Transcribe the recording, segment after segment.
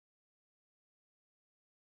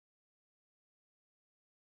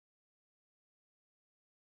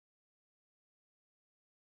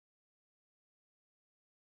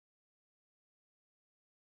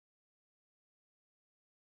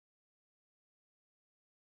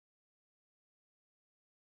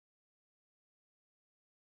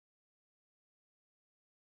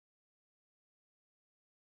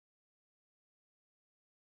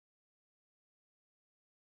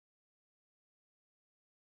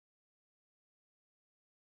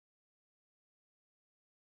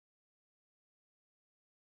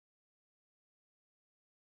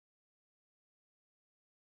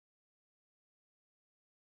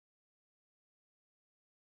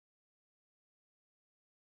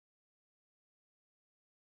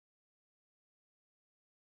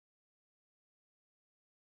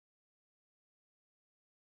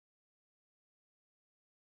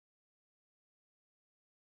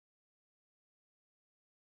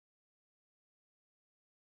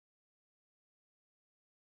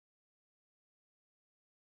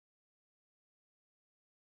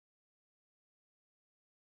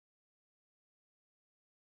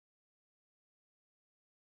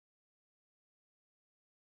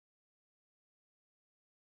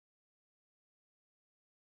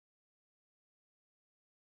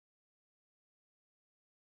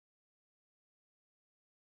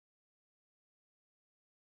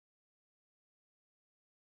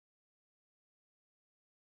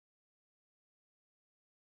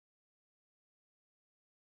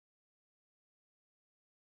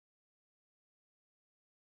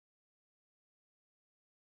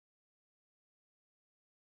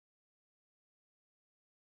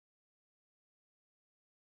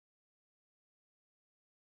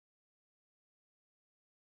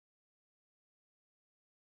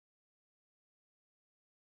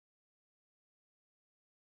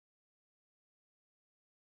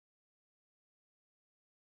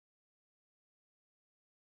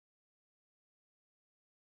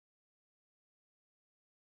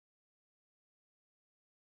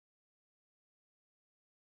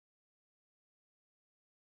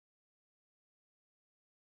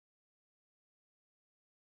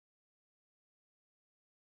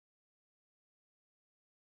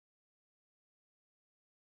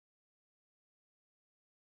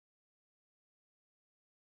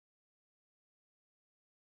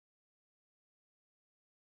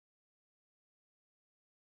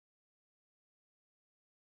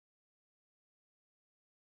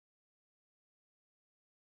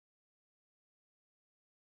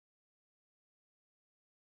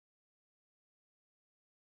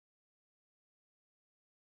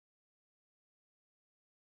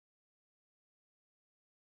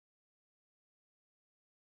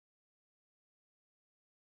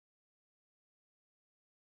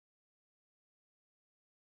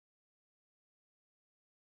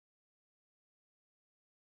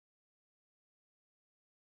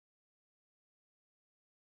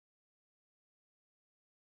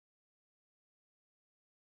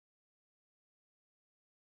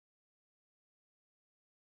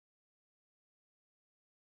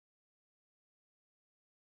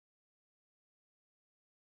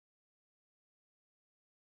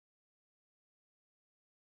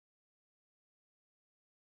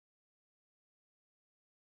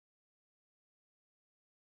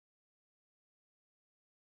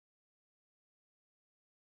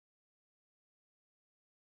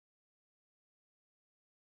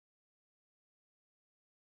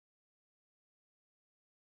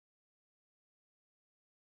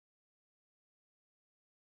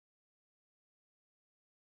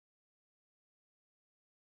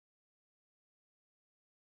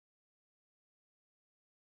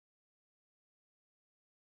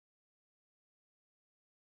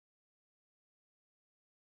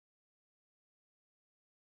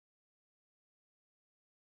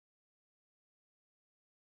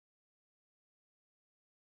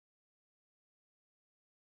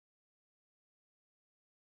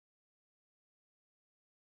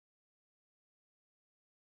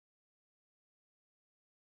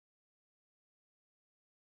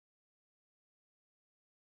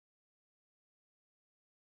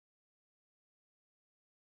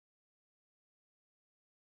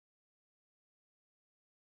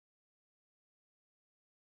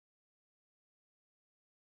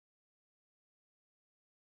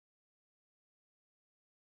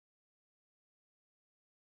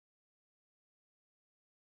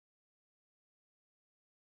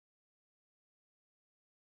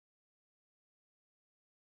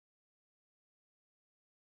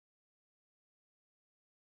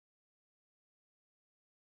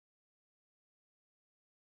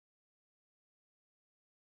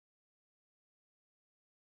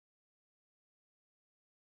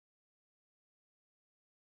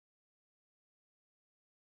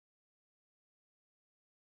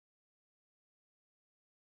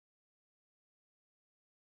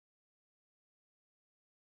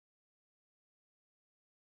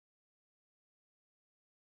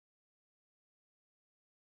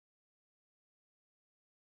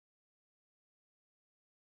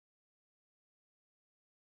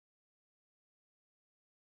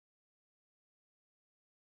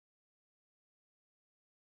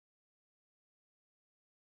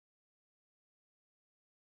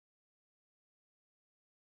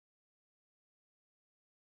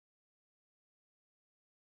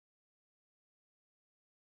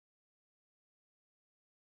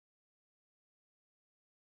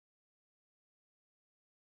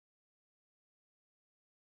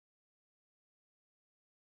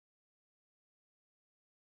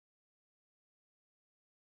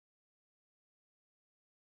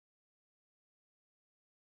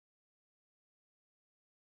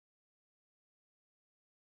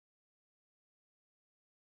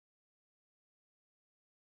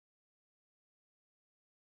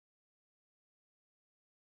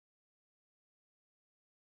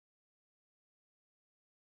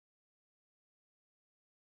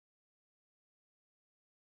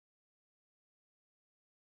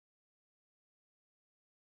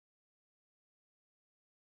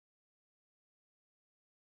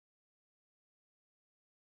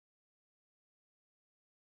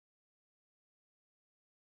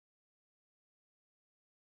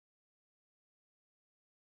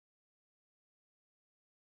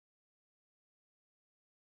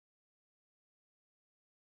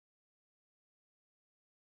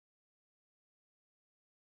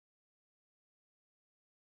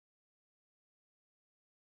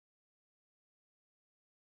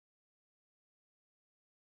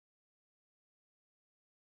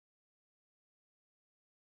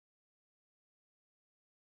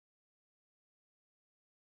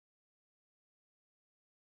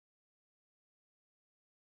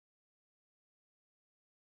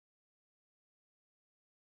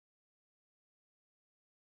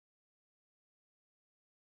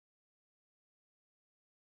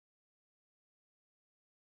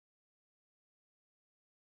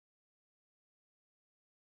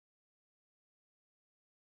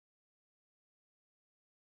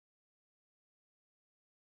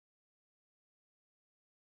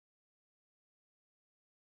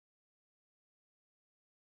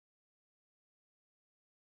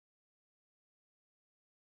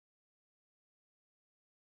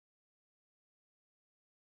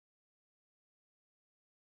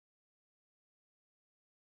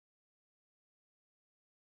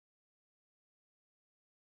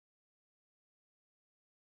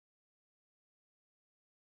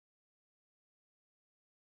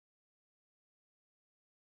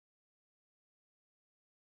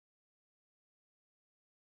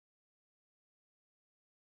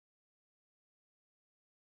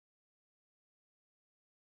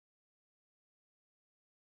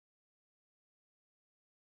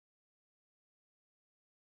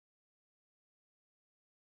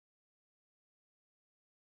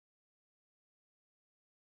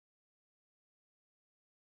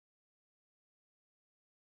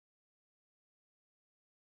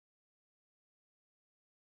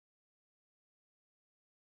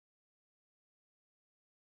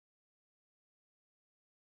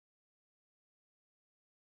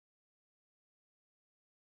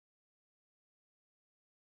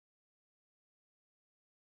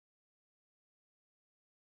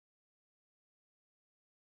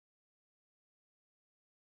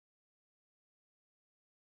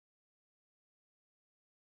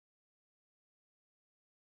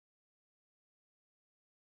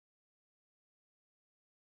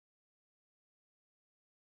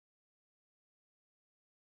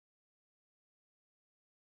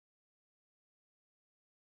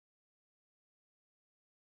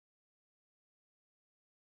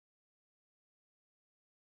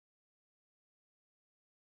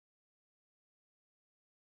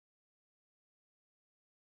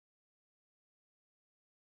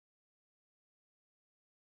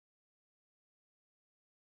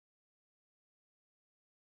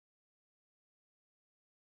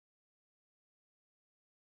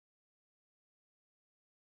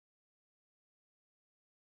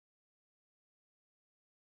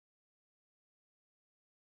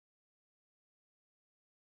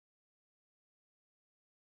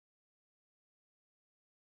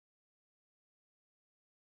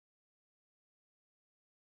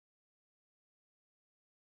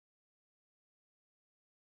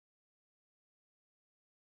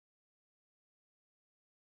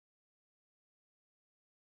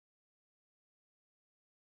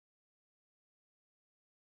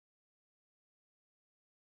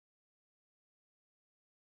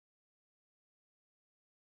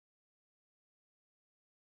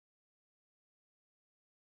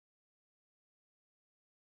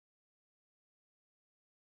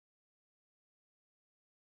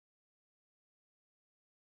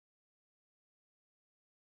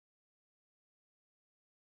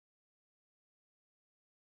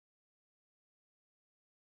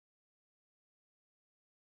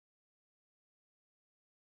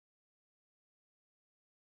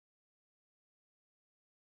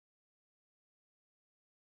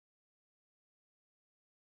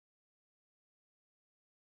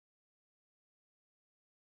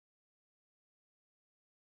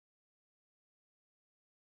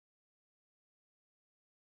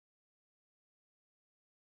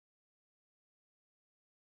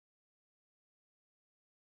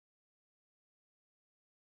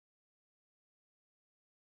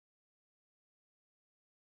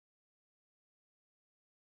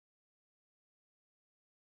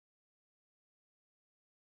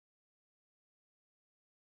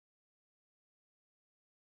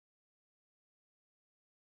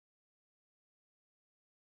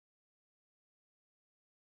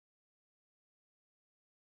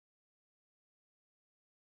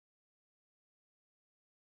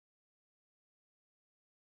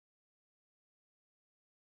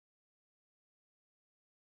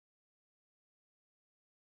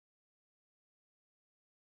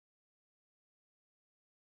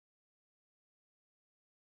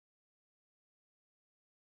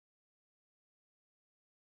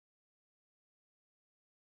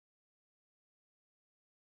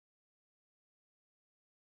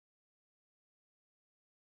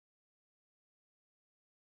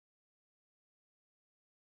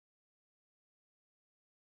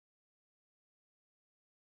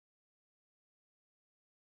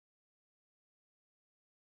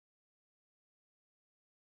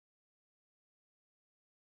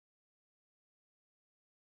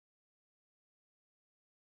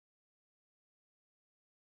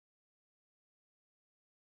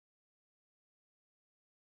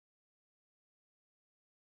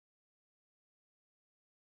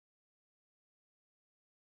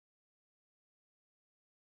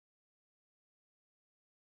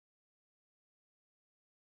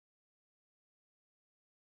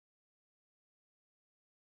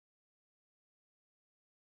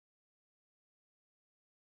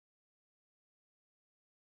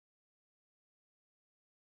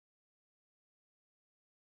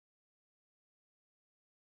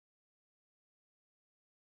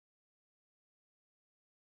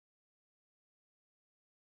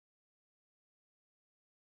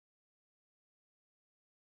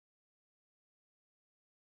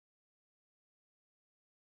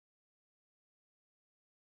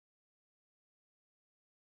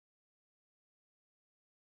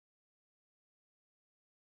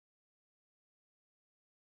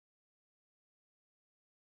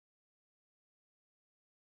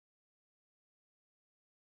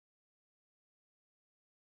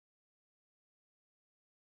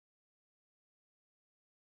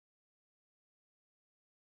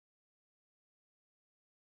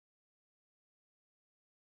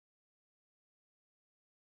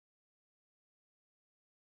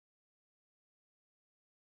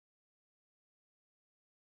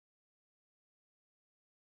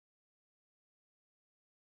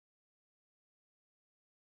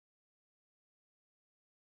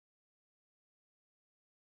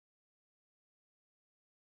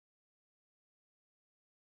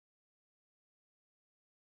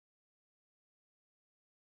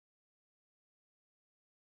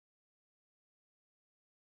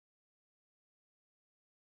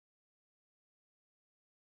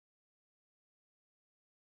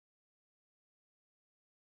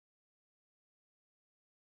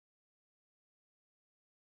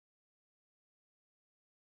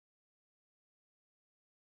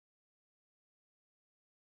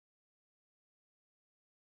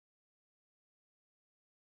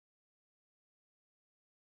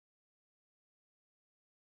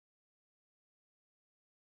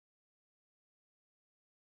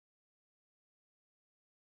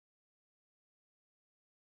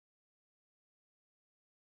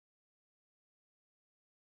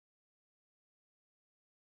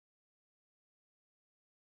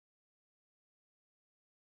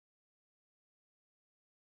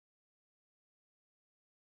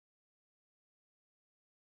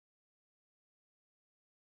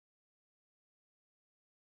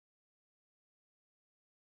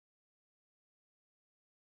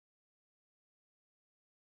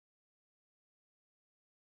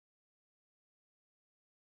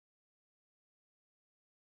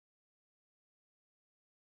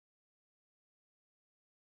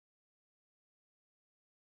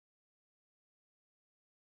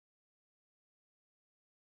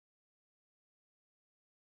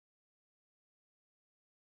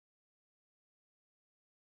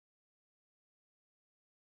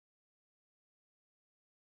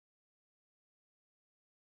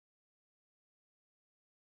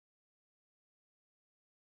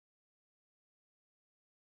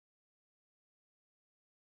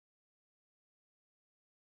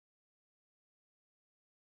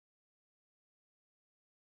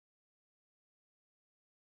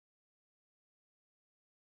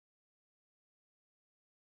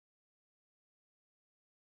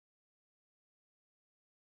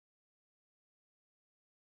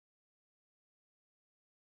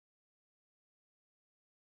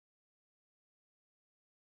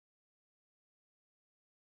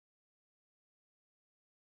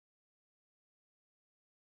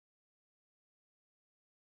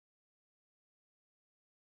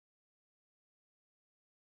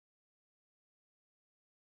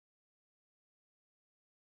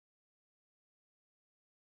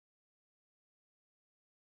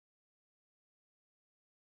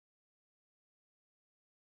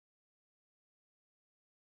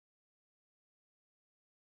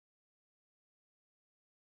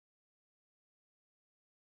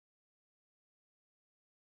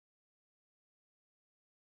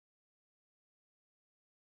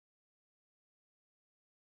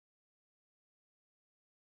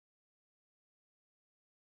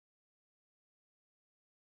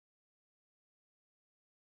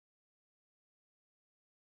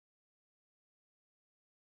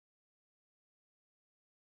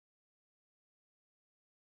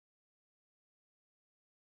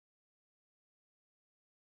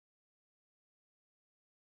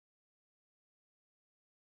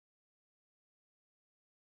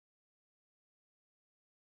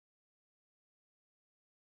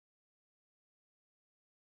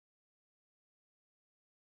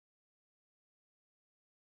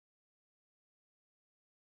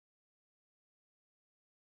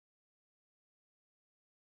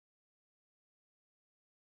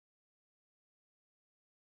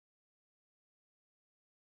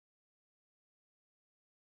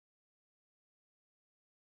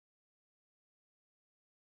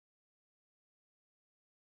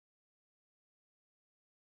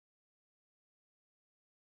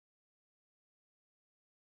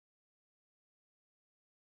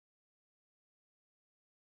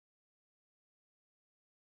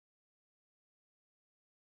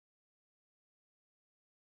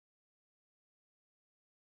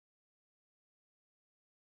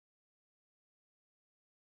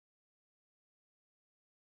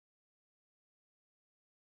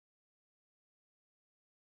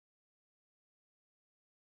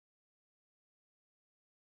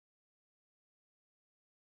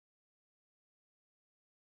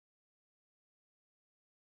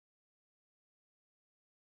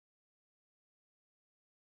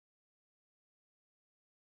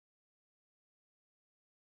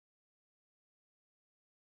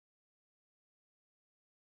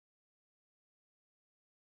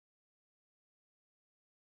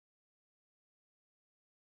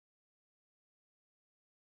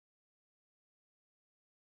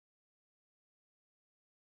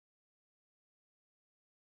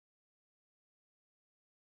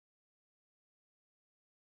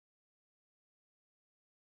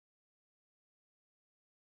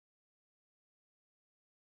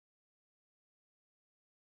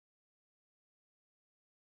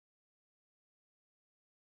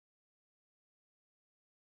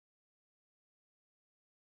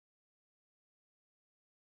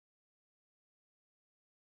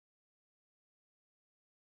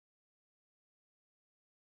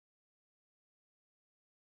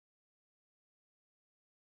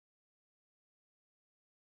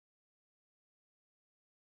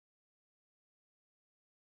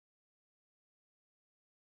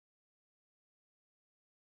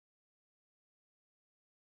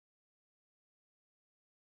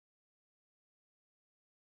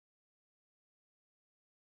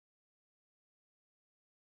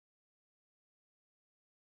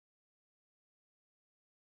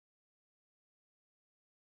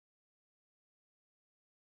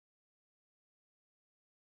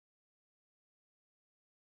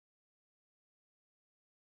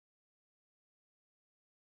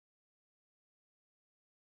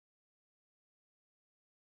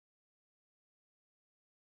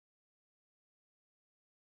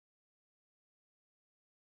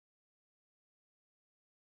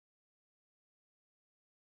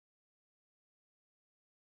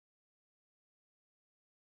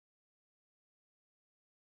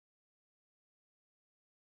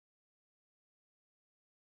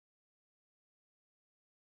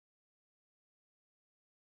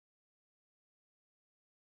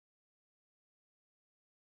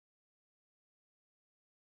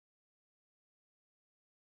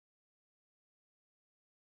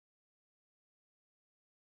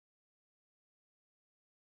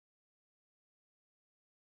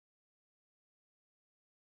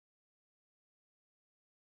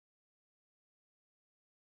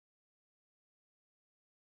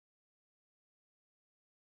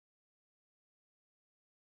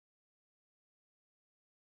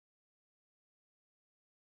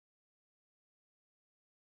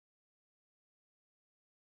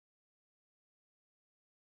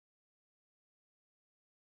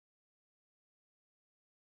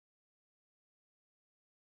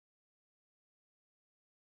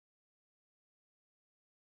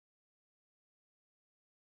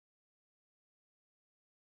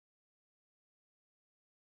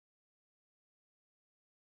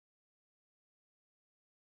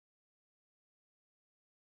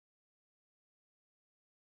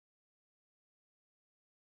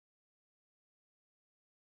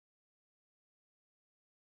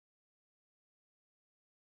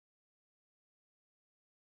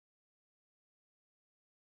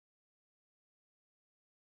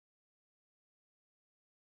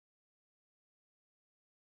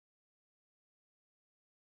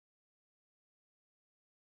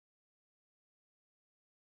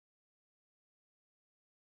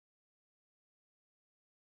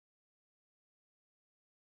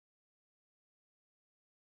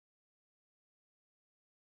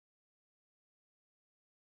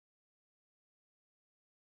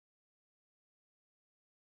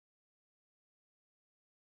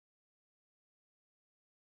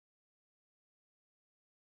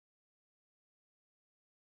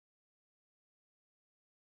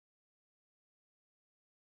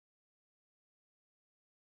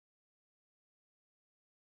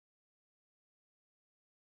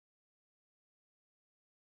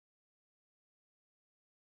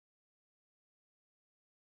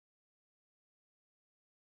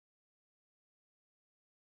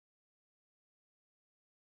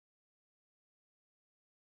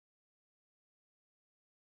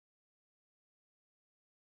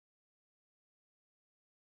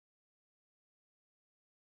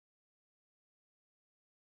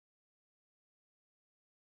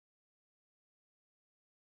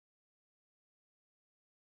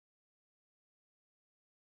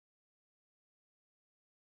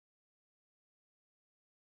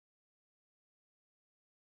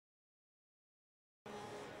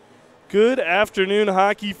Good afternoon,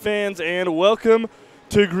 hockey fans, and welcome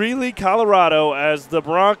to Greeley, Colorado, as the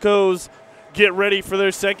Broncos get ready for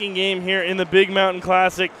their second game here in the Big Mountain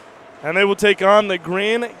Classic, and they will take on the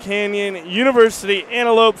Grand Canyon University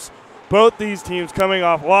Antelopes. Both these teams coming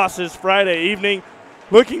off losses Friday evening,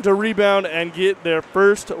 looking to rebound and get their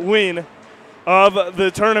first win of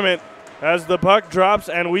the tournament as the puck drops,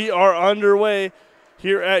 and we are underway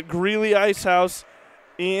here at Greeley Ice House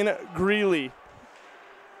in Greeley.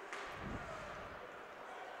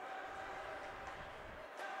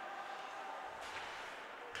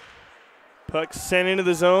 Puck sent into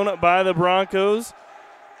the zone by the Broncos.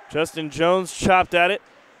 Justin Jones chopped at it.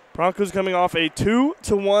 Broncos coming off a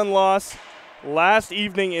 2-1 loss last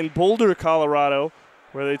evening in Boulder, Colorado,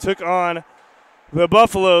 where they took on the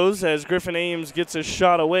Buffaloes as Griffin Ames gets a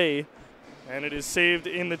shot away, and it is saved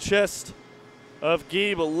in the chest of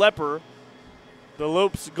Gabe Lepper, the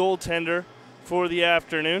Lopes goaltender for the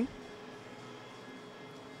afternoon.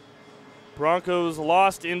 Broncos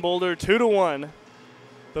lost in Boulder 2-1.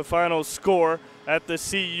 The final score at the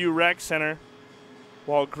CU Rec Center,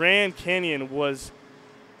 while Grand Canyon was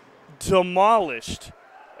demolished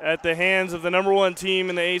at the hands of the number one team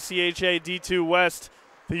in the ACHA D2 West,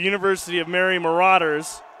 the University of Mary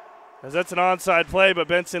Marauders, as that's an onside play, but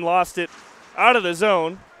Benson lost it out of the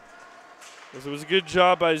zone, as it was a good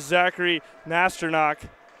job by Zachary Nasternock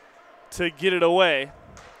to get it away.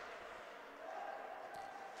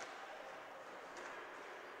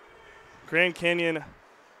 Grand Canyon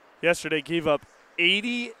yesterday gave up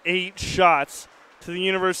 88 shots to the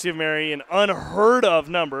University of Mary, an unheard of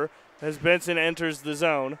number as Benson enters the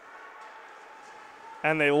zone.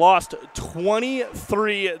 And they lost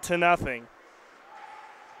 23-0.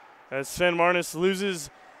 As Sven Marnus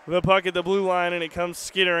loses the puck at the blue line and it comes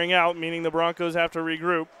skittering out, meaning the Broncos have to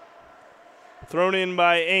regroup. Thrown in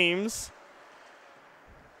by Ames.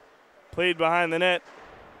 Played behind the net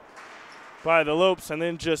by the Lopes and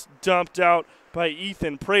then just dumped out by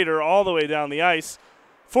Ethan Prater all the way down the ice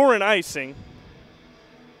for an icing.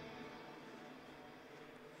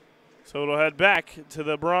 So it'll head back to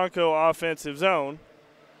the Bronco offensive zone.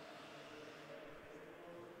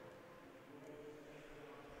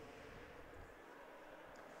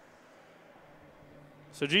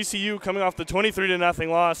 So GCU coming off the 23-0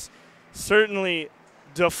 loss, certainly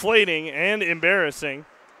deflating and embarrassing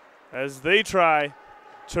as they try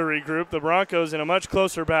to regroup. The Broncos in a much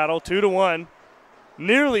closer battle, 2-1.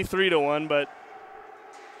 Nearly 3-1, but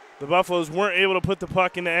the Buffaloes weren't able to put the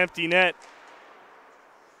puck in the empty net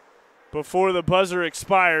before the buzzer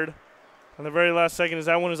expired on the very last second, as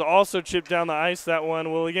that one is also chipped down the ice. That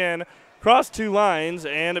one will again cross two lines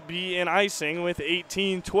and be an icing with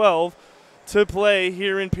 18-12 to play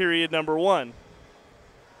here in period number one.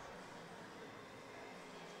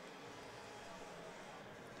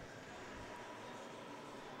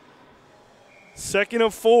 Second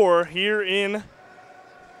of four here in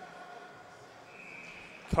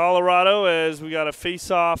Colorado as we got a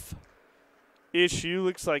face-off issue.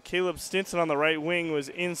 Looks like Caleb Stinson on the right wing was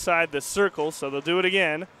inside the circle, so they'll do it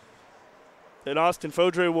again. Then Austin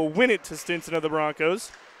Fodre will win it to Stinson of the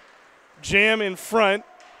Broncos. Jam in front,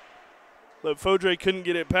 but Fodre couldn't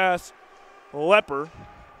get it past Lepper,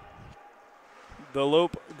 the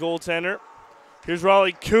Lope goaltender. Here's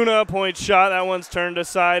Raleigh Kuna, point shot. That one's turned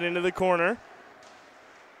aside into the corner.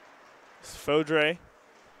 Fodre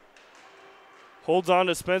holds on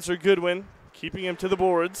to Spencer Goodwin, keeping him to the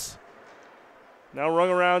boards. Now rung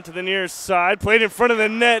around to the near side. Played in front of the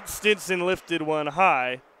net. Stinson lifted one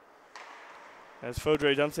high as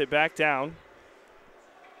Fodre dumps it back down.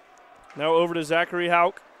 Now over to Zachary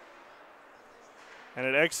Hauk. And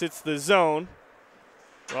it exits the zone.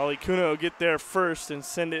 Raleigh Kuna will get there first and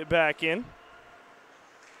send it back in.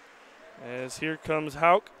 As here comes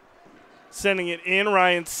Hauk. Sending it in,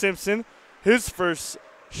 Ryan Simpson. His first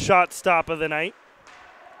shot stop of the night.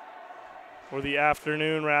 Or the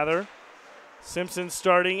afternoon, rather. Simpson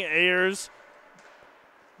starting, Ayers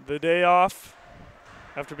the day off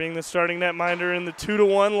after being the starting netminder in the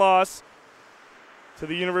 2-1 loss to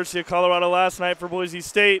the University of Colorado last night for Boise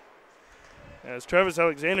State. As Travis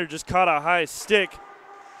Alexander just caught a high stick,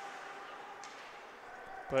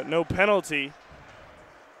 but no penalty.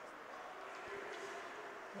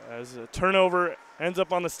 As a turnover ends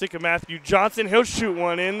up on the stick of Matthew Johnson. He'll shoot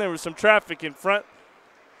one in. There was some traffic in front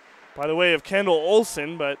by the way of Kendall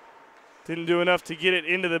Olson, but didn't do enough to get it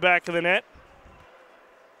into the back of the net.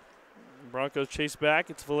 Broncos chase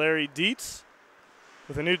back. It's Valeri Dietz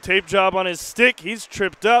with a new tape job on his stick. He's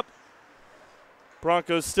tripped up.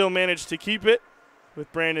 Broncos still managed to keep it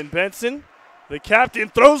with Brandon Benson. The captain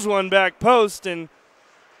throws one back post, and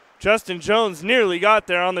Justin Jones nearly got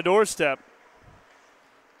there on the doorstep.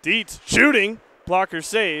 Dietz shooting, blocker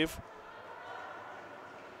save.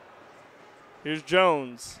 Here's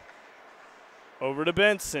Jones. Over to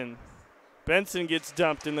Benson. Benson gets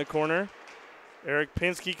dumped in the corner. Eric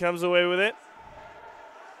Pinsky comes away with it.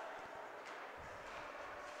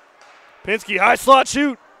 Pinsky, high slot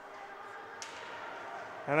shoot.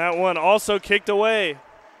 And that one also kicked away.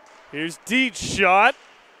 Here's Dietz shot.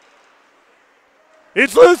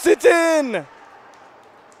 It's loose, it's in!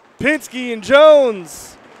 Pinsky and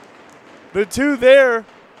Jones. The two there.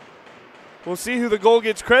 We'll see who the goal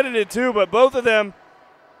gets credited to, but both of them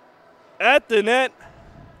at the net.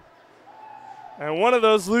 And one of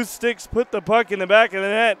those loose sticks put the puck in the back of the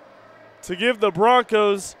net to give the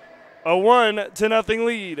Broncos a 1-0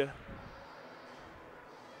 lead.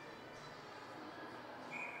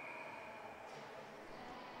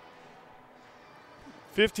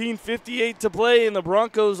 .58 to play, and the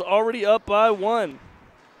Broncos already up by 1.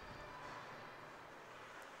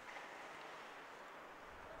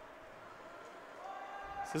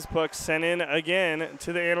 This puck sent in again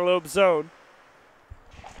to the Antelope zone.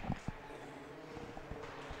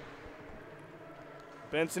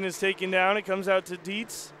 Benson is taken down. It comes out to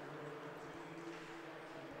Dietz.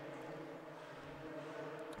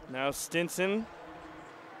 Now Stinson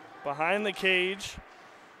behind the cage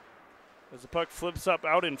as the puck flips up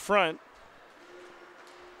out in front.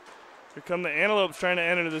 Here come the Antelopes trying to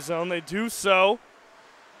enter the zone. They do so.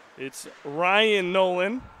 It's Ryan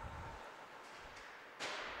Nolan.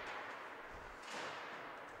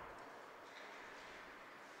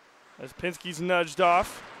 As Pinsky's nudged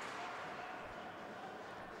off.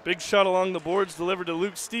 Big shot along the boards delivered to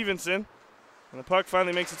Luke Stevenson. And the puck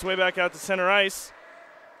finally makes its way back out to center ice.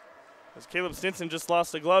 As Caleb Stinson just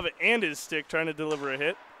lost a glove and his stick trying to deliver a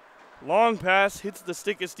hit. Long pass, hits the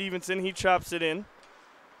stick of Stevenson. He chops it in.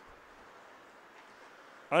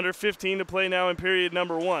 Under 15 to play now in period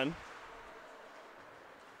number 1.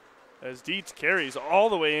 As Dietz carries all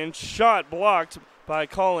the way in. Shot blocked by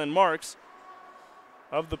Colin Marks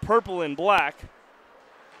of the purple and black.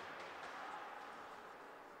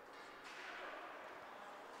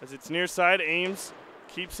 As it's near side, Ames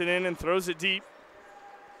keeps it in and throws it deep.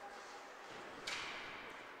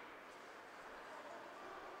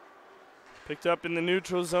 Picked up in the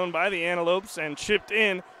neutral zone by the Antelopes and chipped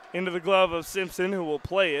in into the glove of Simpson, who will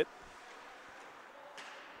play it.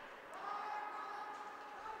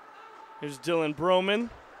 Here's Dylan Broman.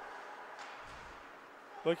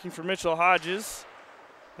 Looking for Mitchell Hodges.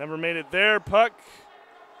 Never made it there. Puck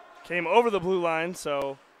came over the blue line,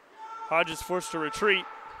 so Hodges forced to retreat.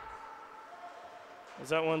 As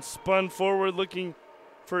that one spun forward looking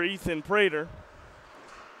for Ethan Prater.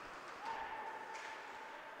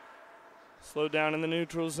 Slowed down in the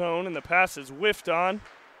neutral zone, and the pass is whiffed on.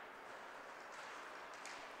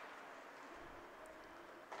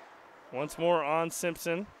 Once more on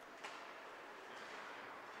Simpson.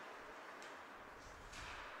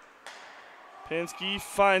 Pinsky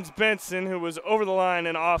finds Benson, who was over the line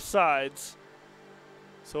and offsides.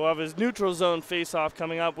 So we'll have his neutral zone face-off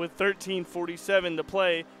coming up with 13:47 to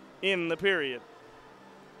play in the period.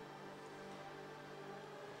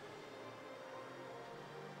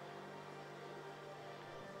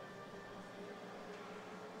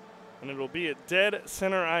 And it'll be at dead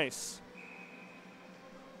center ice.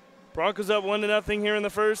 Broncos up 1-0 here in the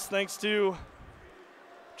first, thanks to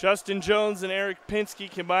Justin Jones and Eric Pinsky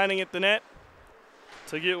combining at the net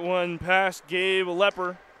to get one past Gabe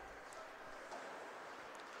Lepper.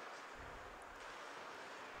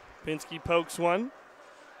 Pinsky pokes one.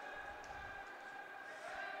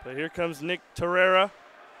 But here comes Nick Torreira.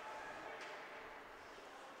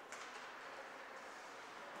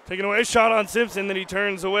 Taking away a shot on Simpson that he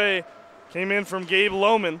turns away. Came in from Gabe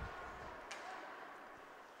Lohman.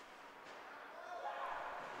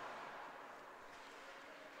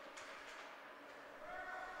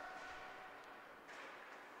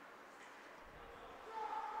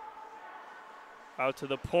 Out to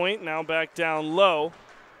the point, now back down low.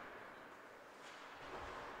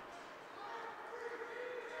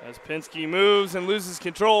 As Pinsky moves and loses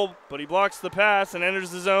control, but he blocks the pass and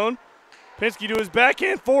enters the zone. Pinsky to his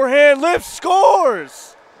backhand, forehand, lifts,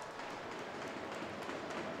 scores!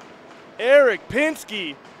 Eric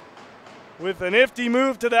Pinsky with a nifty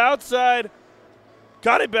move to the outside,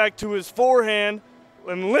 got it back to his forehand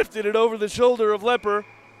and lifted it over the shoulder of Lepper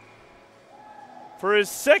for his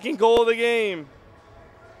second goal of the game.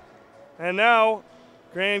 And now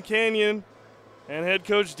Grand Canyon and head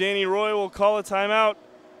coach Danny Roy will call a timeout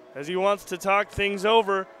as he wants to talk things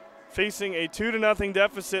over, facing a 2-0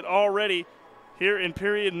 deficit already here in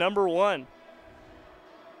period number 1.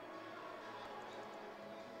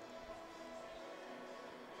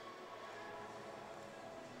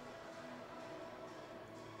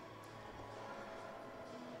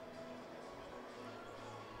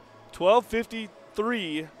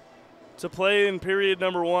 12:53 to play in period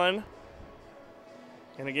number 1.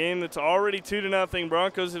 In a game that's already 2-0,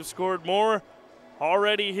 Broncos have scored more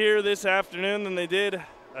already here this afternoon than they did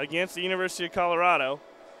against the University of Colorado.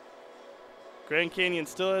 Grand Canyon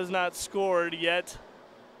still has not scored yet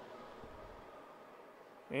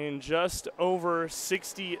in just over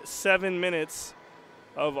 67 minutes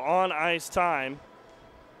of on-ice time.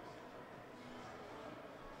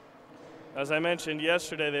 As I mentioned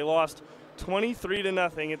yesterday, they lost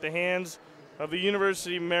 23-0 at the hands of the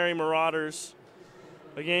University of Mary Marauders,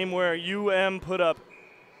 a game where UM put up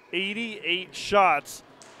 88 shots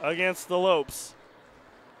against the Lopes.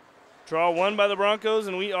 Draw won by the Broncos,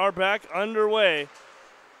 and we are back underway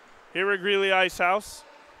here at Greeley Ice House.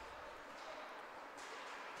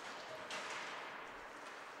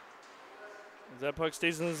 As that puck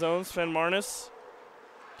stays in the zone, Sven Marnus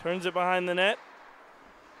turns it behind the net.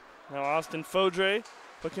 Now Austin Fodre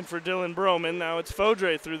looking for Dylan Broman. Now it's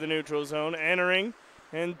Fodre through the neutral zone, entering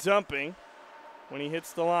and dumping when he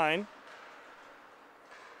hits the line.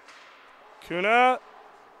 Kuna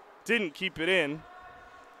didn't keep it in.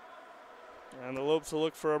 And the Lopes will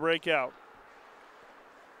look for a breakout.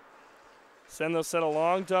 They'll set a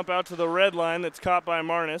long dump out to the red line that's caught by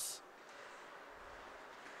Marnus.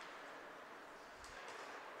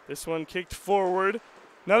 This one kicked forward.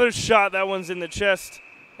 Another shot, that one's in the chest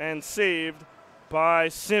and saved by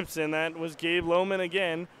Simpson. That was Gabe Lohman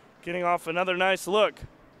again, getting off another nice look.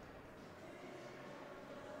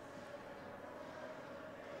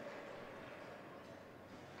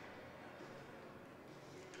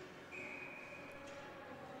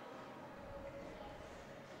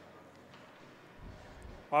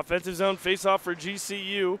 Offensive zone face-off for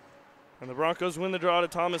GCU, and the Broncos win the draw to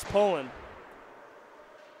Thomas Poland.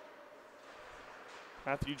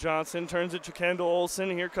 Matthew Johnson turns it to Kendall Olson.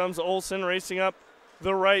 Here comes Olson racing up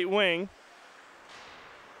the right wing.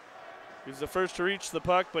 He was the first to reach the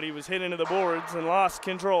puck, but he was hit into the boards and lost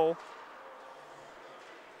control.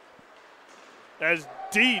 As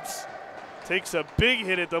Dietz takes a big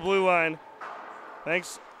hit at the blue line,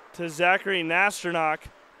 thanks to Zachary Nasternock.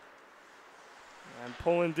 And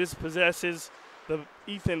Poland dispossesses the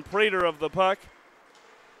Ethan Prater of the puck.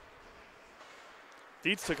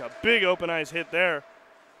 Dietz took a big open ice hit there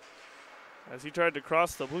as he tried to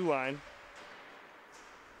cross the blue line.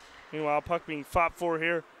 Meanwhile, puck being fought for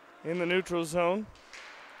here in the neutral zone,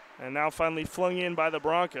 and now finally flung in by the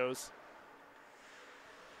Broncos.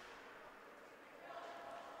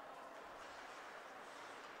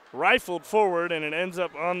 Rifled forward, and it ends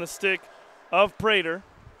up on the stick of Prater,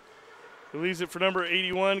 who leaves it for number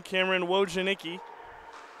 81, Cameron Wojnicki.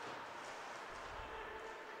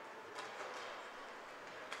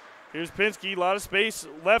 Here's Pinsky, a lot of space,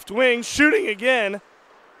 left wing, shooting again,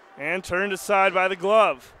 and turned aside by the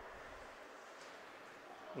glove.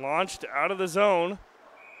 Launched out of the zone,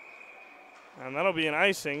 and that'll be an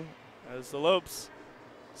icing as the Lopes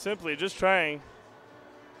simply just trying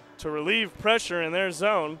to relieve pressure in their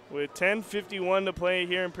zone with 10:51 to play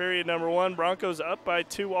here in period number 1. Broncos up by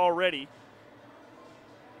 2 already.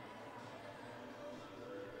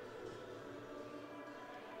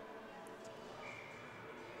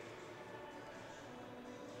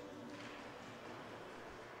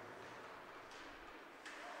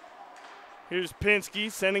 Here's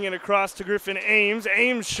Pinsky sending it across to Griffin Ames.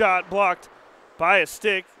 Ames' shot blocked by a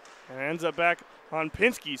stick and ends up back on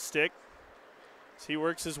Pinsky's stick as he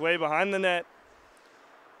works his way behind the net.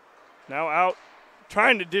 Now out,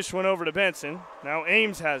 trying to dish one over to Benson. Now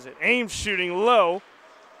Ames has it. Ames shooting low.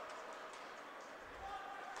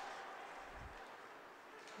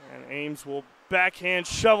 And Ames will backhand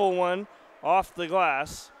shovel one off the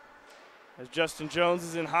glass as Justin Jones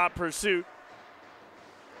is in hot pursuit.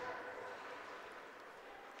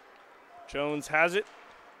 Jones has it.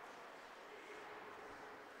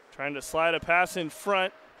 Trying to slide a pass in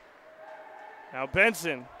front. Now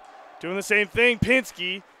Benson doing the same thing.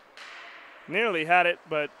 Pinsky nearly had it,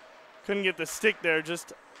 but couldn't get the stick there.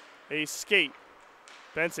 Just a skate.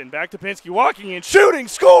 Benson back to Pinsky. Walking in, shooting,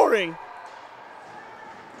 scoring.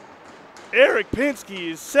 Eric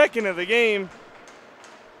Pinsky is second of the game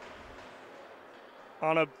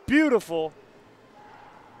on a beautiful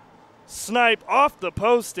snipe off the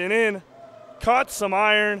post and in. Caught some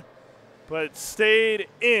iron, but stayed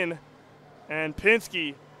in. And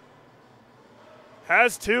Pinsky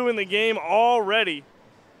has 2 in the game already.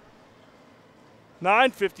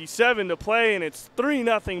 9:57 to play, and it's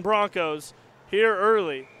 3-0 Broncos here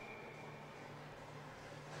early.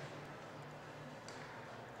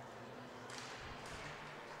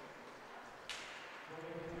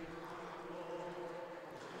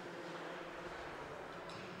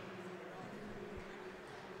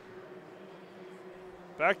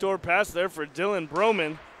 Backdoor pass there for Dylan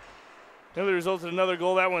Broman. Nearly resulted in another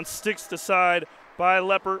goal. That one sticks to side by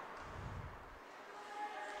Lepper.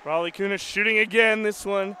 Raleigh Kunis shooting again. This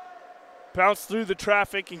one bounced through the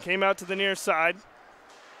traffic and came out to the near side.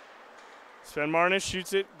 Sven Marnish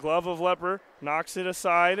shoots it. Glove of Lepper. Knocks it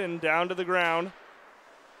aside and down to the ground.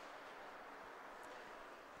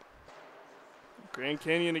 Grand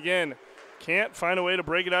Canyon again. Can't find a way to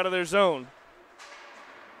break it out of their zone.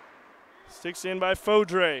 Sticks in by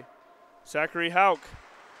Fodre. Zachary Hauk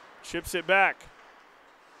chips it back.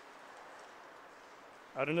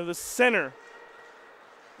 Out into the center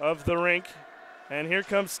of the rink. And here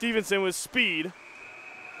comes Stevenson with speed.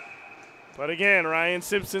 But again, Ryan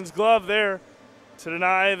Simpson's glove there to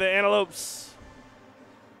deny the Antelopes.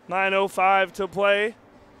 9:05 to play.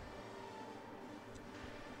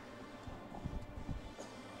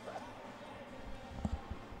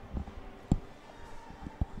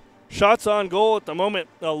 Shots on goal at the moment,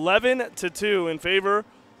 11-2 in favor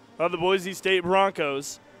of the Boise State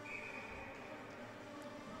Broncos.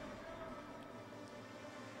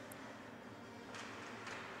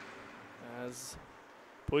 As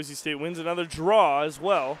Boise State wins another draw as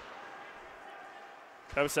well.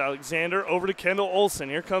 Travis Alexander over to Kendall Olson.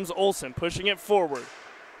 Here comes Olson pushing it forward.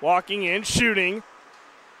 Walking in, shooting.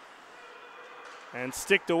 And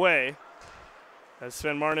sticked away as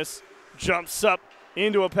Sven Marnis jumps up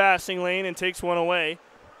into a passing lane and takes one away.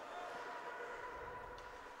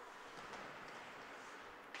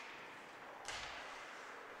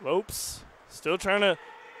 Lopes still trying to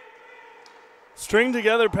string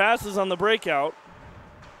together passes on the breakout.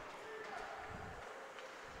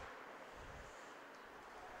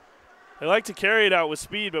 They like to carry it out with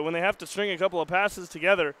speed, but when they have to string a couple of passes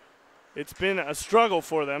together, it's been a struggle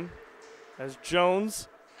for them as Jones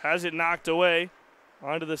has it knocked away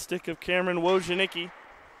onto the stick of Cameron Wojnicki.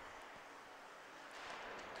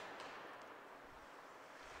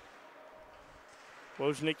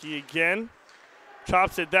 Wojnicki again.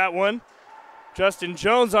 Chops at that one. Justin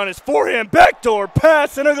Jones on his forehand. Backdoor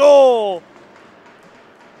pass and a goal.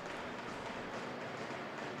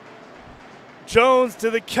 Jones to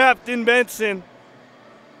the captain Benson.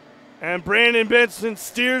 And Brandon Benson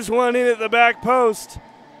steers one in at the back post.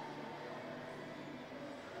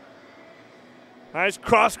 Nice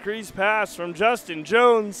cross crease pass from Justin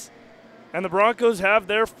Jones. And the Broncos have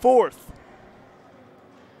their fourth.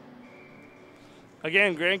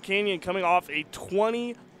 Again, Grand Canyon coming off a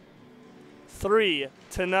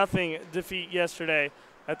 23-0 defeat yesterday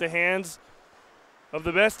at the hands of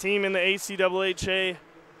the best team in the ACHA,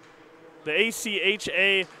 the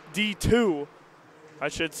ACHA D2, I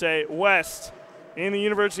should say, West, in the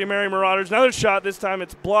University of Mary Marauders. Another shot, this time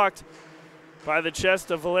it's blocked by the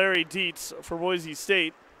chest of Valeri Dietz for Boise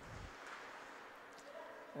State.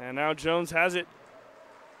 And now Jones has it.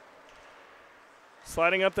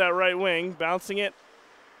 Sliding up that right wing, bouncing it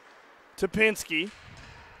to Pinsky.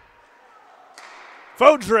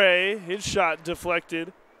 Fodre, his shot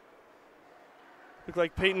deflected. Looked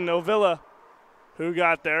like Peyton Novilla who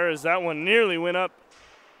got there as that one nearly went up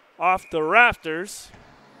off the rafters.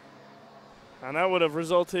 And that would have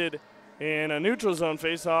resulted in a neutral zone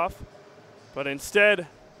faceoff. But instead,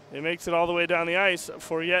 it makes it all the way down the ice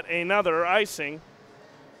for yet another icing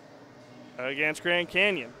against Grand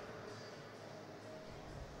Canyon.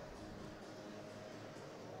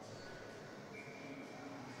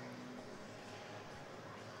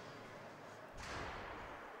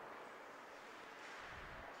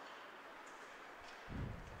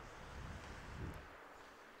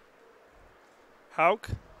 Hauk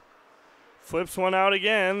flips one out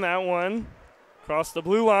again. That one across the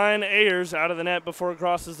blue line. Ayers out of the net before it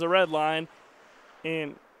crosses the red line.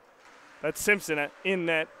 And that's Simpson in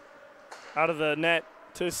net, out of the net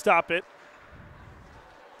to stop it.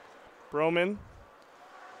 Broman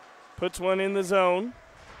puts one in the zone.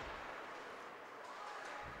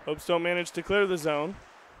 Hopes don't manage to clear the zone.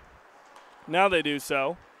 Now they do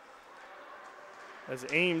so. As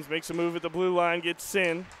Ames makes a move at the blue line, gets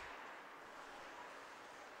in.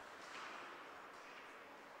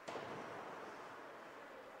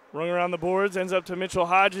 Rung around the boards, ends up to Mitchell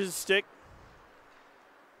Hodges' stick.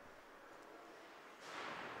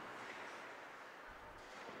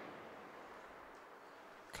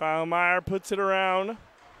 Kyle Meyer puts it around.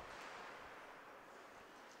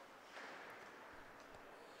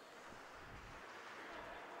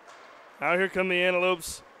 Now here come the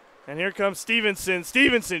Antelopes, and here comes Stevenson.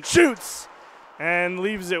 Stevenson shoots and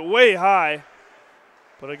leaves it way high,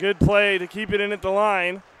 but a good play to keep it in at the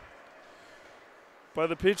line by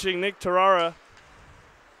the pitching Nick Tarara.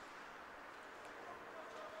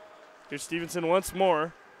 Here's Stevenson once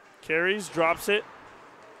more. Carries, drops it.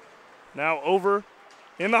 Now over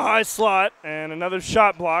in the high slot, and another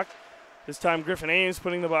shot block. This time Griffin Ames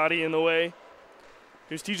putting the body in the way.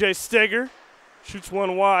 Here's TJ Steger, shoots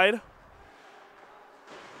one wide.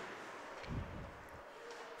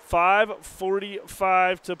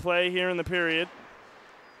 5:45 to play here in the period.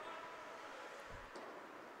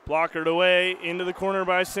 Blockered away into the corner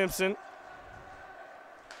by Simpson.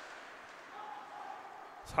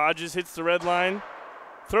 Hodges hits the red line,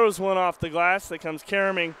 throws one off the glass that comes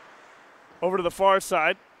caroming over to the far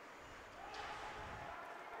side.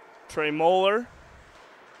 Trey Moeller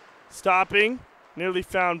stopping, nearly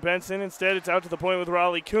found Benson. Instead, it's out to the point with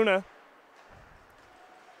Raleigh Kuna.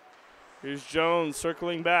 Here's Jones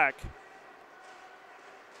circling back.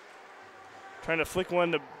 Trying to flick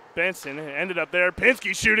one to Benson. It ended up there.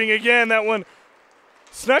 Pinsky shooting again. That one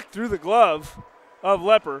snuck through the glove of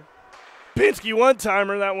Lepper. Pinsky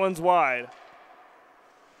one-timer. That one's wide.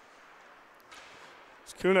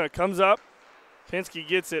 As Kuna comes up. Pinsky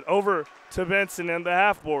gets it over to Benson and the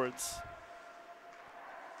half-boards.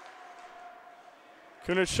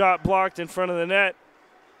 Kuna's shot blocked in front of the net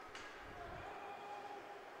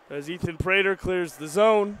as Ethan Prater clears the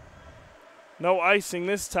zone. No icing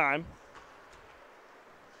this time.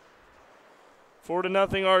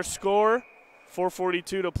 4-0 our score.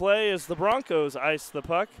 4:42 to play as the Broncos ice the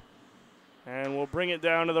puck. And we'll bring it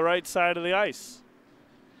down to the right side of the ice.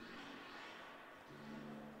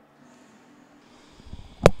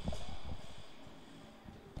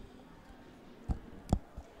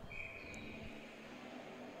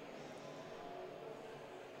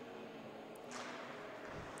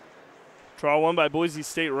 Draw one by Boise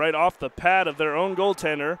State right off the pad of their own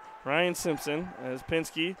goaltender, Ryan Simpson, as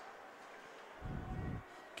Pinsky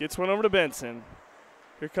gets one over to Benson.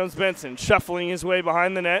 Here comes Benson, shuffling his way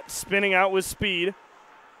behind the net, spinning out with speed.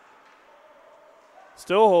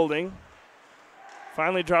 Still holding.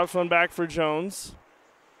 Finally drops one back for Jones.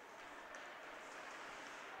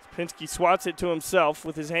 Pinsky swats it to himself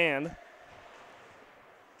with his hand.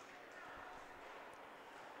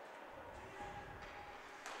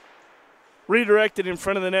 Redirected in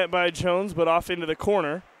front of the net by Jones, but off into the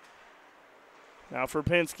corner. Now for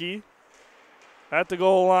Pinsky at the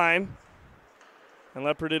goal line. And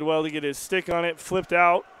Lepper did well to get his stick on it, flipped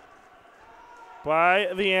out by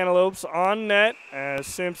the Antelopes on net as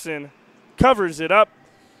Simpson covers it up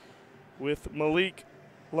with Malik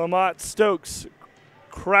Lamont Stokes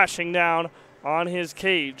crashing down on his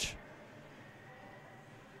cage.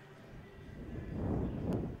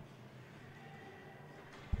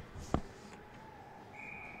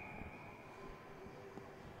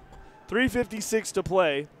 .356 to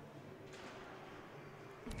play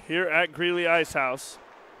here at Greeley Ice House.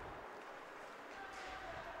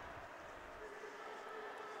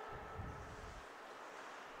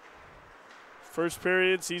 First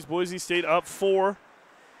period sees Boise State up 4,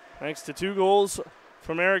 thanks to 2 goals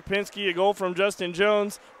from Eric Pinsky, a goal from Justin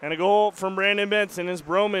Jones, and a goal from Brandon Benson as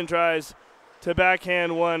Broman tries to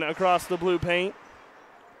backhand one across the blue paint.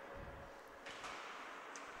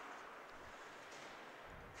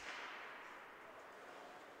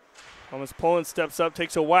 Thomas Poland steps up,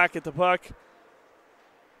 takes a whack at the puck.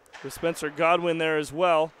 With Spencer Godwin there as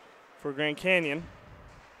well for Grand Canyon.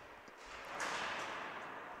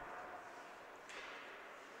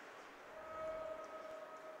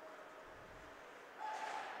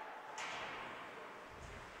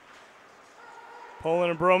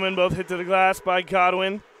 Poland and Broman both hit to the glass by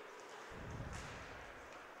Godwin.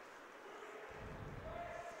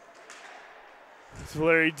 So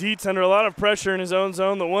Larry Dietz under a lot of pressure in his own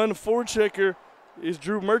zone. The one forechecker is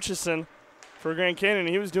Drew Murchison for Grand Canyon.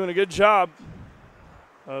 He was doing a good job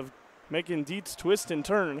of making Dietz twist and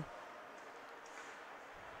turn.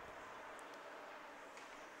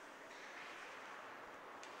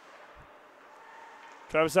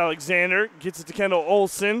 Travis Alexander gets it to Kendall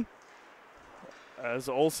Olson as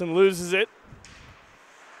Olson loses it.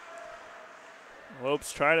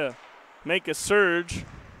 Lopes try to make a surge.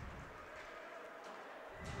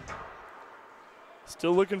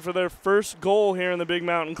 Still looking for their first goal here in the Big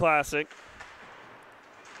Mountain Classic.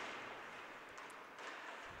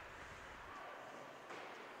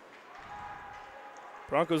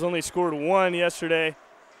 Broncos only scored 1 yesterday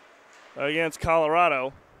against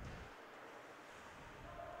Colorado.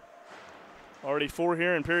 Already 4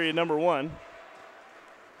 here in period number 1.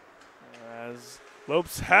 As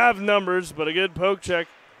Lopes have numbers, but a good poke check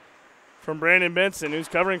from Brandon Benson, who's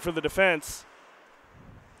covering for the defense.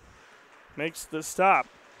 Makes the stop.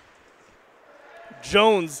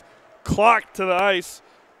 Jones clocked to the ice.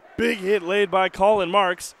 Big hit laid by Colin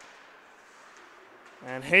Marks.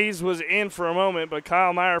 And Hayes was in for a moment, but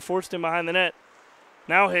Kyle Meyer forced him behind the net.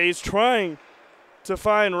 Now Hayes trying to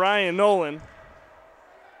find Ryan Nolan.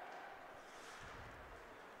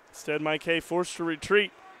 Instead, Mike Hay forced to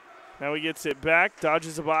retreat. Now he gets it back,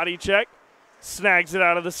 dodges a body check, snags it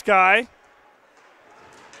out of the sky.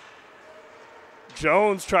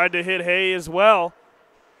 Jones tried to hit Hay as well,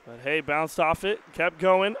 but Hay bounced off it, kept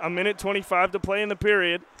going. 1:25 to play in the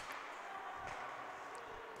period.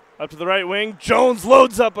 Up to the right wing, Jones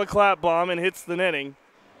loads up a clap bomb and hits the netting.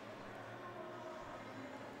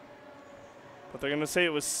 But they're going to say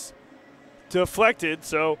it was deflected,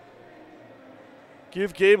 so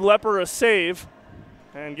give Gabe Lepper a save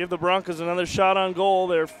and give the Broncos another shot on goal,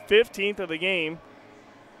 their 15th of the game,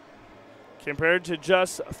 compared to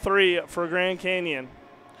just 3 for Grand Canyon.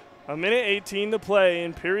 1:18 to play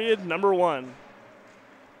in period number 1.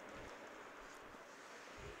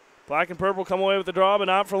 Black and purple come away with the draw, but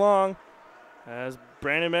not for long, as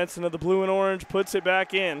Brandon Benson of the blue and orange puts it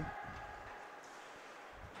back in.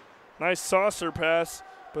 Nice saucer pass,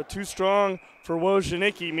 but too strong for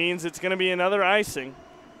Wojnicki, means it's going to be another icing.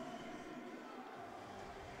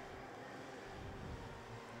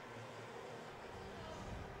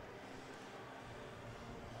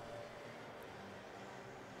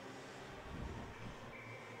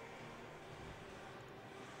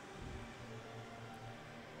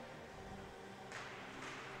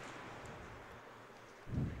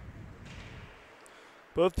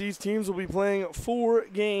 Both these teams will be playing 4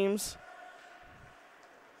 games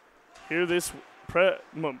here this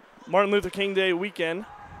Martin Luther King Day weekend.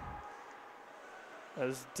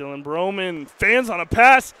 As Dylan Broman fans on a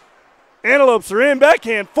pass. Antelopes are in,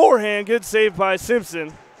 backhand, forehand, good save by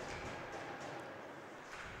Simpson.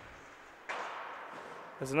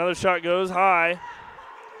 As another shot goes high.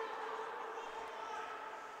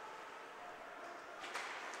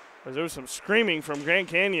 As there was some screaming from Grand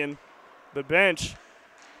Canyon, the bench.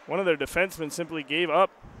 One of their defensemen simply gave up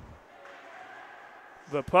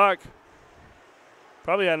the puck.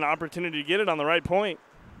 Probably had an opportunity to get it on the right point.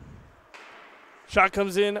 Shot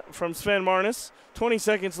comes in from Sven Marnus. 20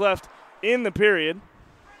 seconds left in the period.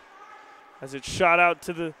 As it's shot out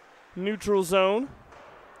to the neutral zone.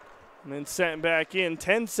 And then sent back in.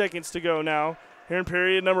 10 seconds to go now here in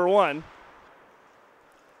period number 1.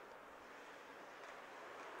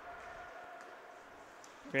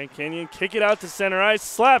 Grand Canyon kick it out to center ice,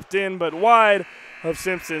 slapped in but wide of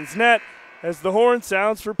Simpson's net as the horn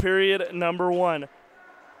sounds for period number 1.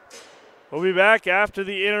 We'll be back after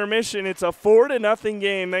the intermission. It's a 4-0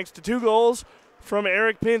 game thanks to 2 goals from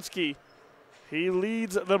Eric Pinsky. He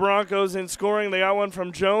leads the Broncos in scoring. They got one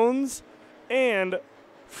from Jones and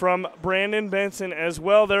from Brandon Benson as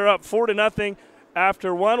well. They're up 4-0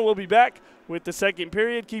 after 1. We'll be back with the second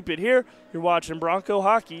period. Keep it here. You're watching Bronco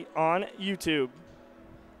Hockey on YouTube.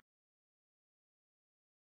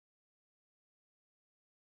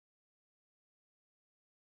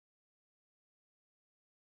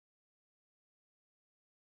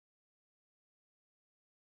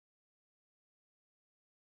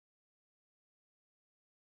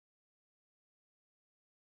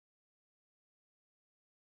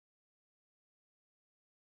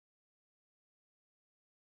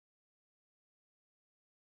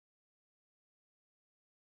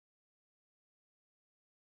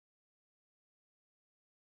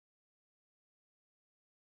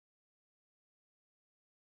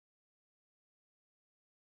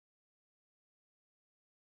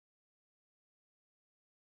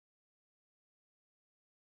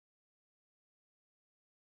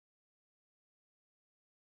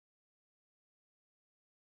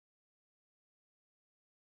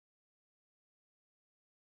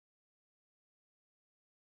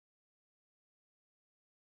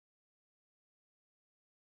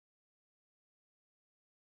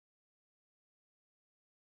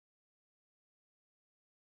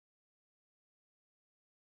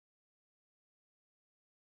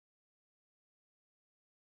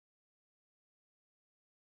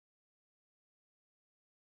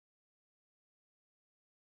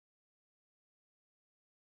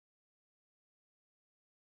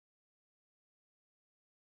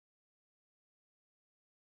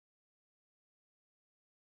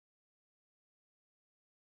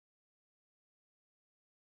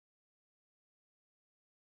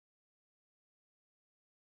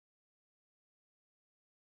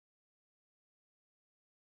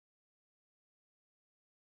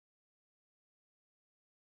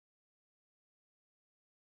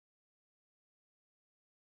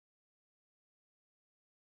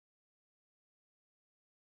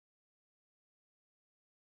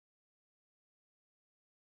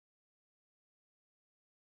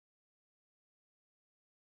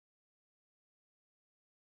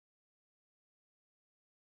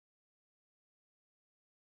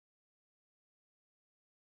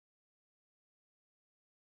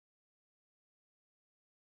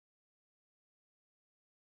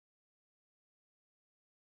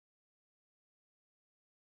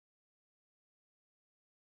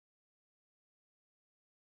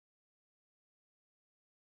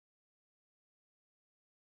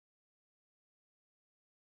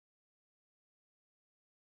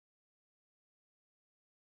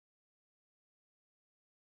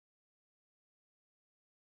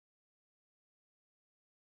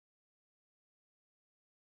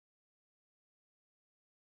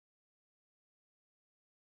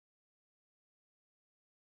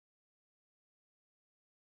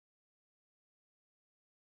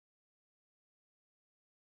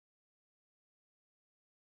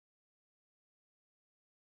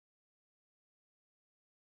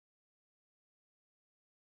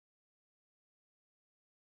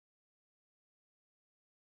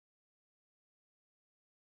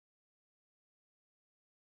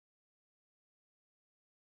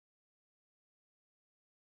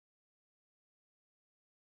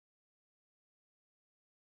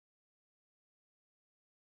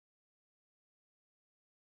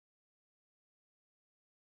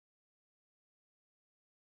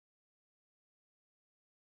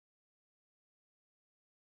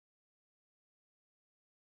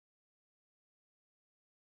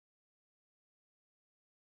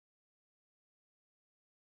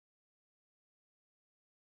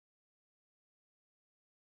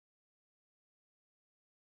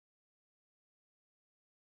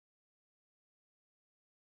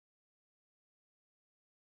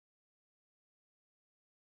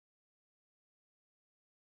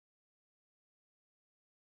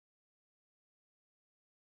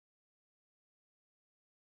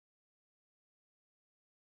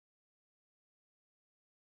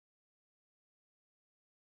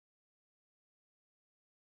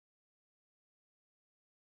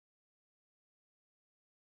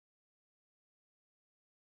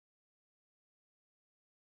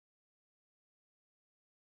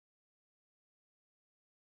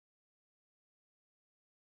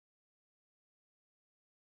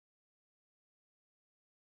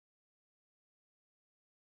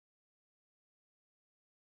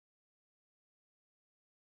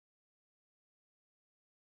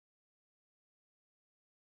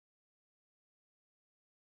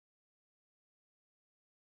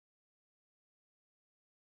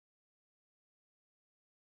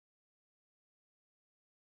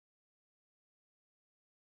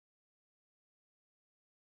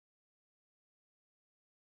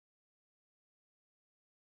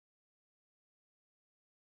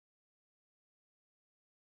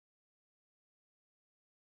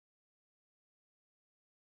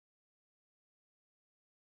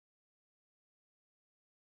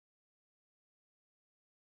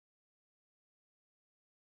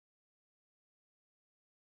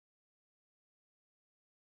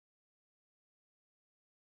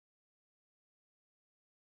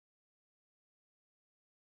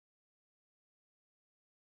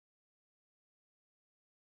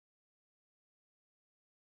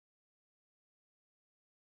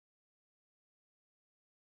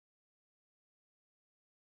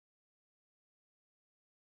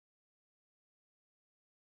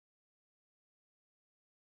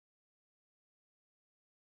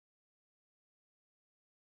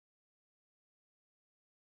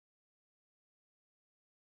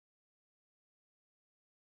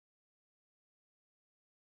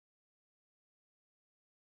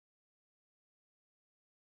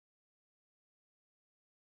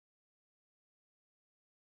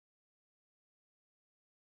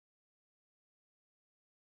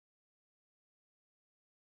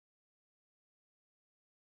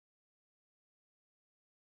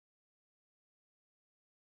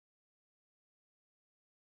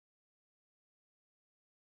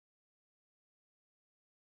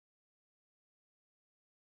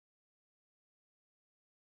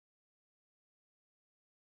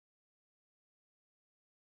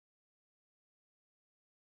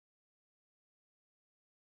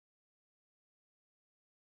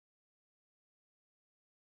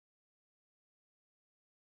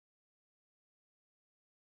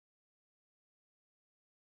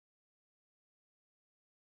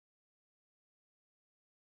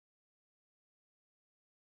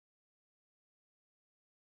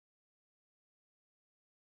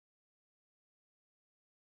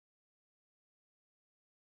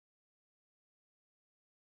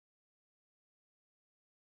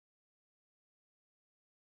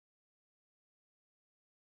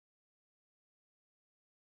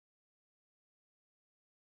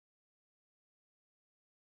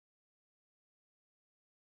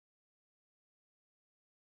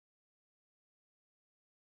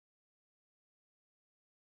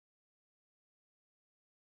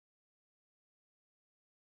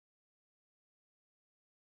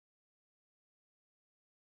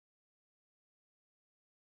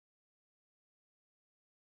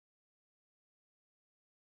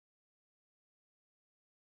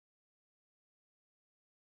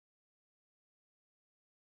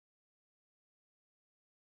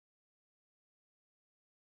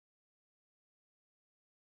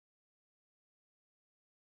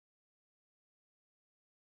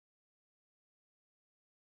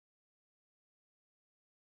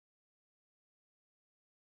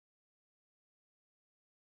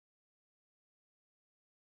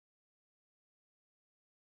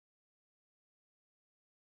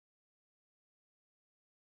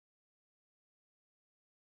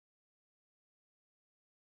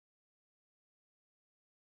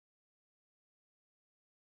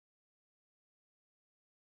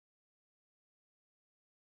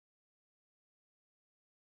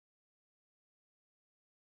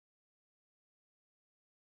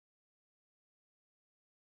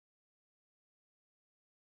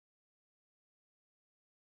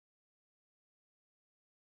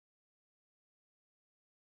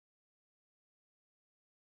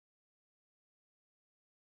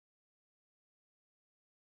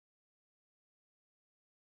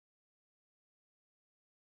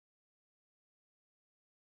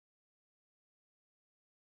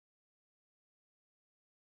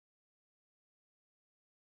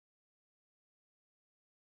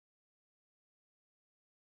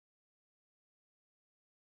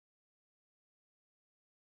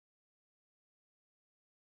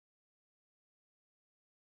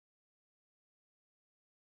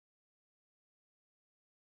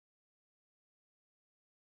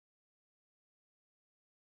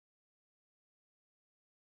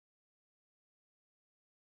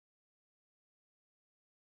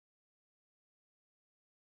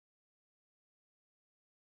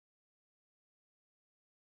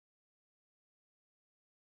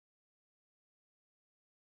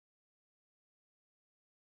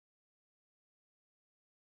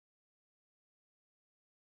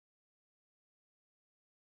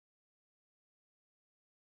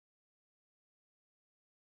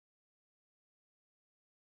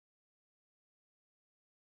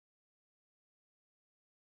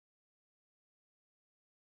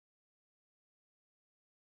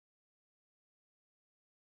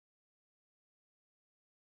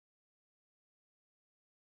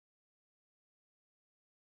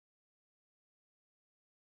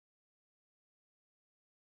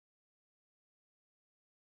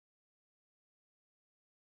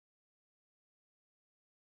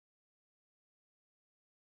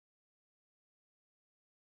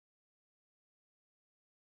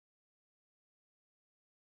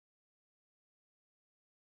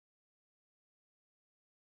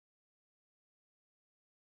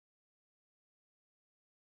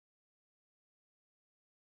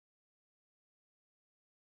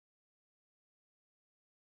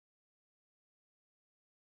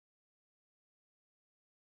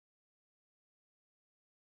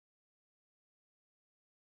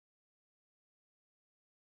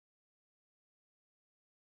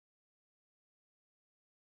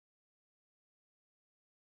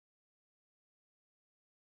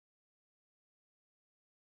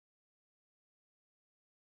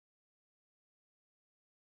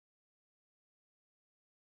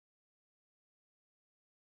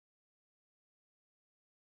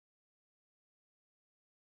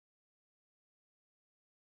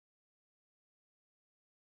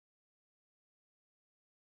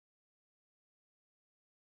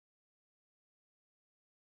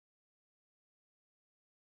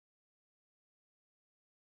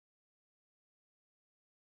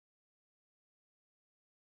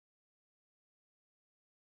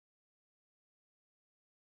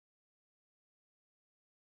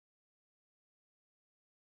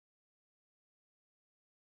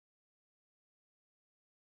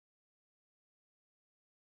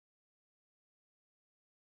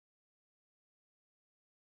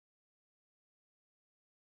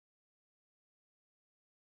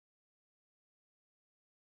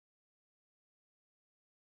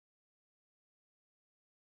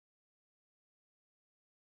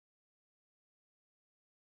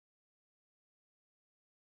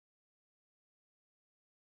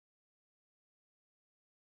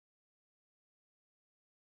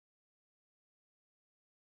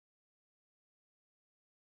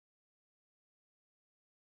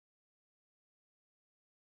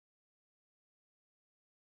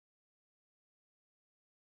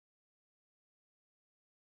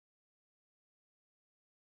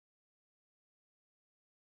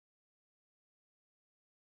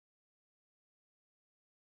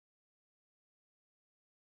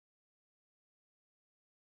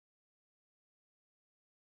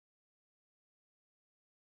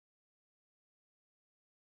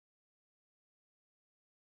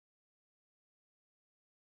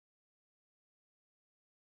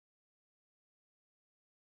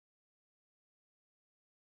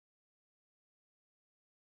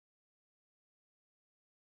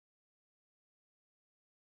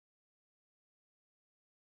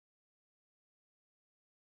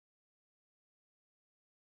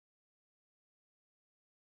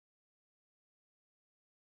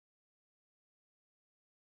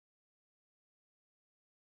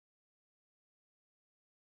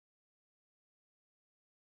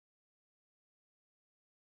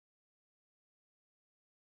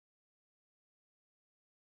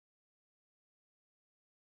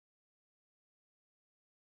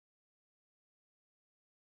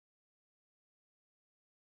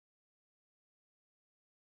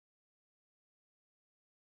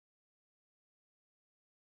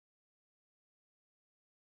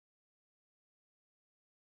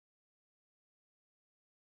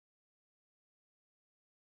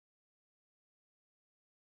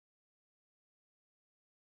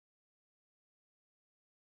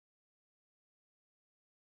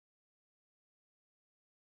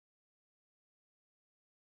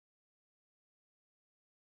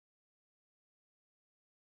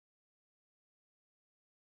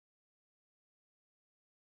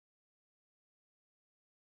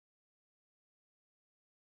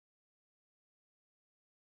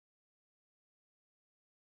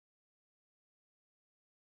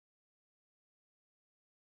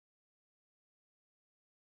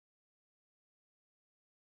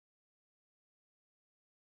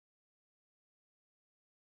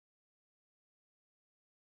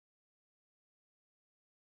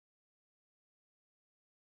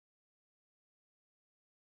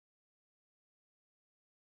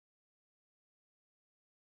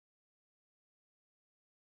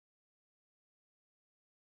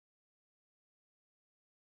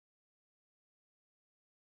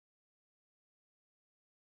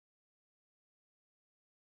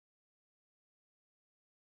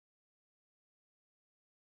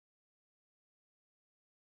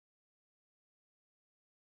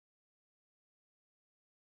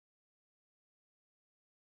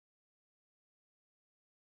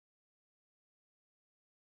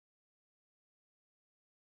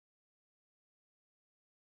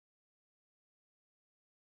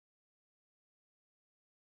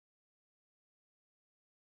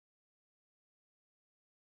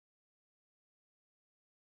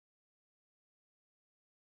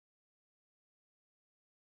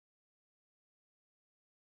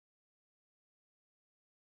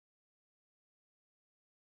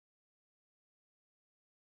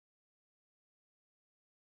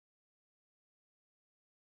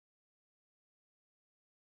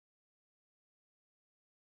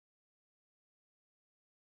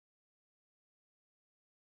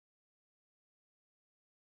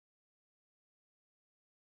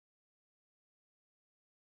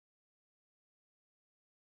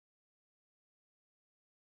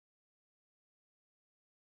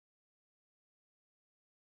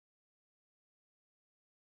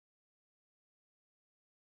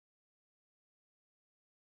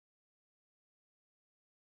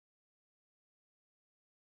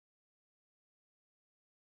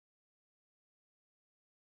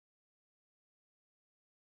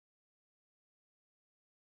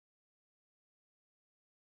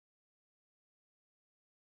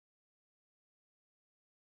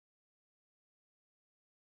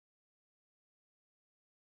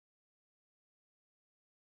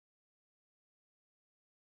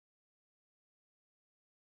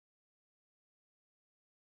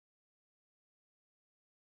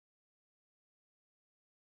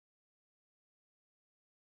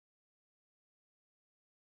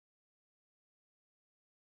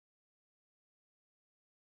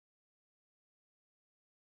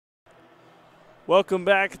 Welcome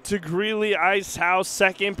back to Greeley Ice House,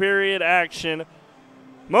 second period action.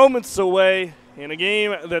 Moments away in a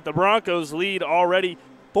game that the Broncos lead already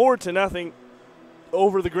 4-0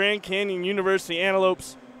 over the Grand Canyon University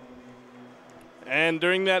Antelopes. And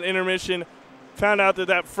during that intermission, found out that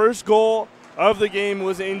that first goal of the game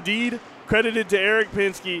was indeed credited to Eric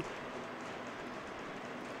Pinsky,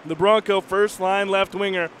 the Bronco first line left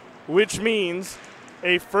winger, which means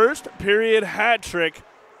a first period hat trick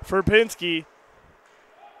for Pinsky,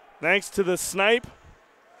 thanks to the snipe,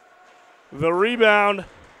 the rebound,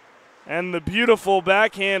 and the beautiful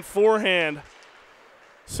backhand forehand.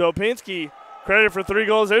 So Pinsky credited for 3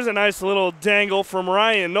 goals. There's a nice little dangle from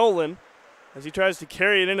Ryan Nolan as he tries to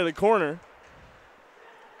carry it into the corner.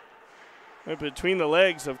 Right between the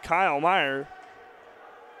legs of Kyle Meyer.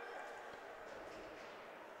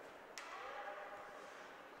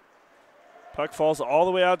 Puck falls all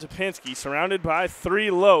the way out to Pinsky, surrounded by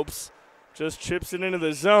 3 Lopes. Just chips it into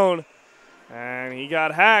the zone, and he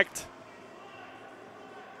got hacked.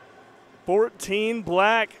 14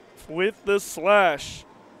 black with the slash.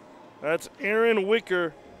 That's Aaron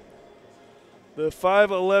Wicker, the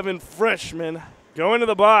 5'11 freshman, going to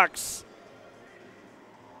the box.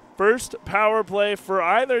 First power play for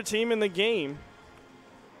either team in the game.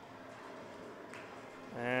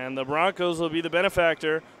 And the Broncos will be the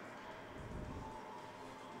benefactor.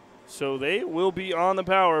 So they will be on the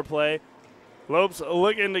power play. Lopes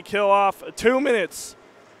looking to kill off 2 minutes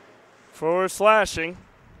for slashing.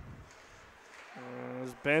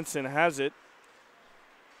 As Benson has it.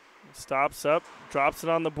 Stops up, drops it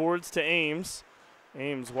on the boards to Ames.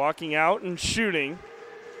 Ames walking out and shooting.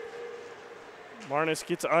 Marnus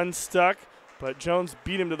gets unstuck, but Jones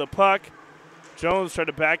beat him to the puck. Jones tried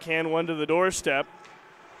to backhand one to the doorstep.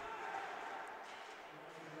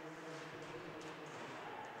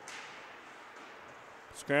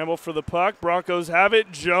 Scramble for the puck. Broncos have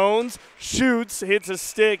it. Jones shoots, hits a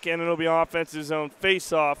stick, and it'll be offensive zone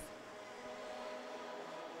face-off.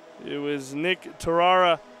 It was Nick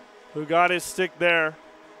Tarara who got his stick there.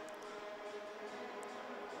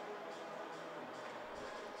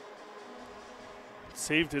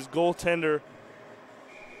 Saved his goaltender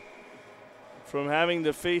from having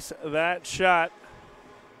to face that shot.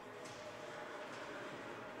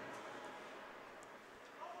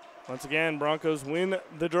 Once again, Broncos win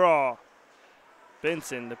the draw.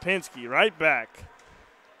 Benson to Pinsky, right back.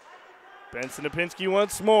 Benson to Pinsky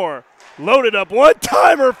once more. Loaded up,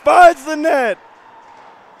 one-timer, finds the net.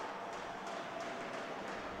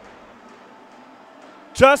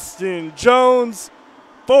 Justin Jones,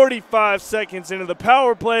 45 seconds into the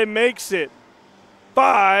power play, makes it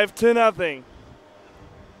 5-0.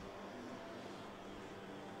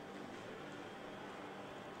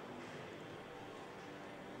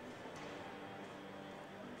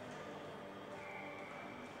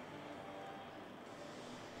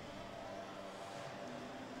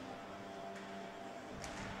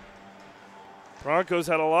 Broncos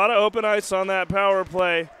had a lot of open ice on that power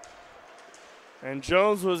play, and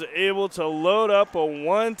Jones was able to load up a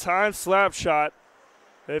one-time slap shot.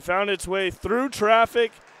 It found its way through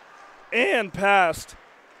traffic and past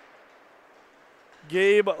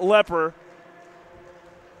Gabe Lepper.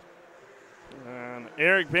 And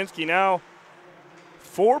Eric Pinsky now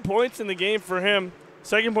 4 points in the game for him.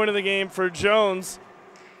 Second point of the game for Jones,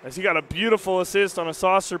 as he got a beautiful assist on a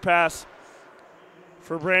saucer pass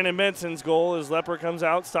for Brandon Benson's goal as Lepper comes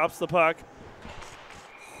out, stops the puck.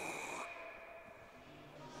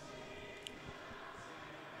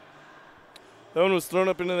 That one was thrown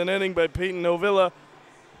up into the netting by Peyton Novilla,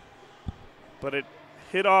 but it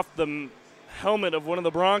hit off the helmet of one of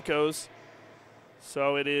the Broncos.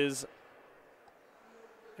 So it is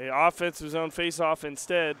an offensive zone face-off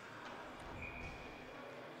instead,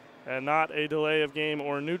 and not a delay of game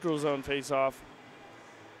or neutral zone face-off.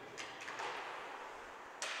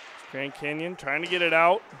 Grand Canyon trying to get it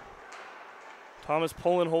out. Thomas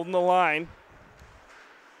Pullen holding the line.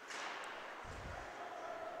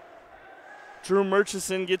 Drew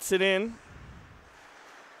Murchison gets it in.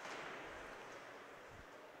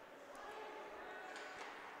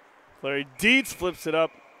 Larry Dietz flips it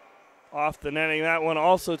up off the netting. That one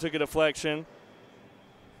also took a deflection.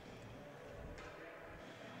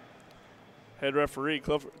 Head referee,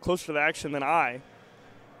 closer to the action than I,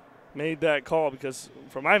 made that call because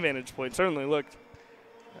from my vantage point certainly looked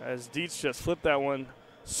as Dietz just flipped that one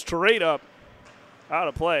straight up out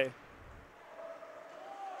of play.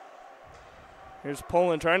 Here's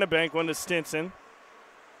Poland trying to bank one to Stinson.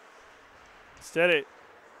 Instead it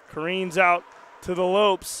careens out to the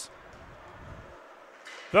Lopes.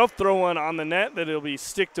 They'll throw one on the net that it'll be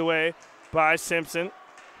sticked away by Simpson.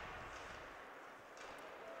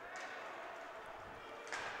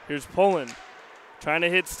 Here's Poland trying to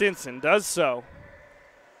hit Stinson. Does so.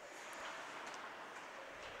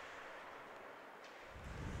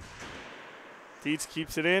 Dietz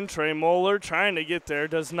keeps it in. Trey Moeller trying to get there.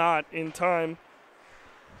 Does not in time.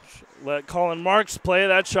 Let Colin Marks play.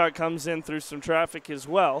 That shot comes in through some traffic as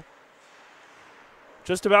well.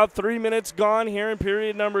 Just about 3 minutes gone here in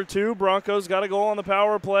period number 2. Broncos got a goal on the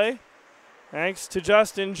power play, thanks to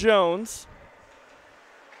Justin Jones.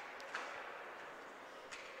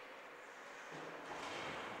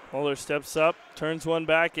 Moeller steps up, turns one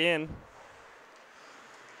back in.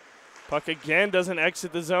 Puck again doesn't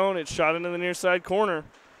exit the zone. It's shot into the near side corner.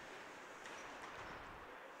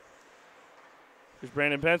 There's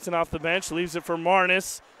Brandon Benson off the bench, leaves it for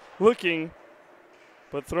Marnus. Looking,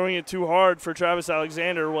 but throwing it too hard for Travis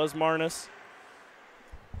Alexander was Marnus.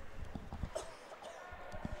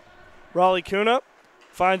 Raleigh Kuna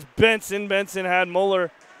finds Benson. Benson had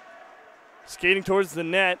Moeller skating towards the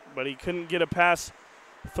net, but he couldn't get a pass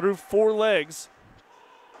through 4 legs.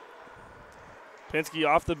 Pinsky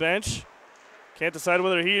off the bench. Can't decide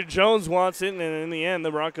whether he or Jones wants it, and in the end,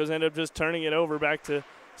 the Broncos end up just turning it over back to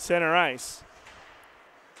center ice.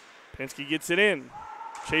 Pinsky gets it in,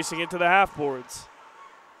 chasing it to the half boards.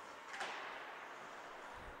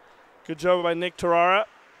 Good job by Nick Tarara.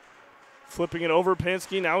 Flipping it over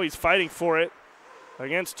Pinsky. Now he's fighting for it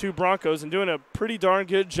against 2 Broncos and doing a pretty darn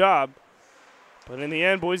good job. But in the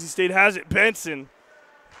end, Boise State has it. Benson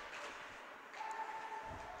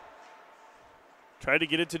tried to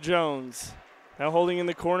get it to Jones. Now holding in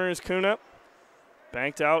the corner is Kuna.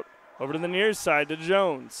 Banked out over to the near side to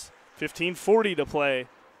Jones. 15:40 to play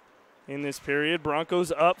in this period.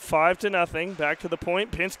 Broncos up 5-0. Back to the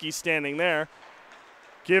point. Pinsky standing there.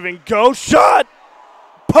 Giving go. Shot!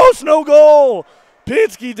 Post, no goal!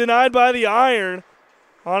 Pinsky denied by the iron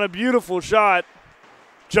on a beautiful shot.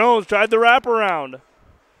 Jones tried the wraparound.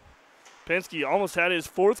 Pinsky almost had his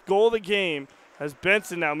 4th goal of the game as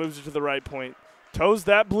Benson now moves it to the right point. Toes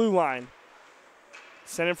that blue line.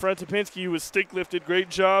 Sent in front to Pinsky, who was stick lifted. Great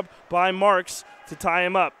job by Marks to tie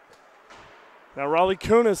him up. Now Raleigh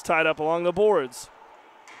Kuna's tied up along the boards.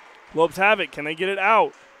 Lopes have it. Can they get it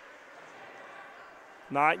out?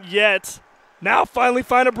 Not yet. Now finally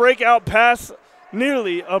find a breakout pass.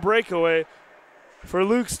 Nearly a breakaway for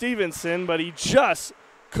Luke Stevenson, but he just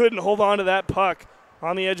couldn't hold on to that puck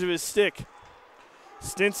on the edge of his stick.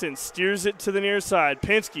 Stinson steers it to the near side.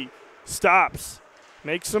 Pinsky stops,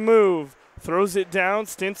 makes a move, throws it down.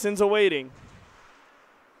 Stinson's awaiting.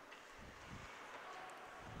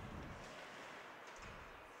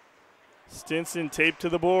 Stinson taped to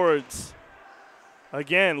the boards.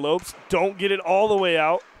 Again, Lopes don't get it all the way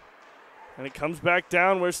out. And it comes back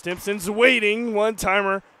down where Stinson's waiting.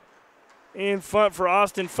 One-timer in front for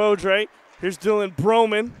Austin Fodre. Here's Dylan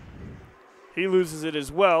Broman. He loses it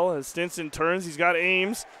as well as Stinson turns. He's got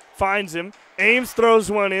Ames, finds him. Ames throws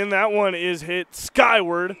one in. That one is hit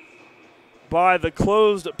skyward by the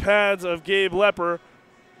closed pads of Gabe Lepper.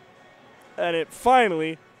 And it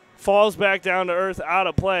finally falls back down to earth, out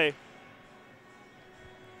of play.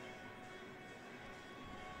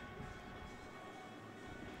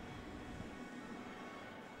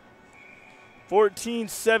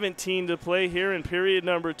 .17 to play here in period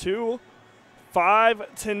number 2.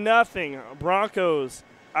 5-0. Broncos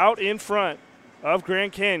out in front of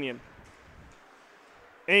Grand Canyon.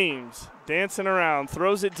 Ames dancing around,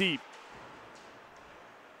 throws it deep.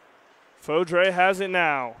 Fodre has it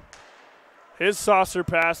now. His saucer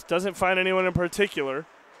pass doesn't find anyone in particular.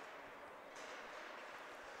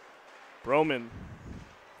 Broman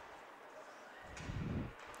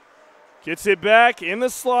gets it back in the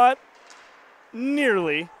slot.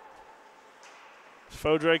 Nearly.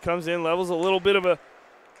 Fodre comes in, levels a little bit of a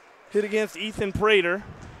hit against Ethan Prater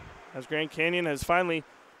as Grand Canyon has finally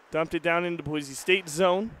dumped it down into Boise State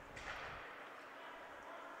zone.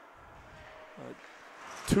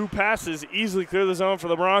 2 passes easily clear the zone for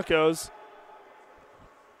the Broncos.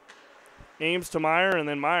 Ames to Meyer, and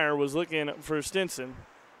then Meyer was looking for Stinson.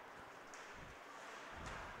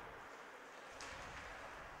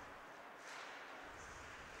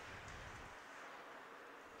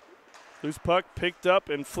 Loose puck picked up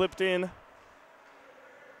and flipped in.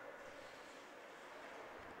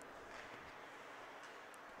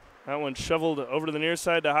 That one shoveled over to the near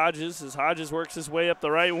side to Hodges as Hodges works his way up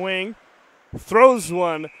the right wing. Throws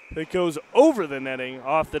one that goes over the netting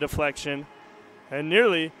off the deflection and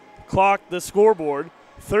nearly clocked the scoreboard.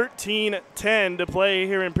 13-10 to play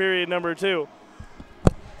here in period number 2.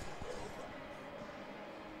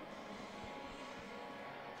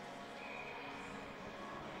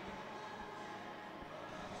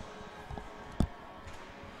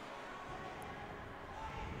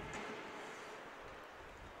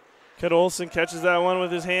 Kid Olson catches that one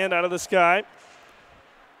with his hand out of the sky.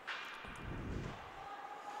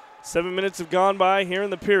 7 minutes have gone by here in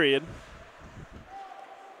the period.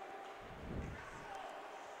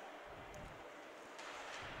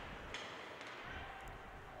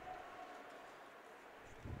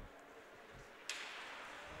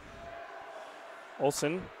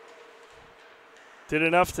 Olson did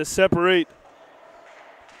enough to separate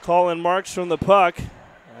Colin Marks from the puck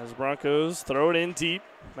as Broncos throw it in deep.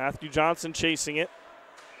 Matthew Johnson chasing it.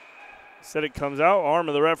 Instead it comes out. Arm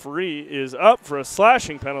of the referee is up for a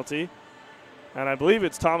slashing penalty. And I believe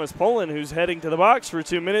it's Thomas Poland who's heading to the box for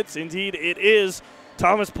 2 minutes. Indeed, it is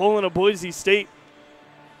Thomas Poland of Boise State.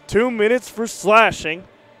 2 minutes for slashing.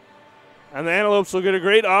 And the Antelopes will get a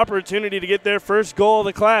great opportunity to get their first goal of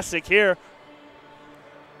the Classic here.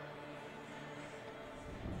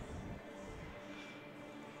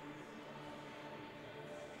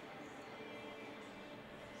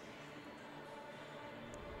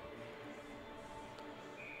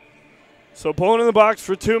 So Poland in the box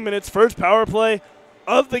for 2 minutes. First power play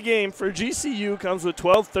of the game for GCU comes with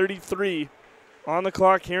 12:33 on the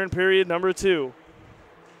clock here in period number 2.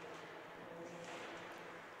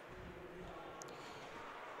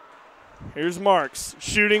 Here's Marks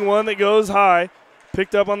shooting one that goes high.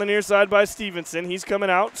 Picked up on the near side by Stevenson. He's coming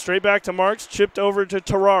out. Straight back to Marks. Chipped over to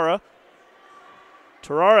Tarara.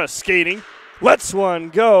 Tarara skating. Lets one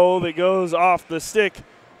go that goes off the stick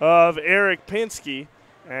of Eric Pinsky.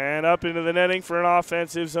 And up into the netting for an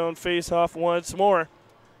offensive zone face-off once more.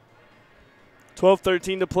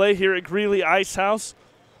 12:13 to play here at Greeley Ice House,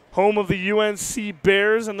 home of the UNC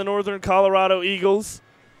Bears and the Northern Colorado Eagles.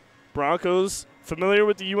 Broncos familiar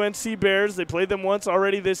with the UNC Bears. They played them once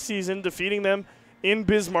already this season, defeating them in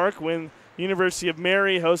Bismarck when University of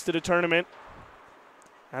Mary hosted a tournament.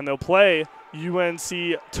 And they'll play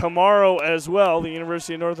UNC tomorrow as well, the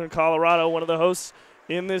University of Northern Colorado, one of the hosts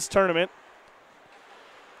in this tournament.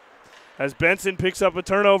 As Benson picks up a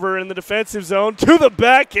turnover in the defensive zone to the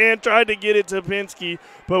backhand, tried to get it to Pinsky,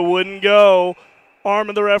 but wouldn't go. Arm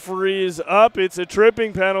of the referee is up. It's a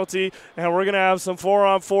tripping penalty, and we're going to have some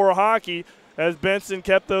 4-on-4 hockey as Benson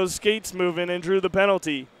kept those skates moving and drew the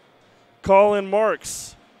penalty. Colin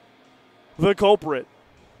Marks, the culprit.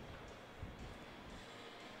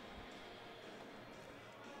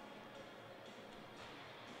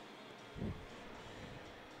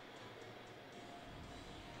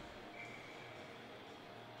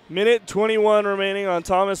 Minute 21 remaining on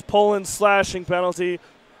Thomas Poland's slashing penalty.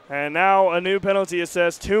 And now a new penalty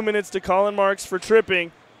assessed. 2 minutes to Colin Marks for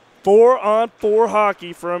tripping. 4-on-4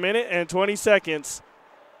 hockey for a minute and 20 seconds.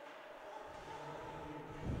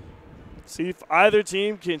 See if either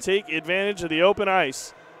team can take advantage of the open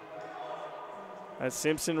ice. As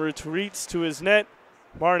Simpson retreats to his net,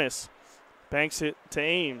 Barnes banks it to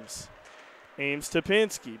Ames. Ames to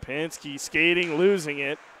Pinsky. Pinsky skating, losing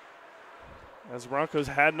it. As Broncos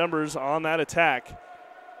had numbers on that attack.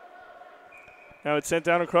 Now it's sent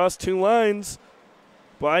down across 2 lines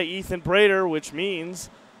by Ethan Brader, which means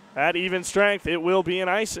at even strength it will be an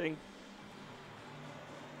icing.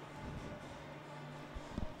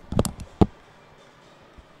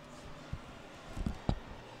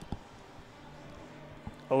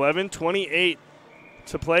 .28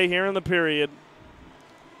 to play here in the period.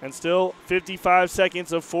 And still 55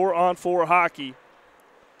 seconds of 4-on-4 hockey.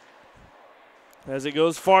 As it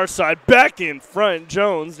goes far side, back in front,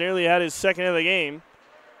 Jones nearly had his second of the game.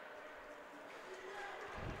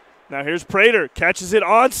 Now here's Prater, catches it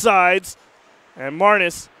on sides, and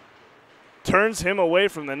Marnes turns him away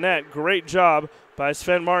from the net. Great job by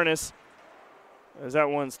Sven Marnes. As that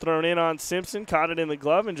one's thrown in on Simpson, caught it in the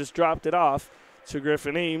glove and just dropped it off to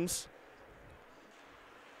Griffin Ames.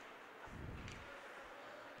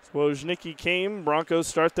 Wojnicki came, Broncos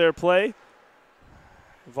start their play.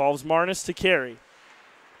 Involves Marnes to carry.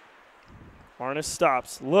 Marnes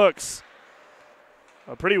stops, looks.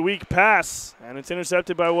 A pretty weak pass, and it's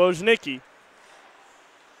intercepted by Wojnicki.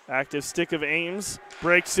 Active stick of Ames,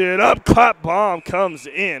 breaks it up, clap bomb comes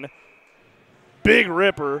in. Big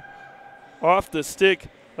ripper off the stick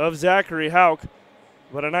of Zachary Hauk,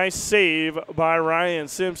 but a nice save by Ryan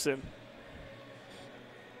Simpson.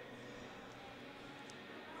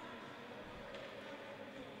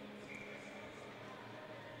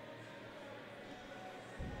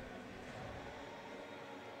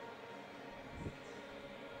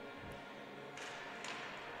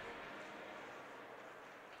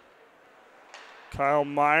 Kyle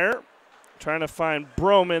Meyer trying to find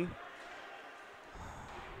Broman,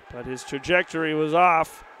 but his trajectory was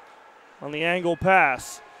off on the angle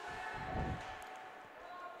pass.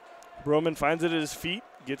 Broman finds it at his feet,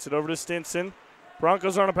 gets it over to Stinson.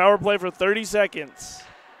 Broncos are on a power play for 30 seconds.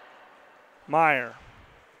 Meyer.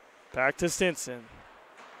 Back to Stinson.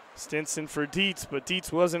 Stinson for Dietz, but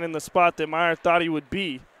Dietz wasn't in the spot that Meyer thought he would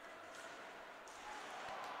be.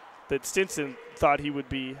 That Stinson thought he would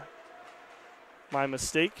be. My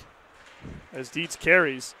mistake. As Dietz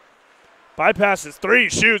carries. Bypasses 3,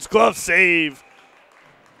 shoots, glove save.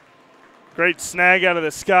 Great snag out of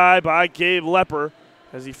the sky by Gabe Lepper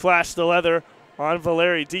as he flashed the leather on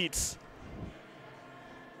Valeri Dietz.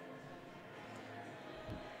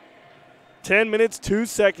 10 minutes, 2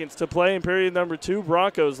 seconds to play in period number 2.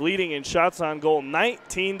 Broncos leading in shots on goal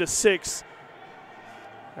 19-6.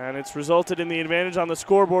 And it's resulted in the advantage on the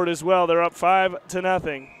scoreboard as well. They're up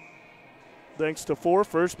 5-0. Thanks to 4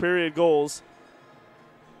 first period goals.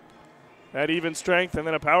 At even strength, and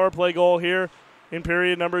then a power play goal here in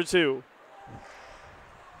period number 2.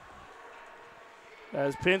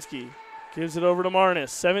 As Pinsky gives it over to Marnus,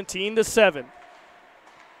 17-7.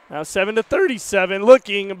 Now 7-37,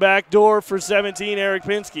 looking back door for 17, Eric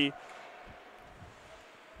Pinsky.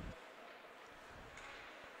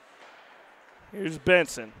 Here's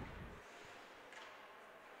Benson.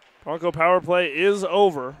 Bronco power play is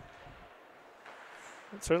over.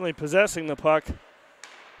 Certainly possessing the puck.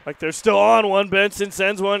 Like they're still on one. Benson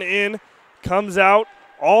sends one in, comes out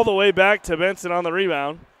all the way back to Benson on the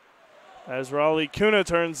rebound. As Raleigh Kuna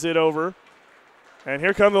turns it over. And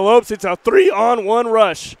here come the Lopes. It's a 3-on-1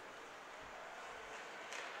 rush.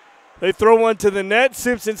 They throw one to the net.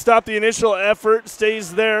 Simpson stopped the initial effort,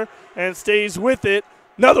 stays there, and stays with it.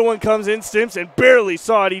 Another one comes in. Simpson barely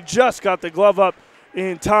saw it. He just got the glove up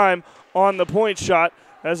in time on the point shot.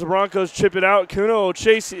 As the Broncos chip it out, Kuna will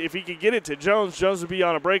chase it. If he could get it to Jones, Jones would be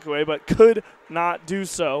on a breakaway, but could not do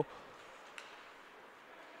so.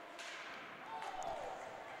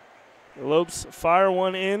 The Lopes fire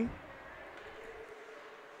one in.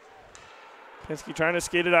 Pinsky trying to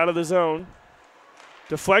skate it out of the zone.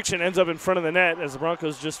 Deflection ends up in front of the net as the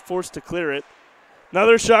Broncos just forced to clear it.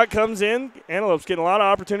 Another shot comes in. Antelopes getting a lot of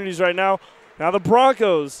opportunities right now. Now the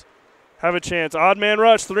Broncos have a chance. Odd man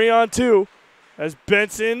rush, 3-on-2. As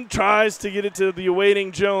Benson tries to get it to the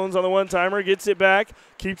awaiting Jones on the one-timer. Gets it back,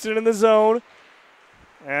 keeps it in the zone,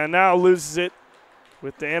 and now loses it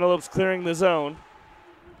with the Antelopes clearing the zone.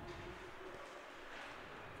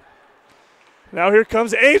 Now here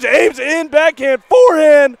comes Ames. Ames in, backhand,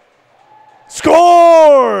 forehand.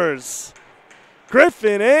 Scores!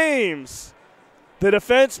 Griffin Ames. The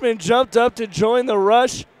defenseman jumped up to join the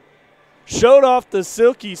rush, showed off the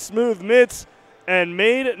silky smooth mitts, and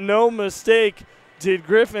made no mistake, did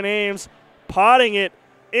Griffin Ames, potting it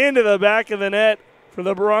into the back of the net for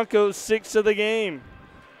the Broncos' 6th of the game.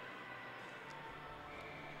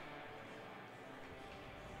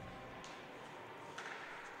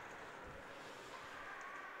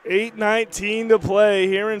 $8:19 to play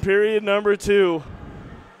here in period number 2.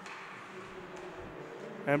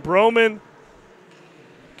 And Broman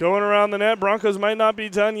going around the net. Broncos might not be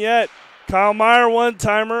done yet. Kyle Meyer,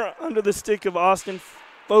 one-timer under the stick of Austin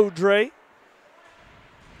Faudre.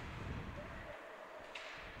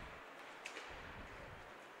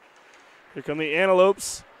 Here come the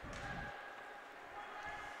Antelopes.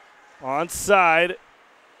 Onside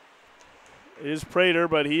is Prater,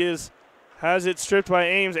 but he has it stripped by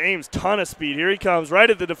Ames. Ames, ton of speed. Here he comes, right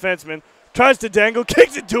at the defenseman. Tries to dangle,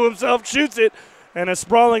 kicks it to himself, shoots it, and a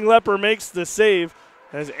sprawling Lepper makes the save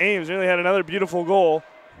as Ames really had another beautiful goal.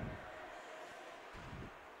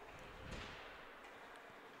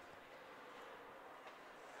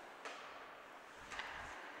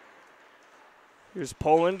 Here's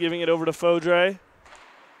Poland giving it over to Faudre.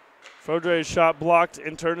 Faudre's shot blocked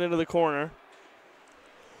and turned into the corner.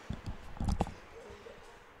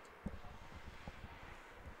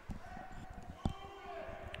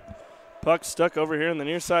 Puck stuck over here in the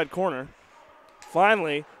near side corner.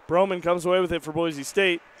 Finally, Broman comes away with it for Boise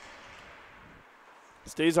State.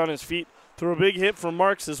 Stays on his feet through a big hit from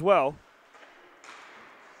Marks as well.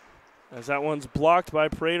 As that one's blocked by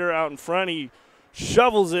Prater out in front, he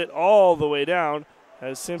shovels it all the way down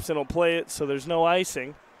as Simpson will play it, so there's no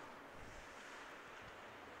icing.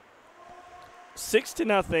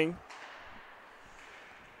 6-0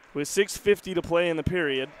 with 6:50 to play in the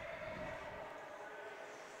period.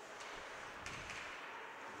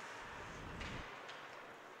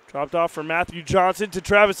 Dropped off for Matthew Johnson to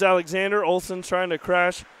Travis Alexander. Olsen trying to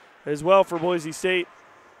crash as well for Boise State,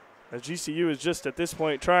 as GCU is just at this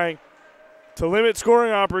point trying to limit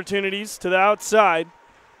scoring opportunities to the outside.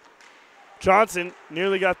 Johnson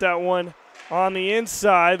nearly got that one on the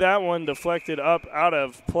inside. That one deflected up out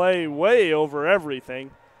of play, way over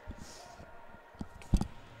everything.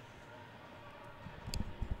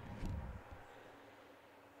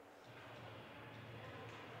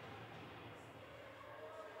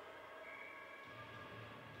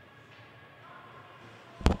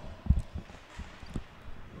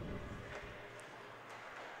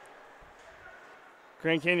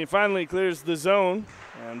 Grand Canyon finally clears the zone,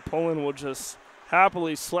 and Poland will just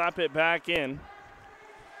happily slap it back in.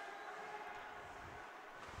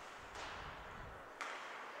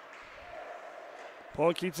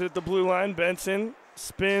 Poland keeps it at the blue line. Benson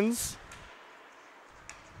spins.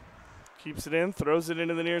 Keeps it in, throws it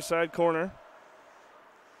into the near side corner.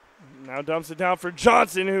 Now dumps it down for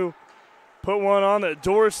Johnson, who put one on the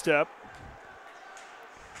doorstep.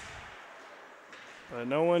 But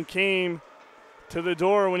no one came to the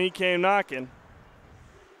door when he came knocking.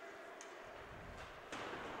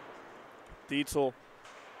 Dietz will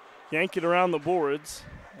yank it around the boards,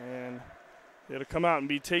 and it'll come out and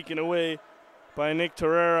be taken away by Nick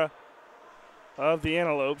Torreira of the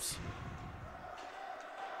Antelopes.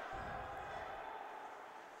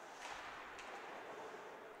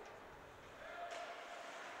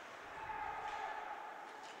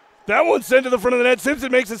 That one's sent to the front of the net.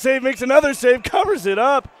 Simpson makes a save, makes another save, covers it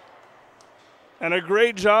up. And a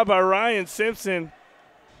great job by Ryan Simpson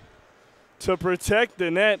to protect the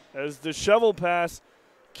net as the shovel pass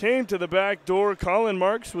came to the back door. Colin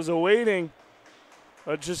Marks was awaiting,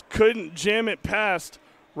 but just couldn't jam it past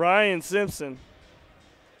Ryan Simpson.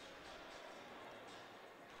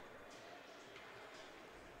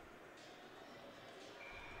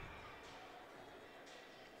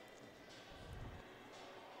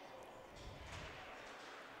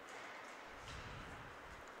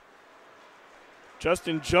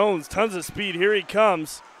 Justin Jones, tons of speed. Here he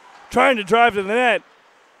comes, trying to drive to the net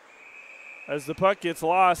as the puck gets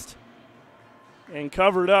lost and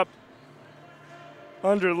covered up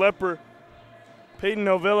under Lepper. Peyton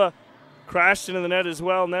Novilla crashed into the net as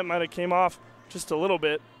well. Net might have came off just a little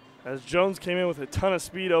bit as Jones came in with a ton of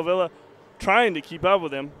speed. Ovilla trying to keep up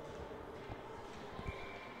with him.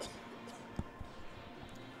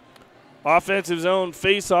 Offensive zone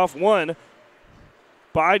face-off won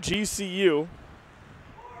by GCU.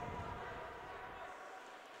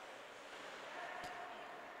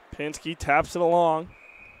 Pinsky taps it along.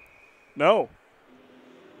 No.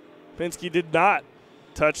 Pinsky did not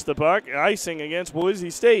touch the puck. Icing against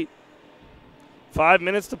Boise State. 5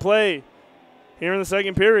 minutes to play here in the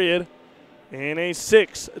second period in a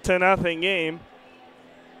 6-0 game.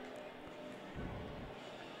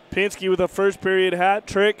 Pinsky with a first period hat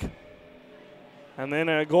trick. And then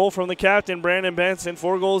a goal from the captain, Brandon Benson.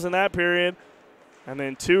 4 goals in that period. And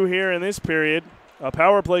then 2 here in this period. A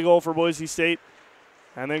power play goal for Boise State.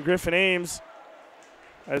 And then Griffin Ames,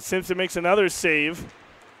 as Simpson makes another save.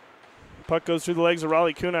 Puck goes through the legs of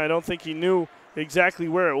Raleigh Kuna. I don't think he knew exactly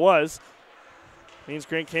where it was. Means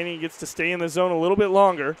Grand Canyon gets to stay in the zone a little bit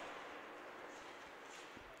longer.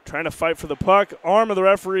 Trying to fight for the puck. Arm of the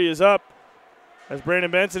referee is up as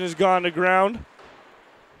Brandon Benson has gone to ground.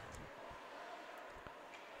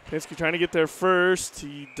 Pinsky trying to get there first.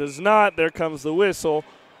 He does not. There comes the whistle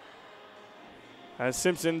as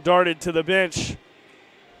Simpson darted to the bench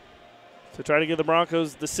to try to give the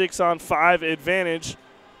Broncos the 6-on-5 advantage.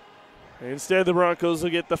 Instead, the Broncos will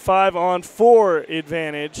get the 5-on-4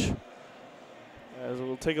 advantage. As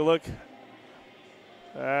we'll take a look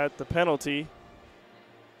at the penalty.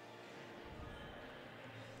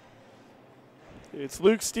 It's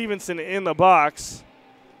Luke Stevenson in the box,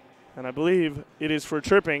 and I believe it is for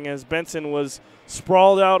tripping as Benson was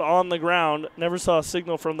sprawled out on the ground. Never saw a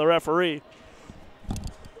signal from the referee.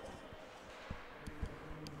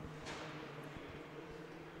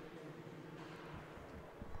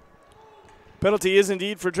 Penalty is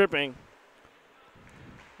indeed for tripping.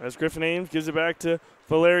 As Griffin Ames gives it back to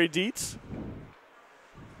Valeri Dietz.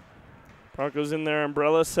 Broncos in their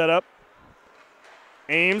umbrella set up.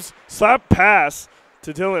 Ames, slap pass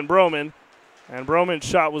to Dylan Broman, and Broman's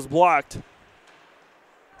shot was blocked.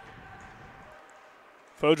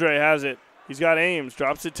 Fodre has it. He's got Ames,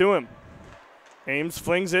 drops it to him. Ames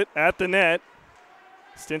flings it at the net.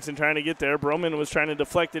 Stinson trying to get there. Broman was trying to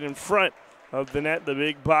deflect it in front of the net, the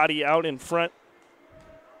big body out in front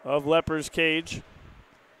of Lepper's cage.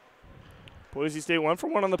 Boise State 1 for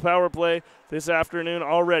 1 on the power play this afternoon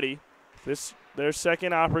already. This their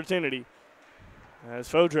second opportunity. As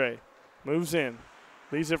Fodre moves in,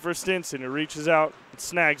 leaves it for Stinson, who reaches out and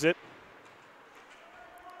snags it.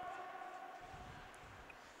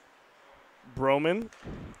 Broman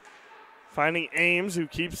finding Ames, who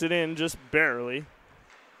keeps it in just barely.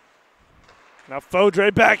 Now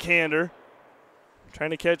Fodre, backhander.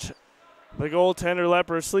 Trying to catch the goaltender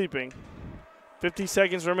Lepper sleeping. 50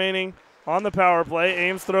 seconds remaining on the power play.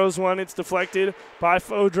 Ames throws one. It's deflected by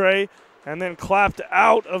Fodre and then clapped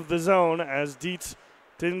out of the zone as Dietz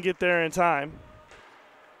didn't get there in time.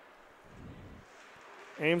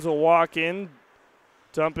 Ames will walk in,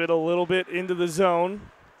 dump it a little bit into the zone.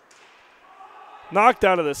 knocked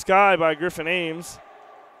out of the sky by Griffin Ames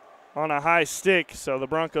on a high stick, so the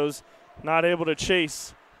Broncos not able to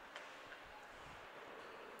chase.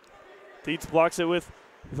 Dietz blocks it with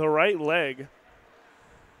the right leg.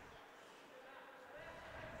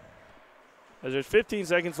 As there's 15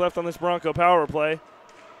 seconds left on this Bronco power play.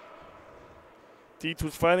 Dietz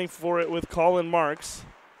was fighting for it with Colin Marks.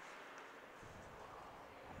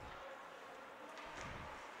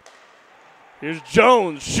 Here's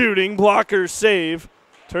Jones shooting, blocker save,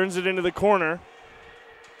 turns it into the corner.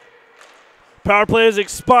 Power play has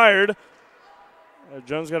expired.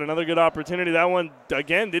 Jones got another good opportunity. That one,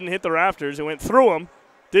 again, didn't hit the rafters. It went through him,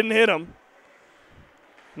 didn't hit him.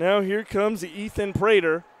 Now here comes Ethan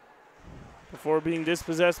Prater before being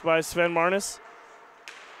dispossessed by Sven Marnus.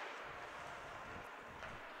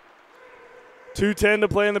 2:10 to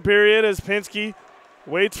play in the period as Pinsky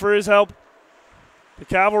waits for his help. The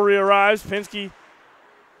cavalry arrives. Pinsky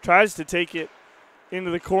tries to take it into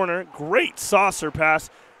the corner. Great saucer pass.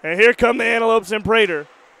 And here come the Antelopes and Prater.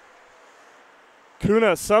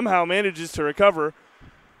 Kuna somehow manages to recover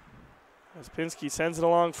as Pinsky sends it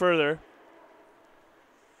along further.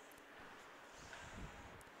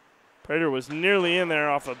 Prater was nearly in there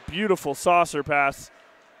off a beautiful saucer pass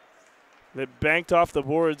that banked off the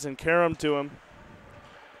boards and caromed to him.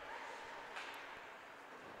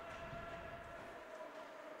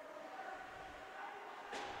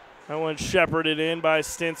 That one shepherded in by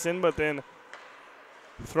Stinson, but then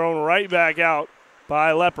thrown right back out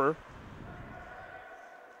by Lepper.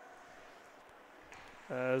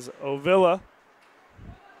 As Ovilla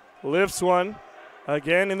lifts one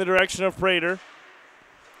again in the direction of Prater.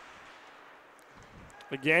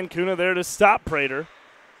 Again, Kuna there to stop Prater.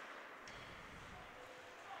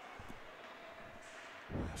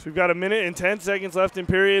 So we've got 1 minute and 10 seconds left in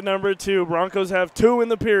period number 2. Broncos have 2 in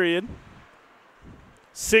the period,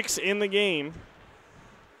 6 in the game.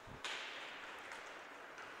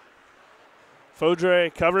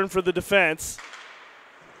 Fodre covering for the defense.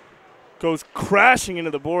 Goes crashing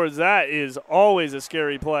into the boards. That is always a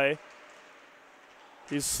scary play.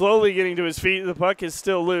 He's slowly getting to his feet. The puck is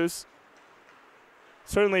still loose.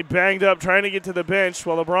 Certainly banged up trying to get to the bench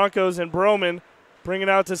while the Broncos and Broman bring it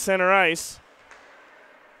out to center ice.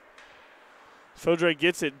 Fodre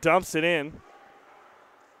gets it, dumps it in.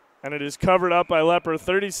 And it is covered up by Lepper.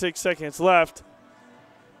 36 seconds left.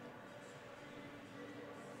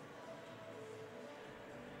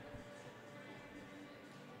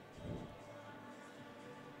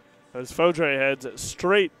 As Fodre heads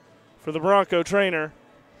straight for the Bronco trainer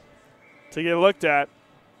to get looked at.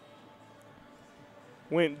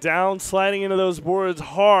 Went down, sliding into those boards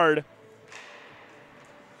hard.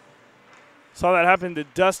 Saw that happen to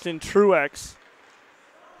Dustin Truex,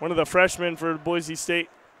 one of the freshmen for Boise State,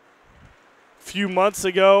 a few months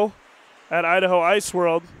ago at Idaho Ice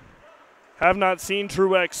World. Have not seen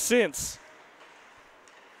Truex since.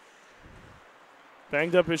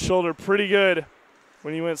 Banged up his shoulder pretty good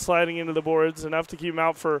when he went sliding into the boards, enough to keep him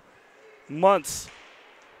out for months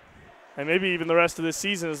and maybe even the rest of this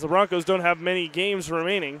season, as the Broncos don't have many games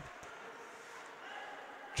remaining.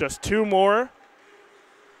 Just 2 more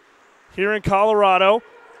here in Colorado.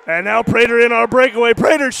 And now Prater in our breakaway.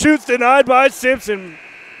 Prater shoots, denied by Simpson.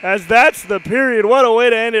 As that's the period. What a way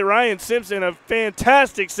to end it. Ryan Simpson, a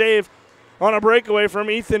fantastic save on a breakaway from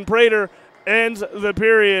Ethan Prater, ends the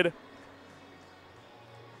period.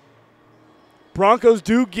 Broncos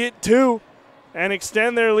do get 2 and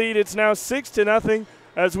extend their lead. It's now 6-0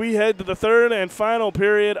 as we head to the third and final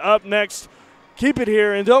period. Up next, keep it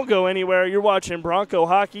here and don't go anywhere. You're watching Bronco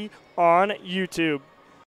Hockey on YouTube.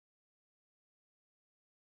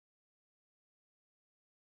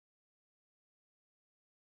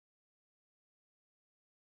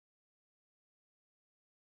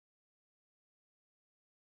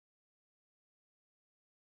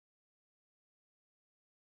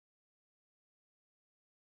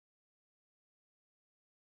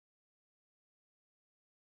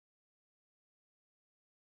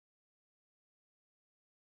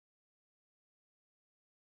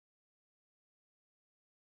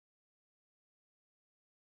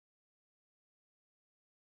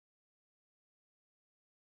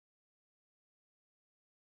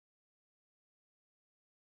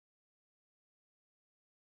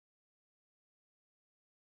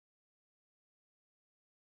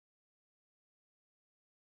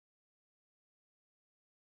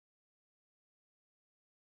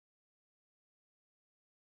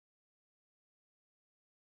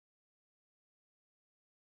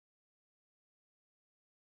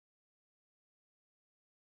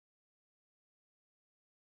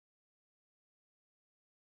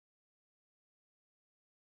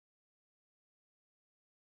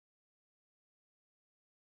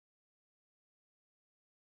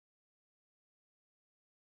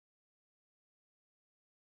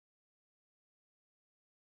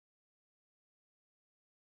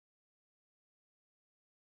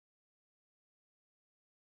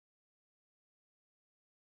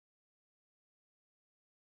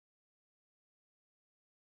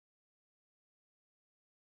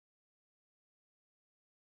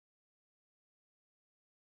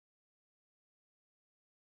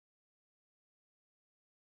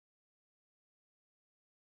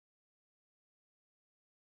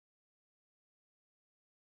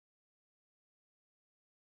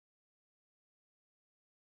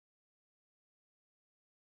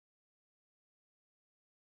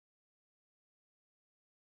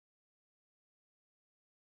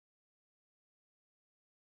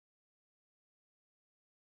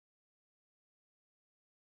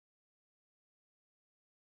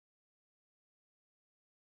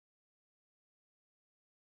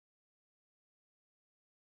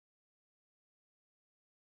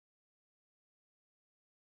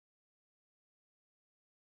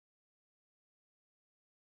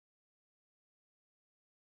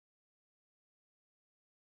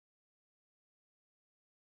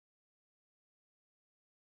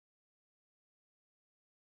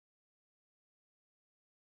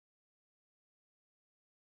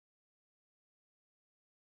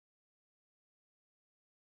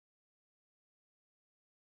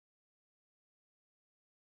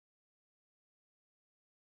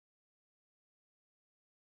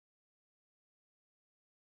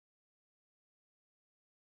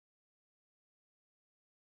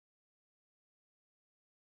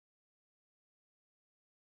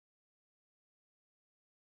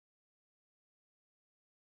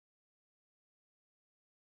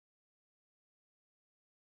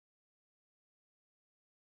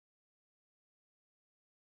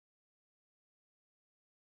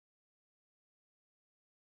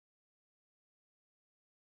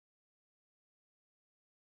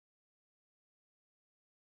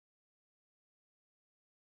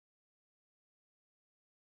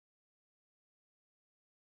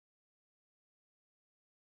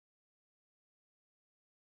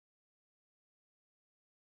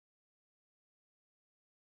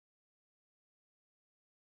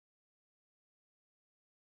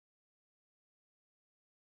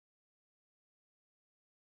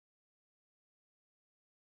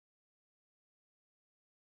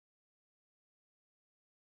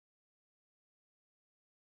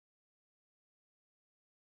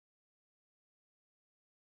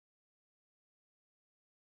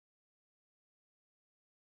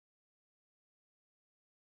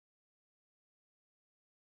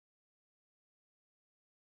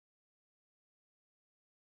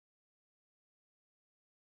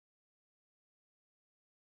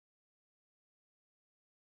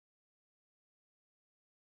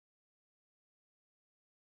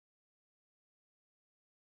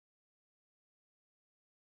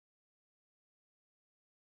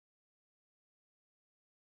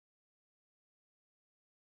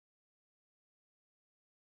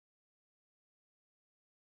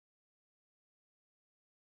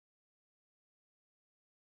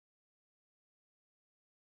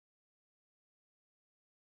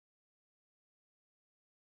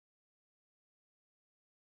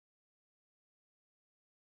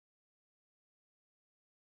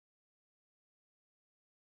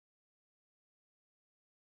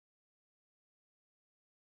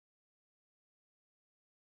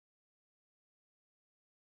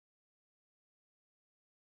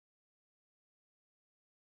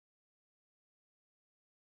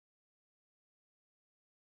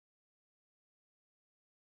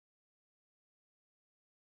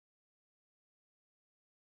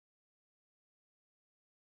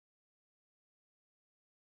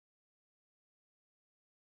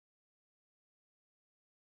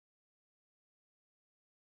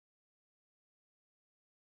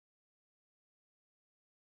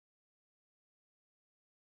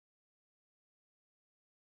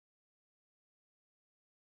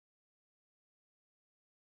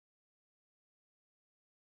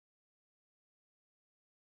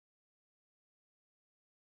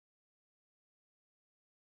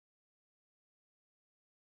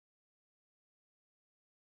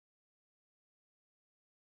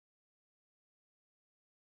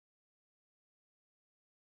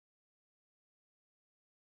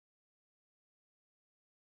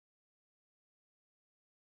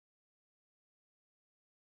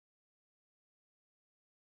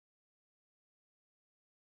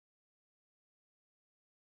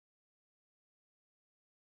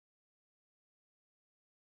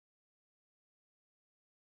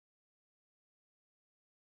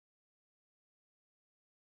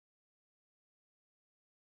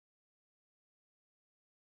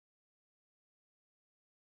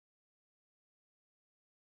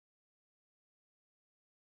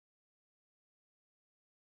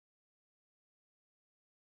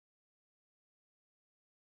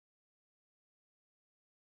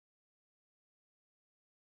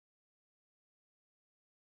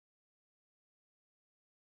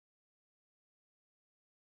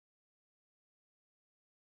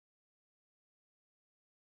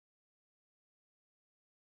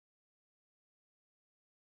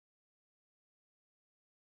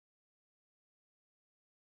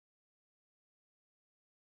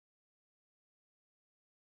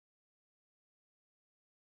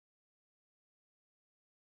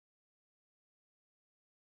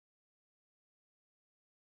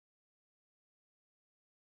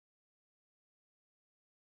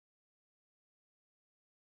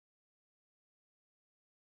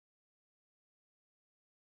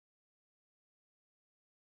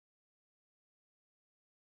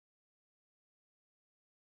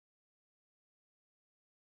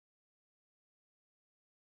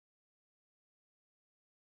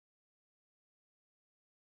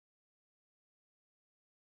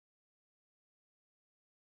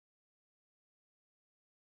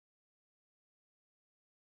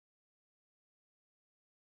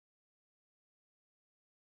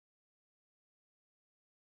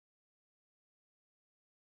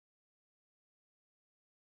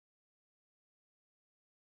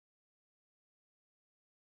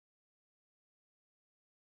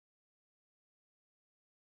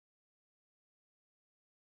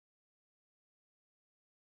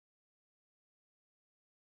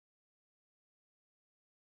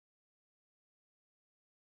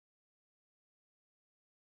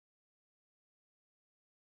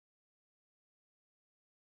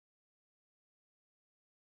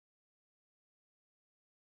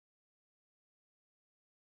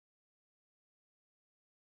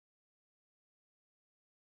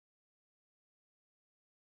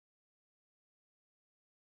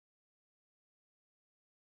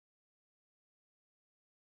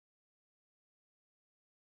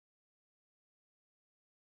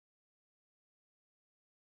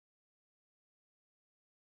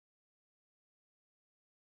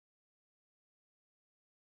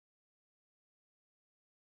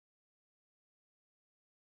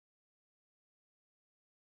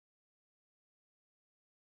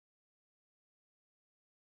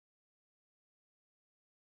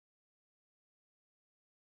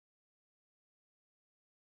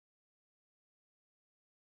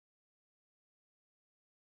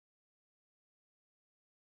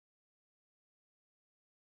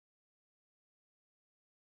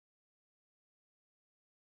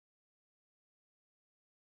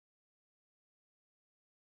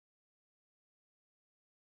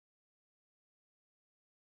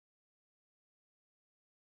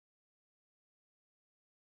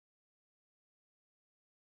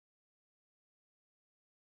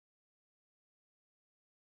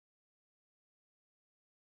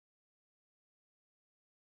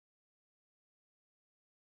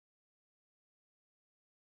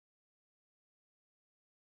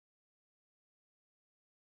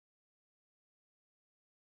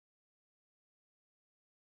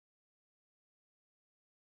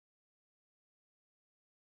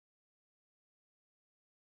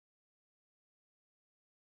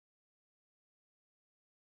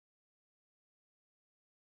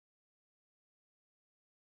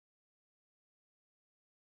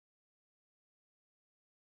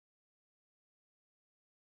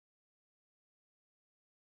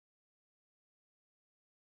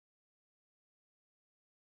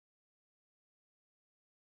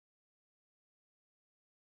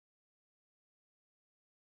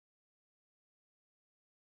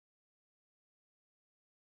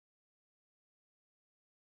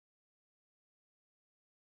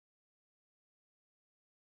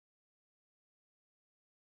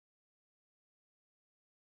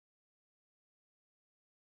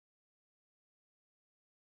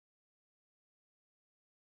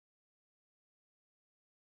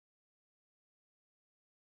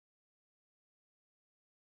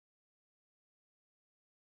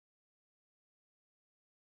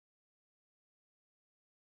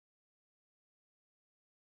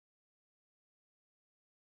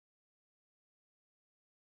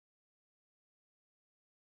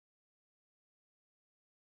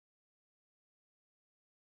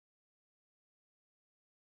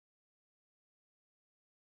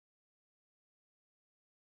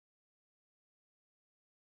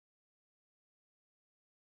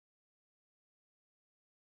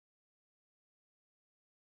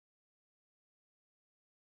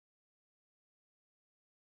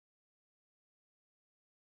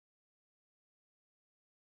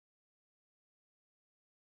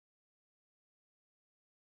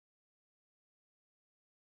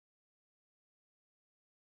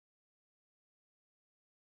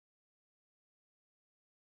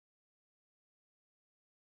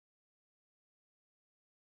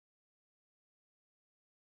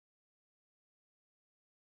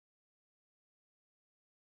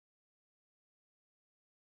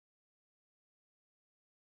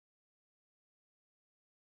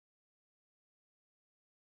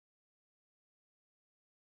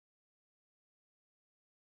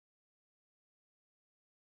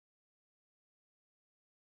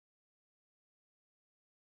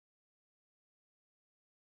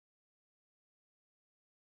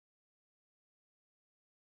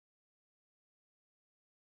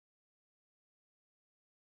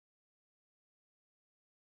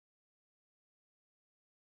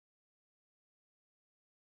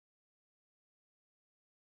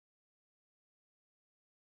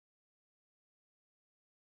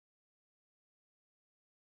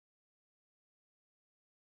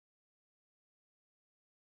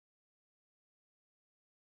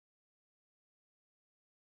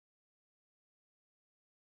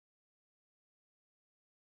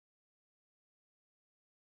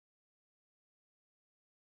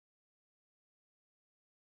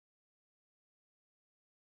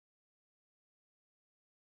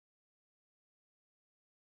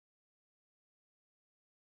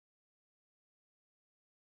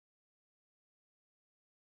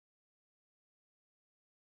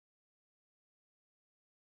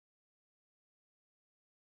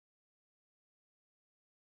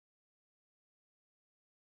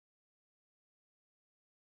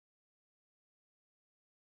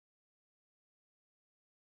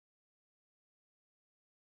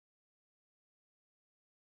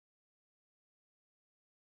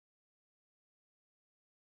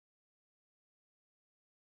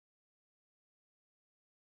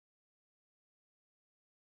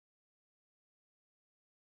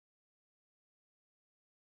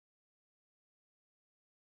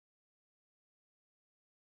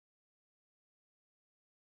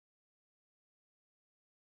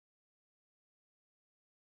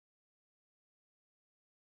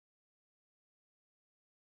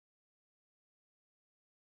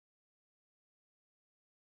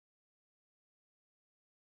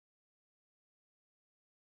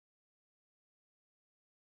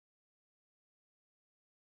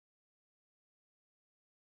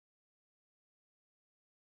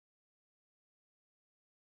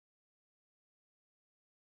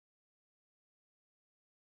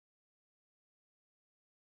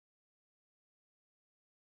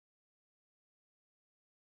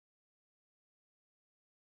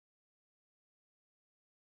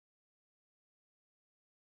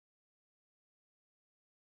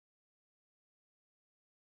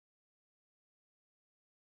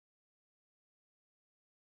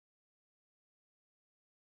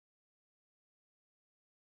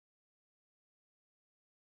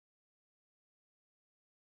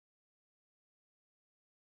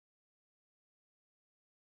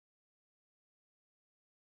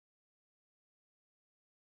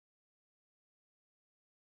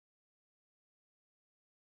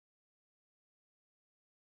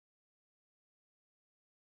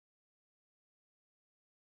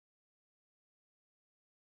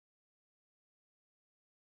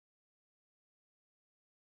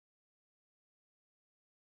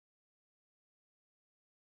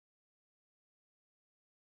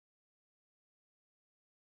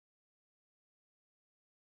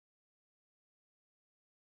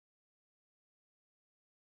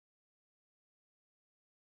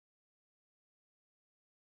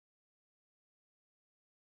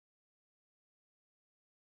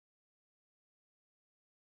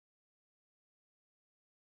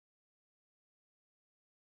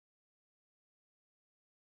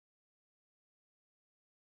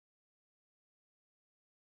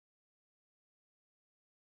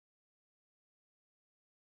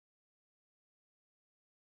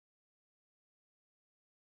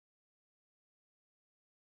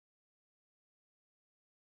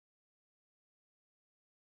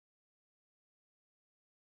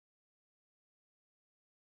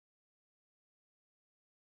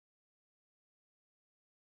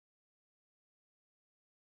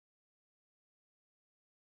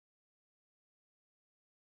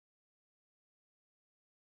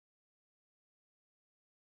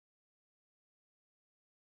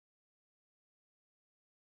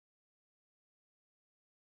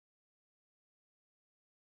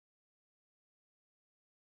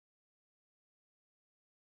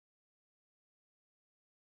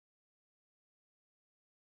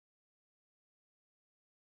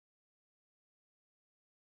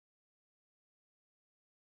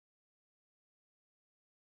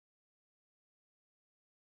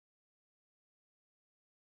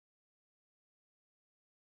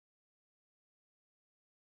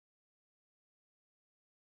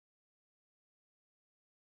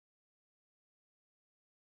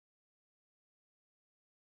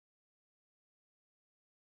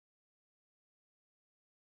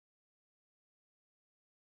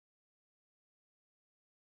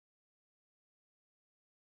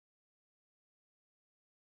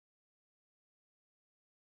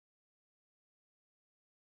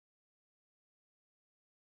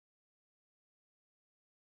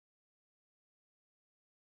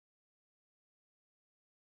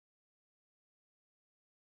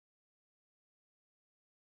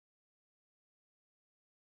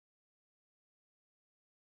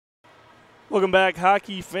 Welcome back,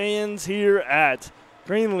 hockey fans, here at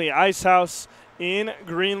Greeley Ice House in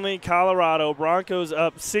Greeley, Colorado. Broncos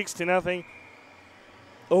up 6-0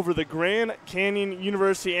 over the Grand Canyon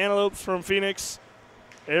University Antelopes from Phoenix,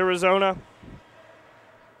 Arizona.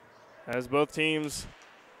 As both teams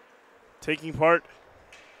taking part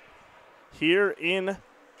here in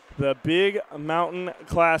the Big Mountain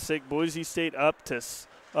Classic. Boise State up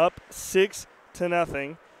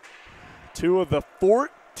 6-0. Two of the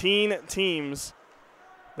 14 teams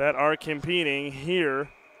that are competing here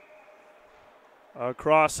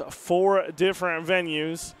across 4 different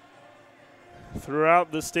venues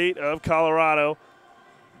throughout the state of Colorado.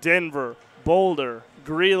 Denver, Boulder,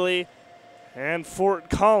 Greeley, and Fort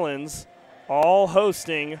Collins all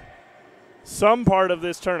hosting some part of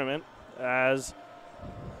this tournament as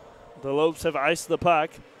the Lopes have iced the puck.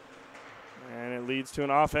 And it leads to an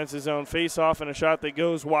offensive zone face-off and a shot that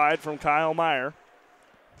goes wide from Kyle Meyer.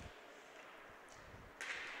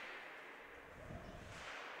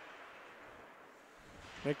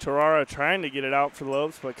 Nick Terrara trying to get it out for the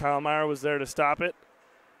Lopes, but Kyle Meyer was there to stop it.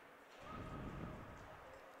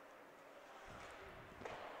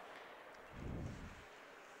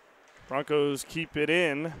 Broncos keep it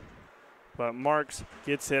in, but Marks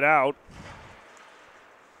gets it out.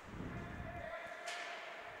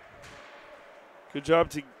 Good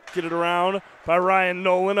job to get it around by Ryan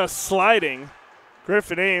Nolan, a sliding.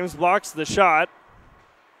 Griffin Ames blocks the shot.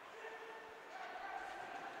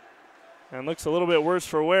 And looks a little bit worse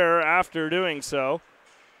for wear after doing so.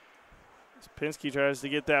 Pinsky tries to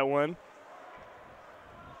get that one.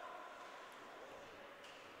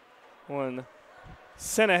 One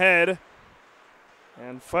sent ahead.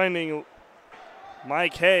 And finding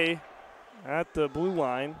Mike Hay at the blue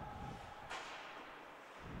line.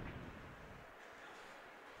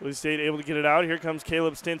 Boise State able to get it out. Here comes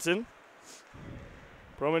Caleb Stinson.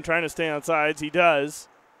 Broman trying to stay on sides. He does.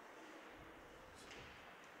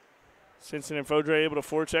 Stinson and Fodre able to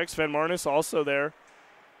forecheck. Sven Marnus also there.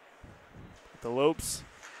 The Lopes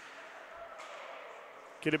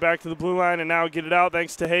get it back to the blue line and now get it out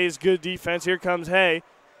thanks to Hay's good defense. Here comes Hay.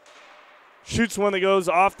 Shoots one that goes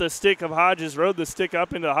off the stick of Hodges. Rode the stick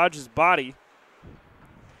up into Hodges' body.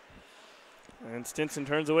 And Stinson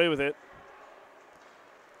turns away with it.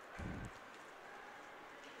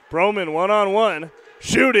 Broman one-on-one,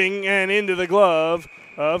 shooting and into the glove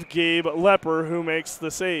of Gabe Lepper, who makes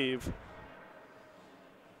the save.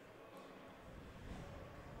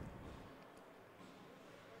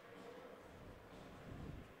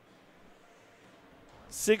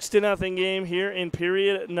 Six to nothing game here in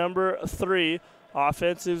period number 3.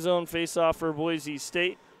 Offensive zone faceoff for Boise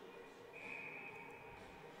State.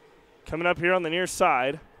 Coming up here on the near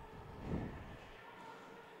side.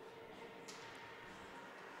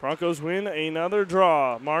 Broncos win another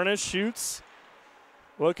draw. Marnus shoots.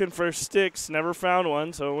 Looking for sticks. Never found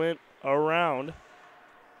one, so went around.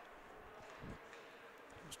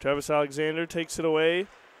 Travis Alexander takes it away.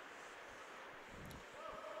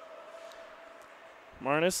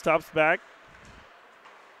 Marnus stops back.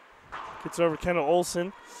 Gets over Kendall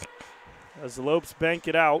Olson as the Lopes bank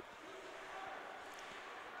it out.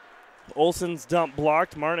 Olson's dump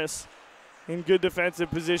blocked. Marnus in good defensive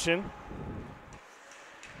position.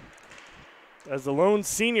 As the lone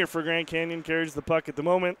senior for Grand Canyon carries the puck at the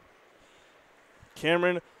moment,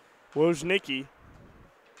 Cameron Wojnicki.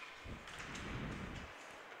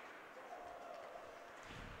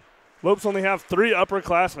 Lopes only have 3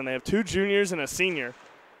 upperclassmen. They have 2 juniors and a senior.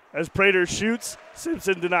 As Prater shoots,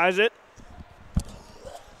 Simpson denies it.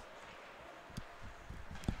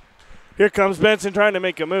 Here comes Benson trying to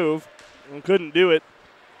make a move and couldn't do it.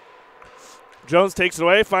 Jones takes it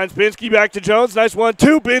away, finds Binsky, back to Jones. Nice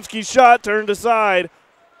 1-2, Binsky shot, turned aside.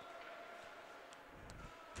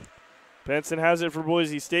 Benson has it for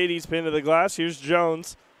Boise State. He's pinned to the glass. Here's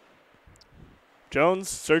Jones. Jones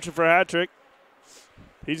searching for a hat trick.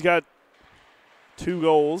 He's got 2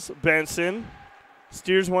 goals. Benson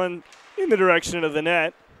steers one in the direction of the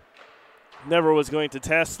net. Never was going to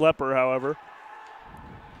test Lepper, however.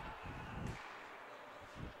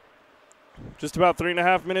 Just about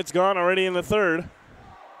 3.5 minutes gone already in the third.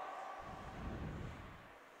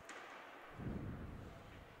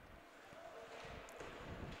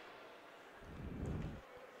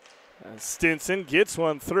 And Stinson gets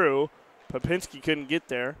one through. Popinski couldn't get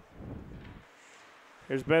there.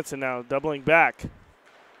 Here's Benson now doubling back.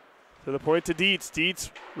 To the point to Dietz.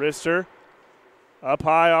 Dietz, wrister, up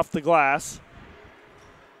high off the glass.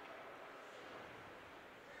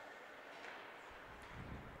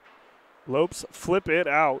 Lopes flip it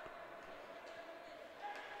out.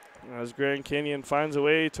 As Grand Canyon finds a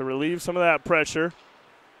way to relieve some of that pressure.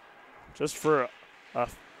 just for a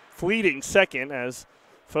fleeting second as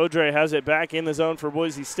Fodre has it back in the zone for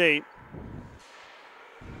Boise State.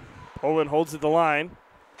 Poland holds at the line.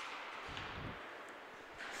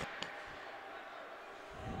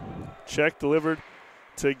 Check delivered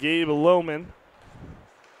to Gabe Lohman.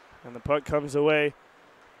 And the puck comes away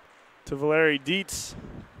to Valeri Dietz.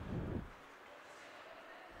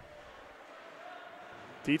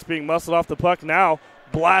 Dietz being muscled off the puck now,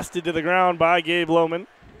 blasted to the ground by Gabe Lohman.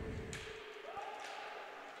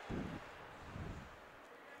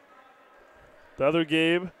 The other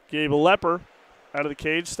Gabe Lepper, out of the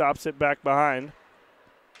cage, stops it back behind.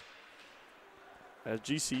 As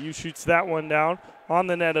GCU shoots that one down on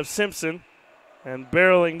the net of Simpson. And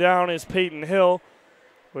barreling down is Peyton Hill,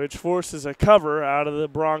 which forces a cover out of the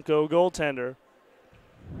Bronco goaltender.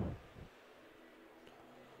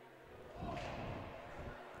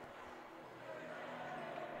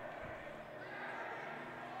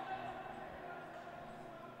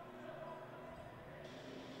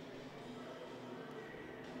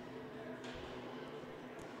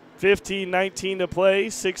 (15-19) to play,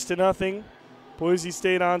 6-0. Boise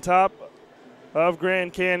State on top of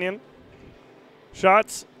Grand Canyon.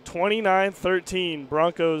 Shots 29-13.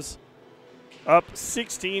 Broncos up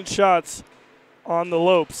 16 shots on the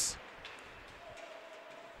Lopes.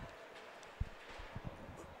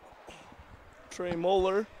 Trey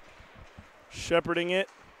Moeller shepherding it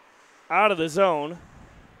out of the zone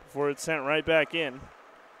before it's sent right back in.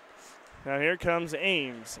 Now here comes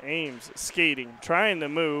Ames. Ames skating, trying to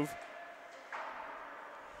move,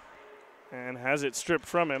 and has it stripped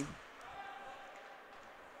from him.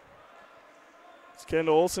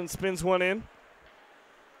 Kendall Olson spins one in.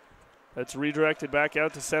 That's redirected back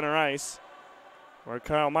out to center ice, where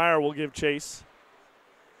Kyle Meyer will give chase.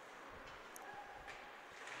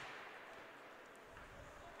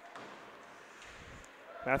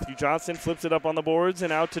 Matthew Johnson flips it up on the boards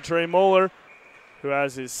and out to Trey Moeller, who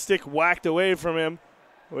has his stick whacked away from him,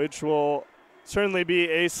 which will certainly be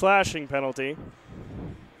a slashing penalty.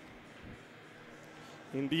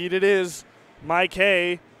 Indeed it is. Mike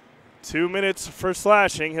Hay, 2 minutes for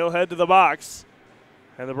slashing. He'll head to the box,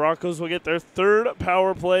 and the Broncos will get their third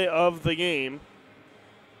power play of the game.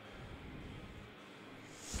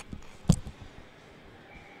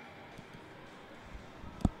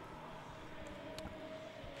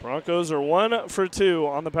 Broncos are 1 for 2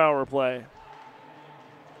 on the power play.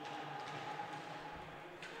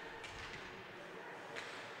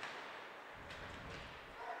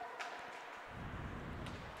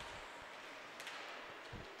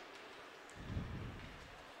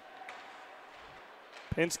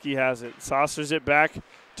 Pinsky has it, saucers it back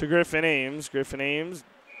to Griffin Ames. Griffin Ames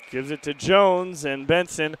gives it to Jones, and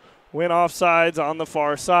Benson went offsides on the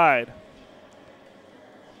far side.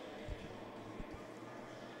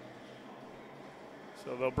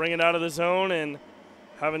 So they'll bring it out of the zone and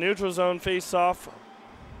have a neutral zone face-off.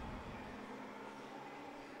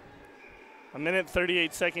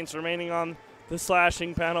 1:38 remaining on the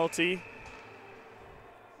slashing penalty,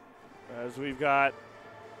 as we've got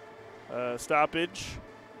stoppage.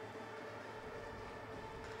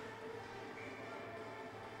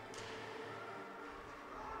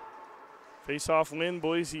 Face-off win,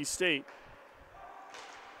 Boise State.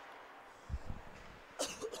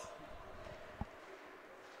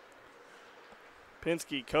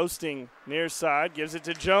 Pinsky coasting near side, gives it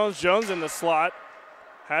to Jones. Jones in the slot.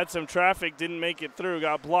 Had some traffic, didn't make it through,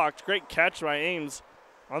 got blocked. Great catch by Ames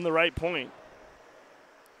on the right point.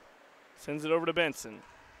 Sends it over to Benson.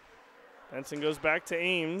 Benson goes back to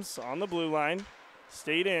Ames on the blue line.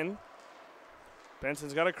 Stayed in.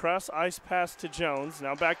 Benson's got a cross ice pass to Jones.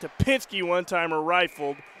 Now back to Pinsky, one-timer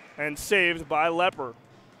rifled and saved by Lepper.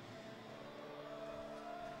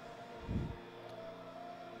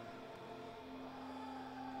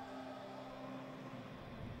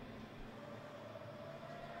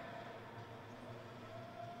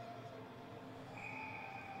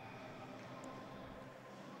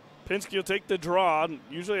 Pinsky will take the draw,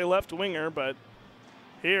 usually a left winger, but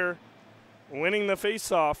here, winning the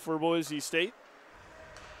faceoff for Boise State.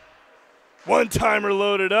 One-timer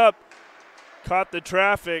loaded up, caught the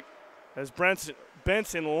traffic as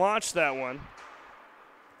Benson launched that one.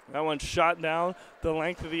 That one shot down the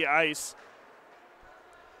length of the ice.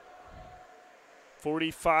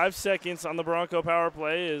 45 seconds on the Bronco power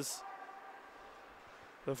play as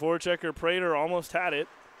the forechecker Prater almost had it.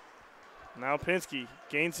 Now Pinsky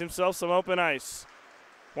gains himself some open ice.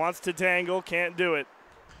 Wants to tangle, can't do it.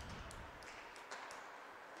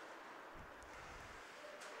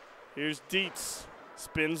 Here's Dietz,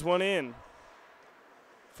 spins one in.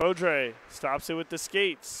 Fodre stops it with the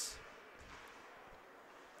skates.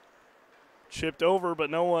 Chipped over, but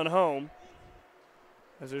no one home.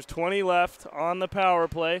 As there's 20 left on the power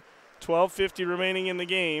play. 12:50 remaining in the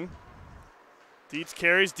game. Dietz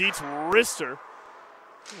carries. Dietz wrister.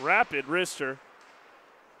 Rapid wrister.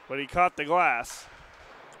 But he caught the glass.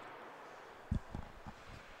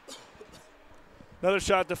 Another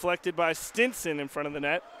shot deflected by Stinson in front of the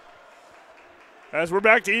net. As we're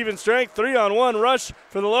back to even strength, 3-on-1 rush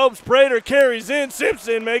for the Lopes. Prater carries in.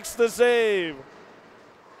 Simpson makes the save.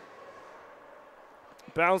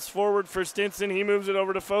 Bounce forward for Stinson. He moves it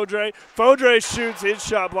over to Fodre. Fodre shoots. His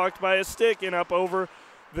shot blocked by a stick and up over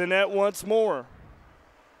the net once more.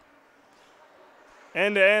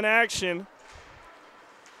 End-to-end action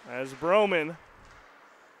as Broman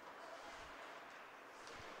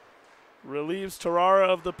relieves Tarara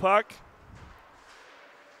of the puck.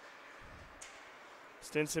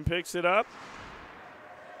 Stinson picks it up.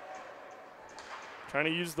 Trying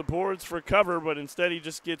to use the boards for cover, but instead he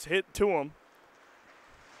just gets hit to him.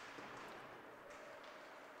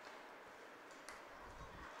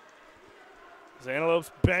 As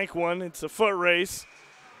Antelopes bank one. It's a foot race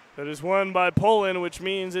that is won by Poland, which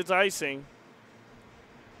means it's icing.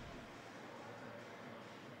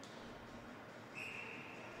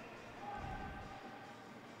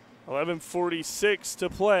 .11:46 to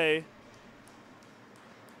play.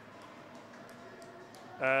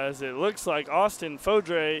 As it looks like Austin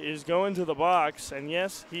Fodre is going to the box, and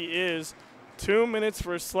yes, he is. 2 minutes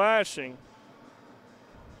for slashing.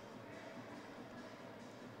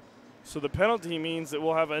 So the penalty means that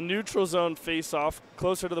we'll have a neutral zone face-off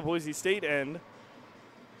closer to the Boise State end.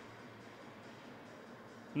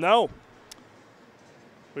 No,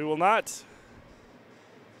 we will not.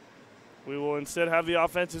 We will instead have the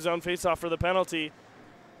offensive zone face-off for the penalty.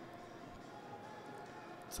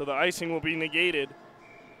 So the icing will be negated.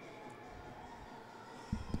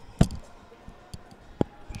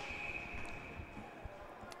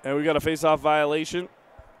 And we got a face-off violation.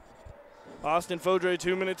 Austin Fodre,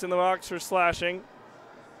 2 minutes in the box for slashing.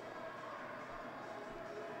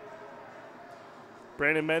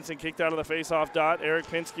 Brandon Benson kicked out of the face-off dot. Eric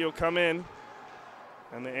Pinsky will come in,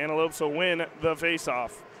 and the Antelopes will win the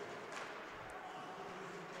face-off.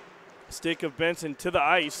 Stick of Benson to the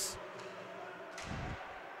ice.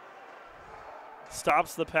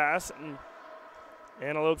 Stops the pass, and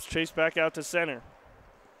Antelopes chase back out to center.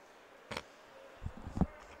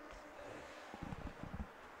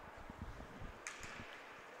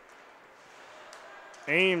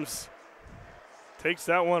 Ames takes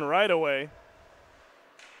that one right away. It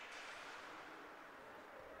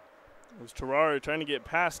was Tarara trying to get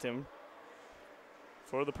past him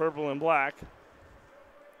for the purple and black.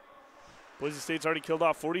 Boise State's already killed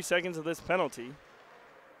off 40 seconds of this penalty.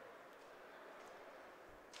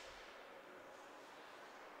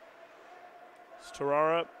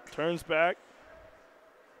 Tarara turns back.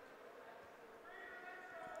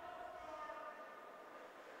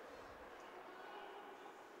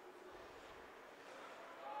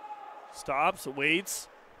 Stops, waits.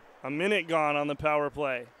 A minute gone on the power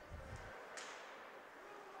play.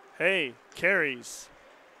 Hay carries.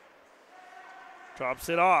 Drops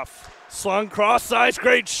it off. Slung cross ice.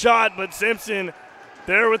 Great shot, but Simpson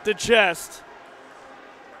there with the chest.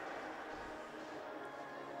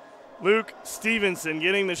 Luke Stevenson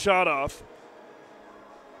getting the shot off.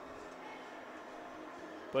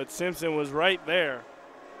 But Simpson was right there.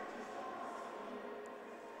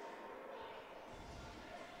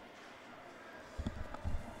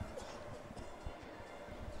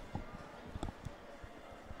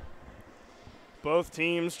 Both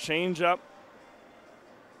teams change up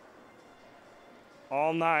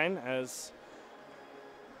all 9 as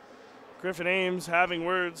Griffin Ames having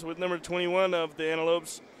words with number 21 of the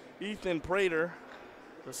Antelopes, Ethan Prater,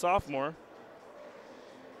 the sophomore.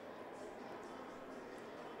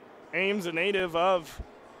 Ames, a native of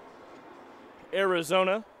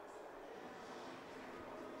Arizona.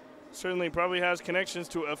 Certainly probably has connections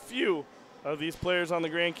to a few of these players on the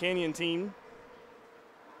Grand Canyon team.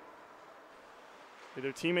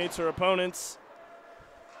 Either teammates or opponents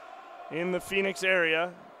in the Phoenix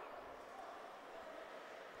area.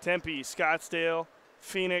 Tempe, Scottsdale,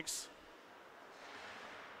 Phoenix,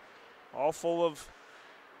 all full of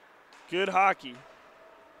good hockey.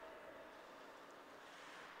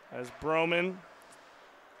 As Broman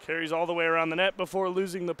carries all the way around the net before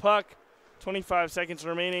losing the puck. 25 seconds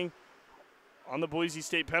remaining on the Boise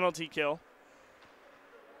State penalty kill.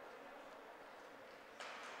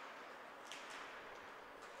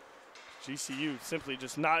 GCU simply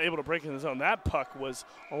just not able to break in the zone. That puck was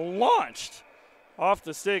launched off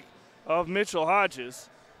the stick of Mitchell Hodges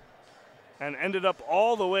and ended up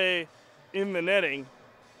all the way in the netting.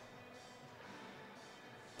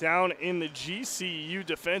 down in the GCU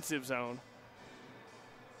defensive zone.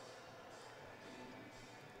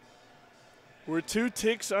 We're 2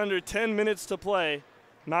 ticks under 10 minutes to play.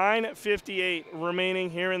 9:58 remaining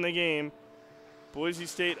here in the game. Boise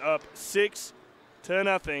State up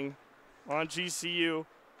 6-0 on GCU,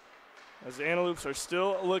 as the Antelopes are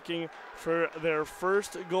still looking for their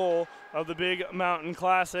first goal of the Big Mountain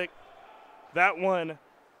Classic. That one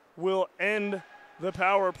will end the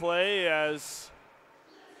power play as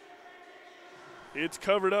it's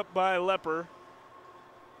covered up by Lepper.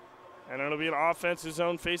 And it'll be an offensive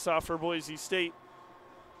zone faceoff for Boise State.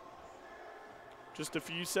 Just a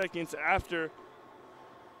few seconds after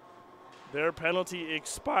their penalty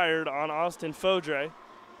expired on Austin Fodre.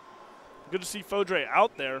 Good to see Fodre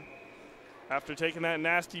out there after taking that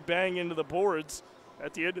nasty bang into the boards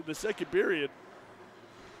at the end of the second period.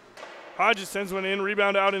 Hodges sends one in,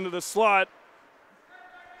 rebound out into the slot.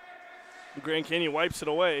 Grand Canyon wipes it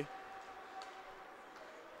away.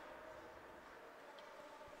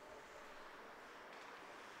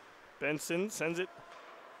 Benson sends it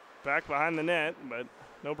back behind the net, but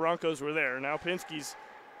no Broncos were there. Now Pinsky's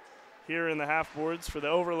here in the half boards for the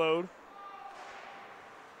overload.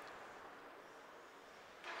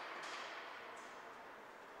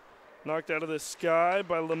 Knocked out of the sky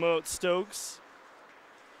by Lamote Stokes.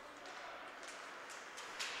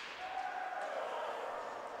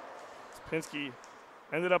 Pinsky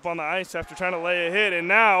ended up on the ice after trying to lay a hit, and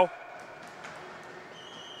now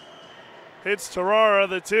hits Tarara,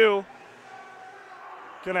 the 2.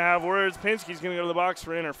 Gonna have words. Pinsky's gonna go to the box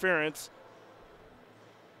for interference.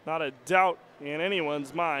 Not a doubt in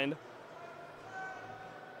anyone's mind,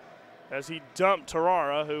 as he dumped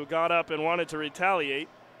Tarara, who got up and wanted to retaliate.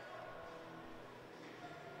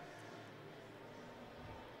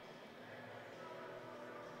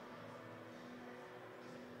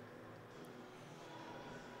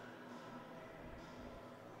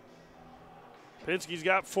 Pinsky's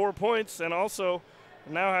got 4 points and also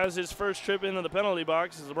now has his first trip into the penalty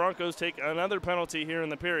box as the Broncos take another penalty here in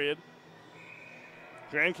the period.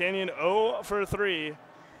 Grand Canyon 0 for 3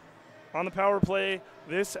 on the power play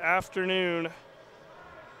this afternoon,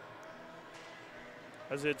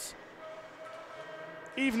 as it's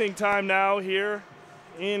evening time now here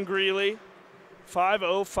in Greeley,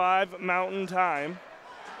 5:05 Mountain Time.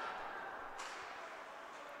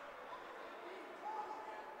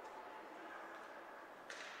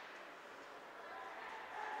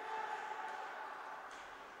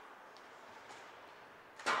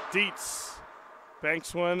 Dietz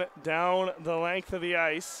banks one down the length of the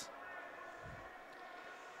ice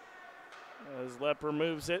as Lepper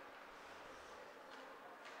moves it.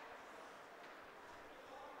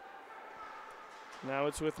 Now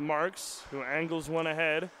it's with Marks, who angles one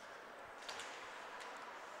ahead.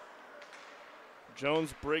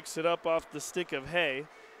 Jones breaks it up off the stick of Hay.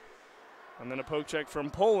 And then a poke check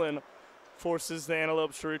from Poland forces the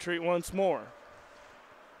Antelopes to retreat once more.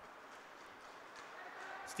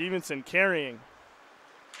 Stevenson carrying,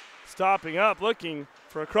 stopping up, looking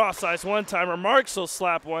for a cross-ice one-timer. Marks will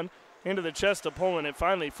slap one into the chest of Poland. It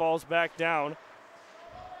finally falls back down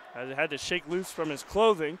as it had to shake loose from his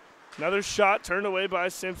clothing. Another shot turned away by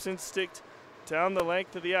Simpson, sticked down the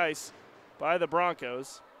length of the ice by the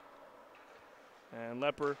Broncos. And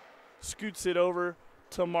Lepper scoots it over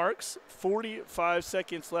to Marks. 45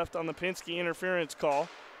 seconds left on the Pinsky interference call.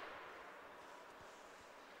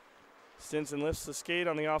 Stinson lifts the skate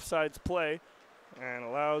on the offsides play and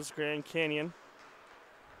allows Grand Canyon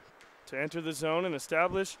to enter the zone and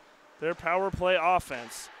establish their power play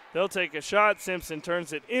offense. They'll take a shot. Simpson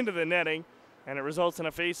turns it into the netting, and it results in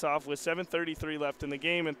a face-off with 7:33 left in the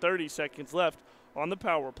game and 30 seconds left on the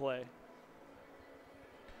power play.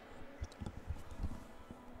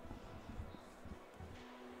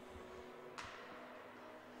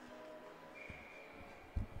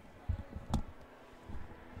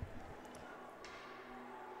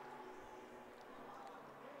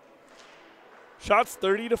 Shots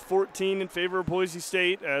 30-14 in favor of Boise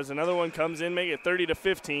State as another one comes in, make it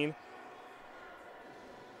 30-15.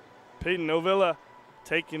 Peyton Novilla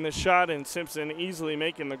taking the shot and Simpson easily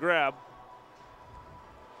making the grab.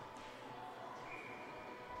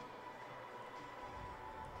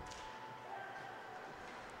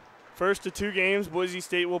 First of 2 games Boise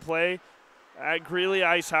State will play at Greeley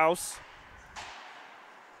Ice House,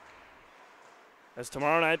 as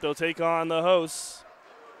tomorrow night they'll take on the hosts,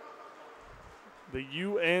 the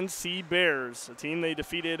UNC Bears, a team they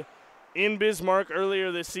defeated in Bismarck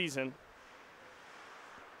earlier this season.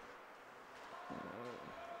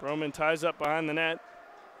 Broman ties up behind the net.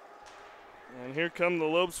 And here come the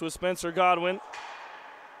Lopes with Spencer Godwin.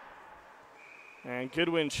 And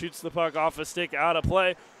Goodwin shoots the puck off a stick out of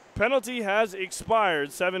play. Penalty has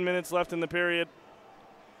expired. 7 minutes left in the period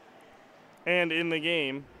and in the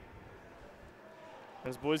game,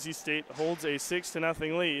 as Boise State holds a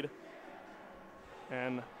 6-0 lead.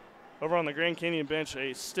 And over on the Grand Canyon bench,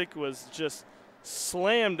 a stick was just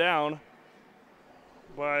slammed down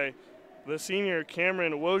by the senior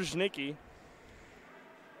Cameron Wojnicki.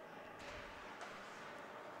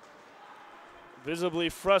 Visibly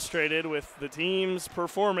frustrated with the team's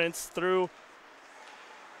performance through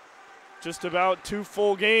just about 2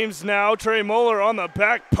 full games now. Trey Moeller on the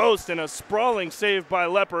back post, and a sprawling save by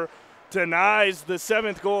Lepper denies the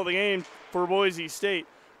 7th goal of the game for Boise State.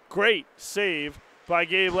 Great save by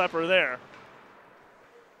Gabe Lepper there.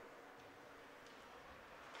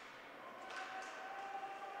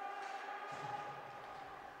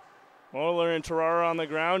 Moeller and Terrara on the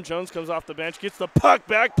ground. Jones comes off the bench, gets the puck,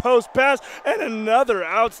 back post pass, and another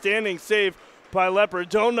outstanding save by Lepper.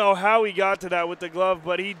 Don't know how he got to that with the glove,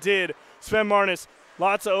 but he did. Sven Marnis,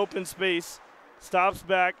 lots of open space, stops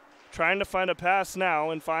back, trying to find a pass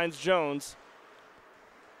now, and finds Jones.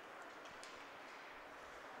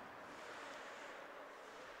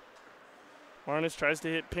 Marnis tries to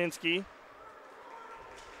hit Pinsky.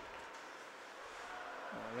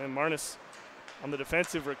 And then Marnis on the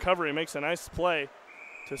defensive recovery makes a nice play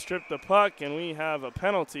to strip the puck, and we have a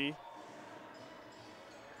penalty.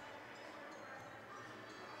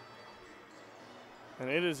 And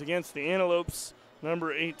it is against the Antelopes,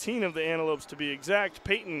 number 18 of the Antelopes to be exact,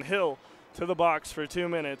 Peyton Hill, to the box for 2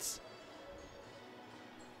 minutes.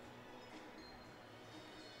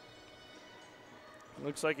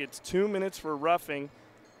 Looks like it's 2 minutes for roughing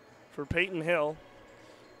for Peyton Hill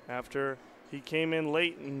after he came in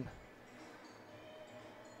late and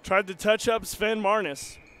tried to touch up Sven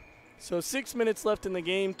Marnis. So 6 minutes left in the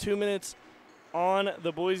game, 2 minutes on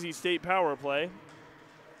the Boise State power play,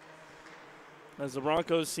 as the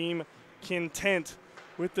Broncos seem content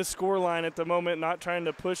with the scoreline at the moment, not trying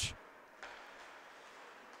to push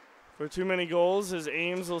for too many goals, as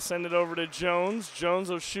Ames will send it over to Jones. Jones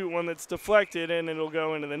will shoot one that's deflected, and it'll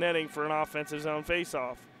go into the netting for an offensive zone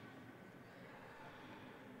faceoff.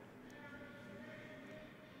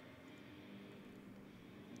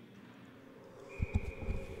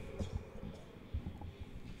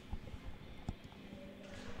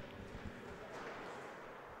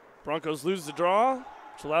 Broncos lose the draw,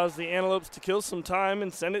 which allows the Antelopes to kill some time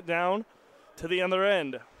and send it down to the other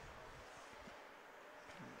end.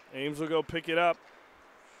 Ames will go pick it up.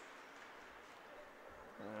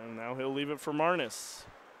 And now he'll leave it for Marnis.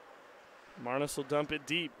 Marnis will dump it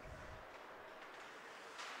deep.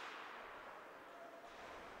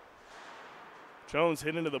 Jones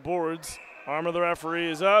hit into the boards. Arm of the referee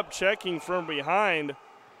is up, checking from behind.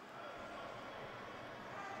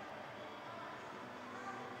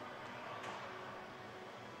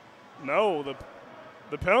 No,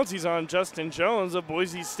 the penalty's on Justin Jones of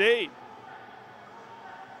Boise State.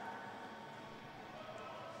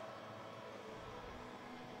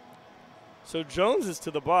 So Jones is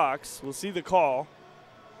to the box. We'll see the call.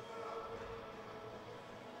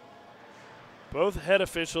 Both head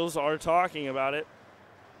officials are talking about it.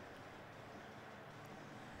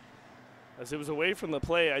 As it was away from the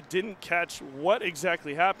play, I didn't catch what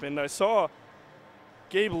exactly happened. I saw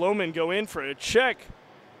Gabe Lohman go in for a check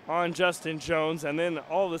on Justin Jones, and then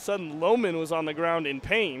all of a sudden Lohman was on the ground in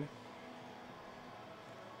pain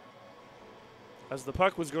as the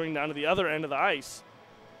puck was going down to the other end of the ice.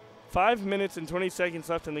 5 minutes and 20 seconds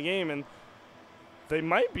left in the game, and they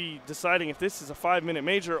might be deciding if this is a 5-minute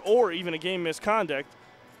major or even a game misconduct.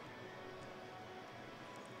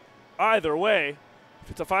 Either way,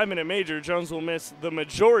 if it's a 5-minute major, Jones will miss the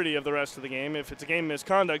majority of the rest of the game. If it's a game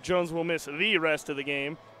misconduct, Jones will miss the rest of the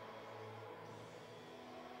game.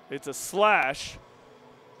 It's a slash.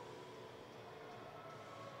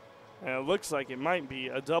 And it looks like it might be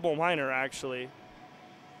a double minor, actually,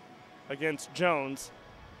 against Jones.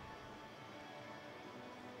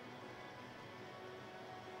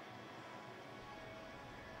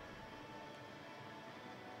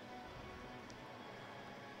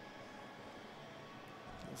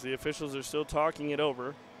 As the officials are still talking it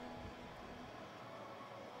over.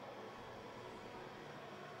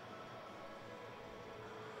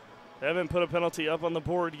 They haven't put a penalty up on the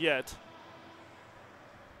board yet.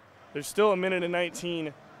 There's still 1 minute and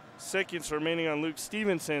 19 seconds remaining on Luke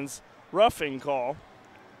Stevenson's roughing call.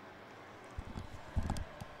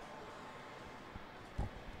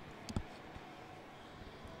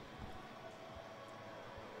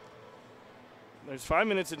 There's 5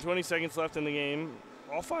 minutes and 20 seconds left in the game.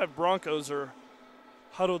 All 5 Broncos are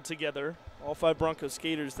huddled together. All 5 Broncos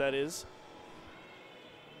skaters, that is.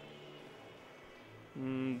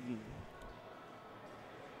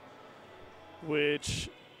 Which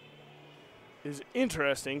is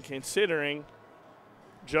interesting considering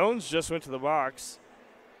Jones just went to the box.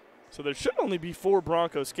 So there should only be 4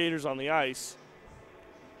 Bronco skaters on the ice.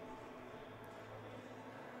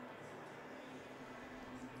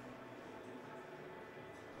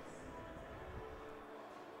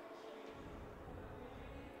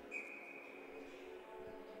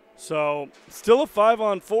 So still a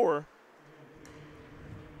 5-on-4.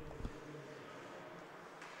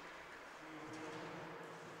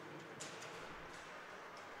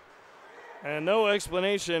 And no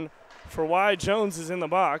explanation for why Jones is in the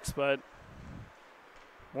box, but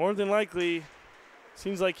more than likely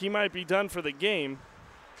seems like he might be done for the game.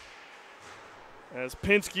 As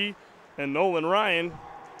Pinsky and Nolan Ryan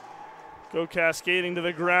go cascading to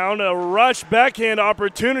the ground. A rush backhand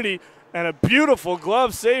opportunity and a beautiful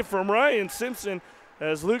glove save from Ryan Simpson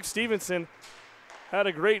as Luke Stevenson had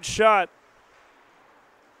a great shot.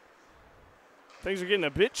 Things are getting a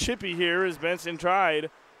bit chippy here as Benson tried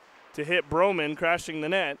to hit Broman, crashing the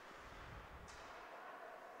net.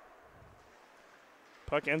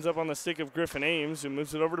 Puck ends up on the stick of Griffin Ames, who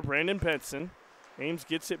moves it over to Brandon Benson. Ames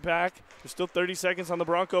gets it back. There's still 30 seconds on the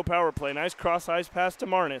Bronco power play. Nice cross-ice pass to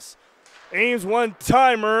Marnus. Ames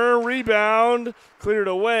one-timer, rebound, cleared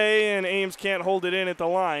away, and Ames can't hold it in at the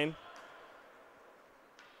line.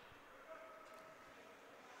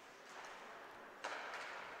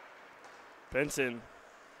 Benson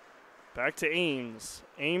back to Ames.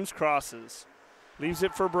 Ames crosses. Leaves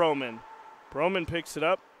it for Broman. Broman picks it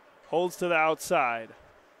up. Holds to the outside.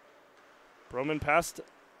 Broman passed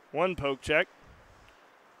one poke check.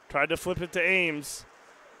 Tried to flip it to Ames.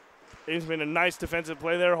 Ames made a nice defensive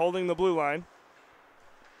play there, holding the blue line.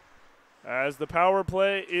 As the power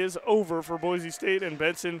play is over for Boise State, and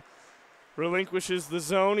Benson relinquishes the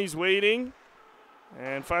zone. He's waiting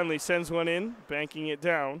and finally sends one in, banking it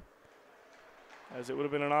down, as it would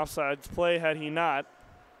have been an offsides play had he not.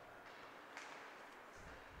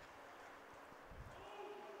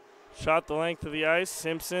 Shot the length of the ice.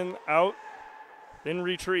 Simpson out, then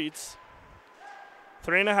retreats.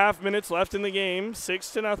 3.5 minutes left in the game.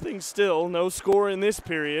 6-0 still. No score in this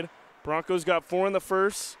period. Broncos got 4 in the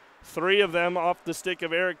first, 3 of them off the stick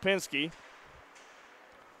of Eric Pinsky.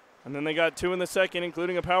 And then they got 2 in the second,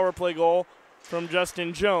 including a power play goal from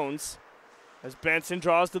Justin Jones. As Benson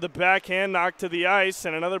draws to the backhand, knocked to the ice,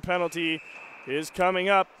 and another penalty is coming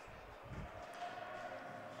up.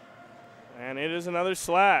 And it is another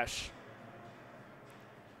slash.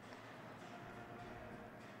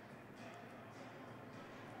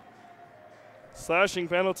 Slashing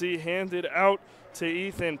penalty handed out to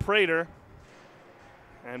Ethan Prater.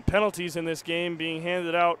 And penalties in this game being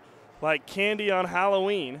handed out like candy on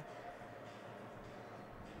Halloween.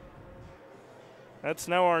 That's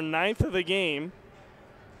now our 9th of the game.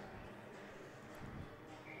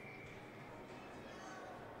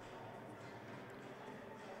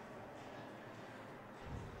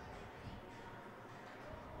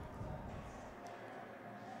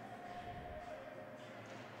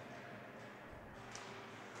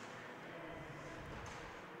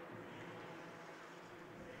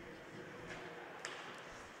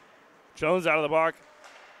 Jones out of the box.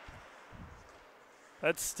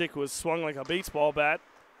 That stick was swung like a baseball bat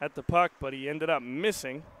at the puck, but he ended up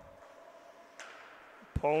missing.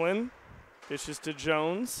 Poland dishes to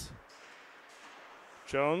Jones.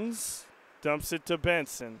 Jones dumps it to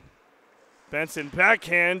Benson. Benson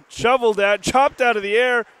backhand, chopped out of the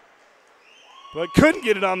air, but couldn't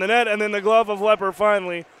get it on the net, and then the glove of Lepper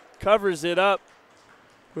finally covers it up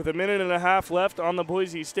with 1.5 minutes left on the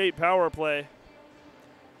Boise State power play.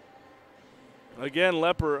 Again,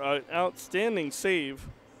 Lepper, an outstanding save.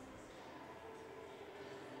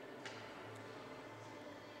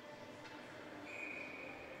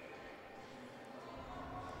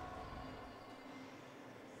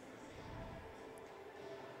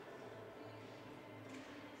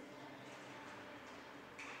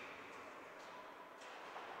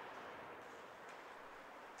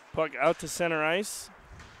 Puck out to center ice.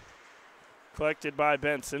 Collected by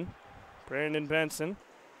Benson. Brandon Benson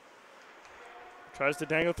tries to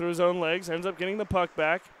dangle through his own legs, ends up getting the puck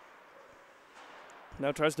back.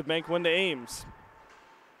 Now tries to bank one to Ames.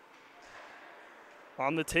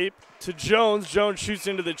 On the tape to Jones. Jones shoots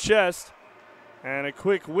into the chest. And a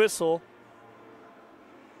quick whistle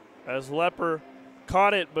as Lepper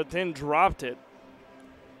caught it but then dropped it.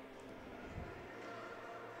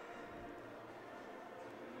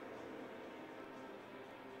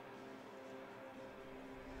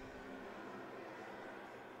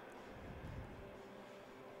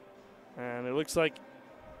 And it looks like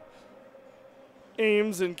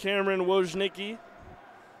Ames and Cameron Wojnicki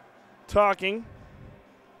talking.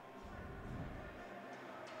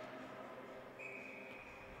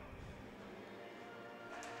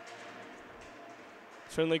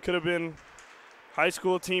 Certainly could have been high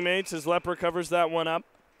school teammates as Lepper covers that one up.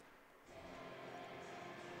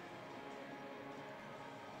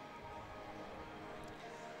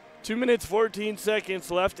 Two minutes, 14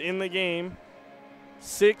 seconds left in the game.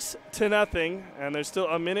 6-0, and there's still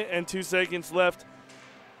a minute and 2 seconds left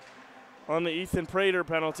on the Ethan Prater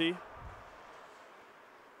penalty.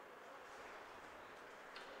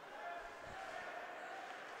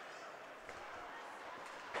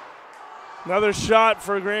 Another shot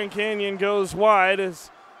for Grand Canyon goes wide, as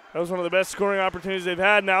that was one of the best scoring opportunities they've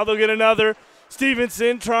had. Now they'll get another.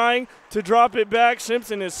 Stevenson trying to drop it back.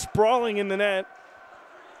 Simpson is sprawling in the net,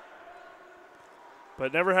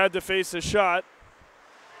 but never had to face a shot.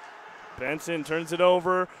 Benson turns it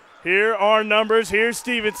over. Here are numbers. Here's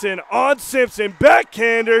Stevenson on Simpson.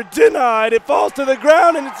 Backhander denied. It falls to the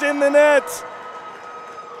ground and it's in the net.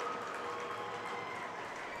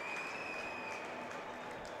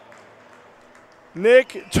 Nick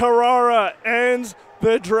Tarara ends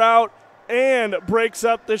the drought and breaks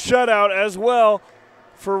up the shutout as well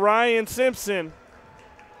for Ryan Simpson.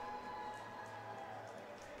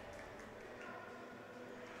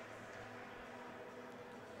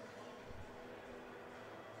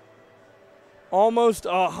 Almost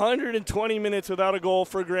 120 minutes without a goal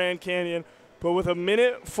for Grand Canyon, but with a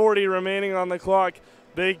minute 40 remaining on the clock,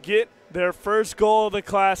 they get their first goal of the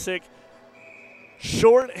Classic,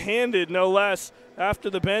 short-handed no less, after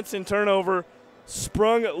the Benson turnover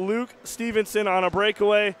sprung Luke Stevenson on a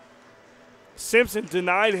breakaway. Simpson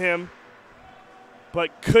denied him,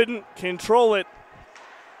 but couldn't control it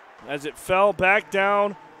as it fell back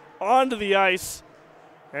down onto the ice,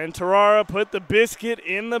 and Tarara put the biscuit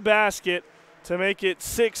in the basket to make it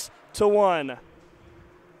 6-1.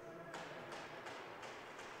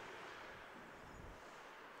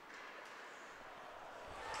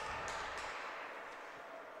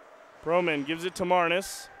 Broman gives it to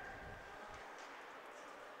Marnus.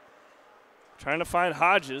 Trying to find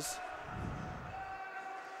Hodges.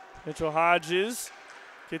 Mitchell Hodges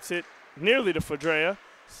gets it nearly to Fodrea.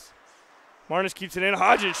 Marnus keeps it in.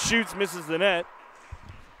 Hodges shoots, misses the net.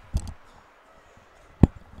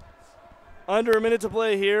 Under a minute to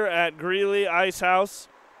play here at Greeley Ice House,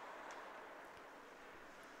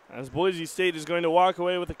 as Boise State is going to walk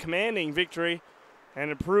away with a commanding victory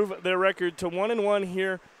and improve their record to 1-1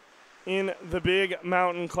 here in the Big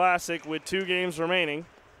Mountain Classic with 2 games remaining.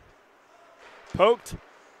 Poked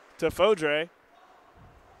to Fodre,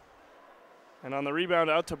 and on the rebound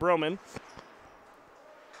out to Broman.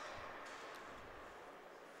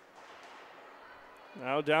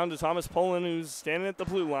 Now down to Thomas Poland, who's standing at the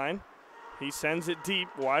blue line. He sends it deep,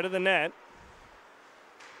 wide of the net,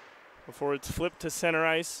 before it's flipped to center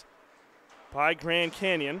ice by Grand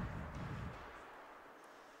Canyon.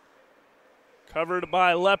 Covered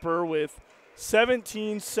by Lepper with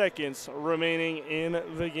 17 seconds remaining in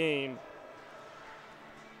the game.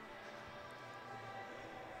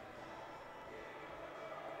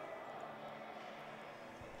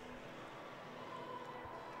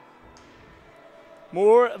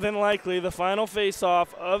 More than likely, the final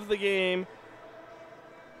face-off of the game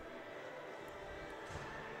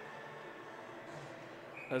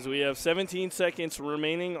as we have 17 seconds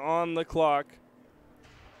remaining on the clock.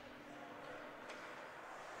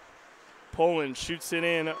 Poland shoots it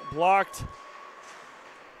in, blocked,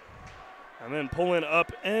 and then Poland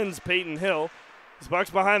upends Peyton Hill. He's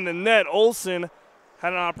boxed behind the net. Olsen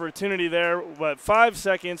had an opportunity there, but 5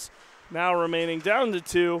 seconds now remaining, down to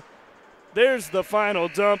 2. There's the final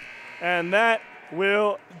dump, and that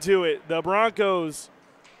will do it. The Broncos,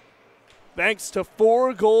 thanks to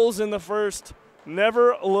 4 goals in the first,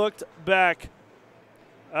 never looked back.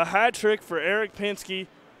 A hat trick for Eric Pinsky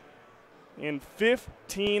in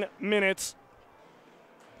 15 minutes.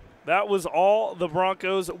 That was all the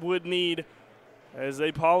Broncos would need as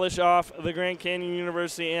they polish off the Grand Canyon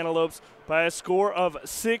University Antelopes by a score of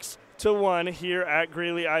 6-1 here at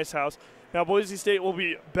Greeley Ice House. Now, Boise State will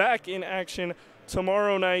be back in action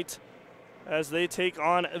tomorrow night as they take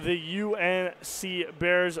on the UNC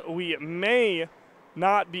Bears. We may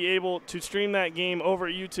not be able to stream that game over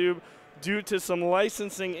YouTube due to some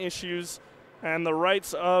licensing issues and the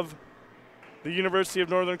rights of the University of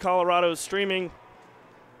Northern Colorado's streaming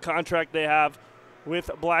contract they have with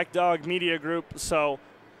Black Dog Media Group. So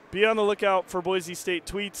be on the lookout for Boise State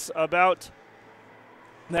tweets about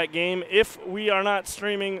that game. If we are not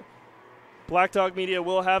streaming, Black Dog Media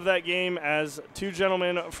will have that game as 2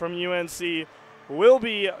 gentlemen from UNC will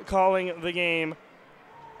be calling the game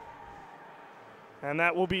and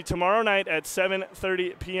that will be tomorrow night at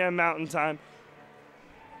 7:30 p.m. Mountain Time.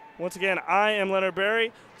 Once again, I am Leonard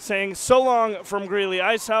Berry saying so long from Greeley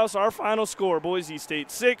Ice House. Our final score, Boise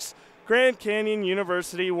State 6, Grand Canyon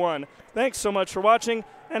University 1. Thanks so much for watching,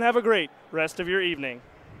 and have a great rest of your evening.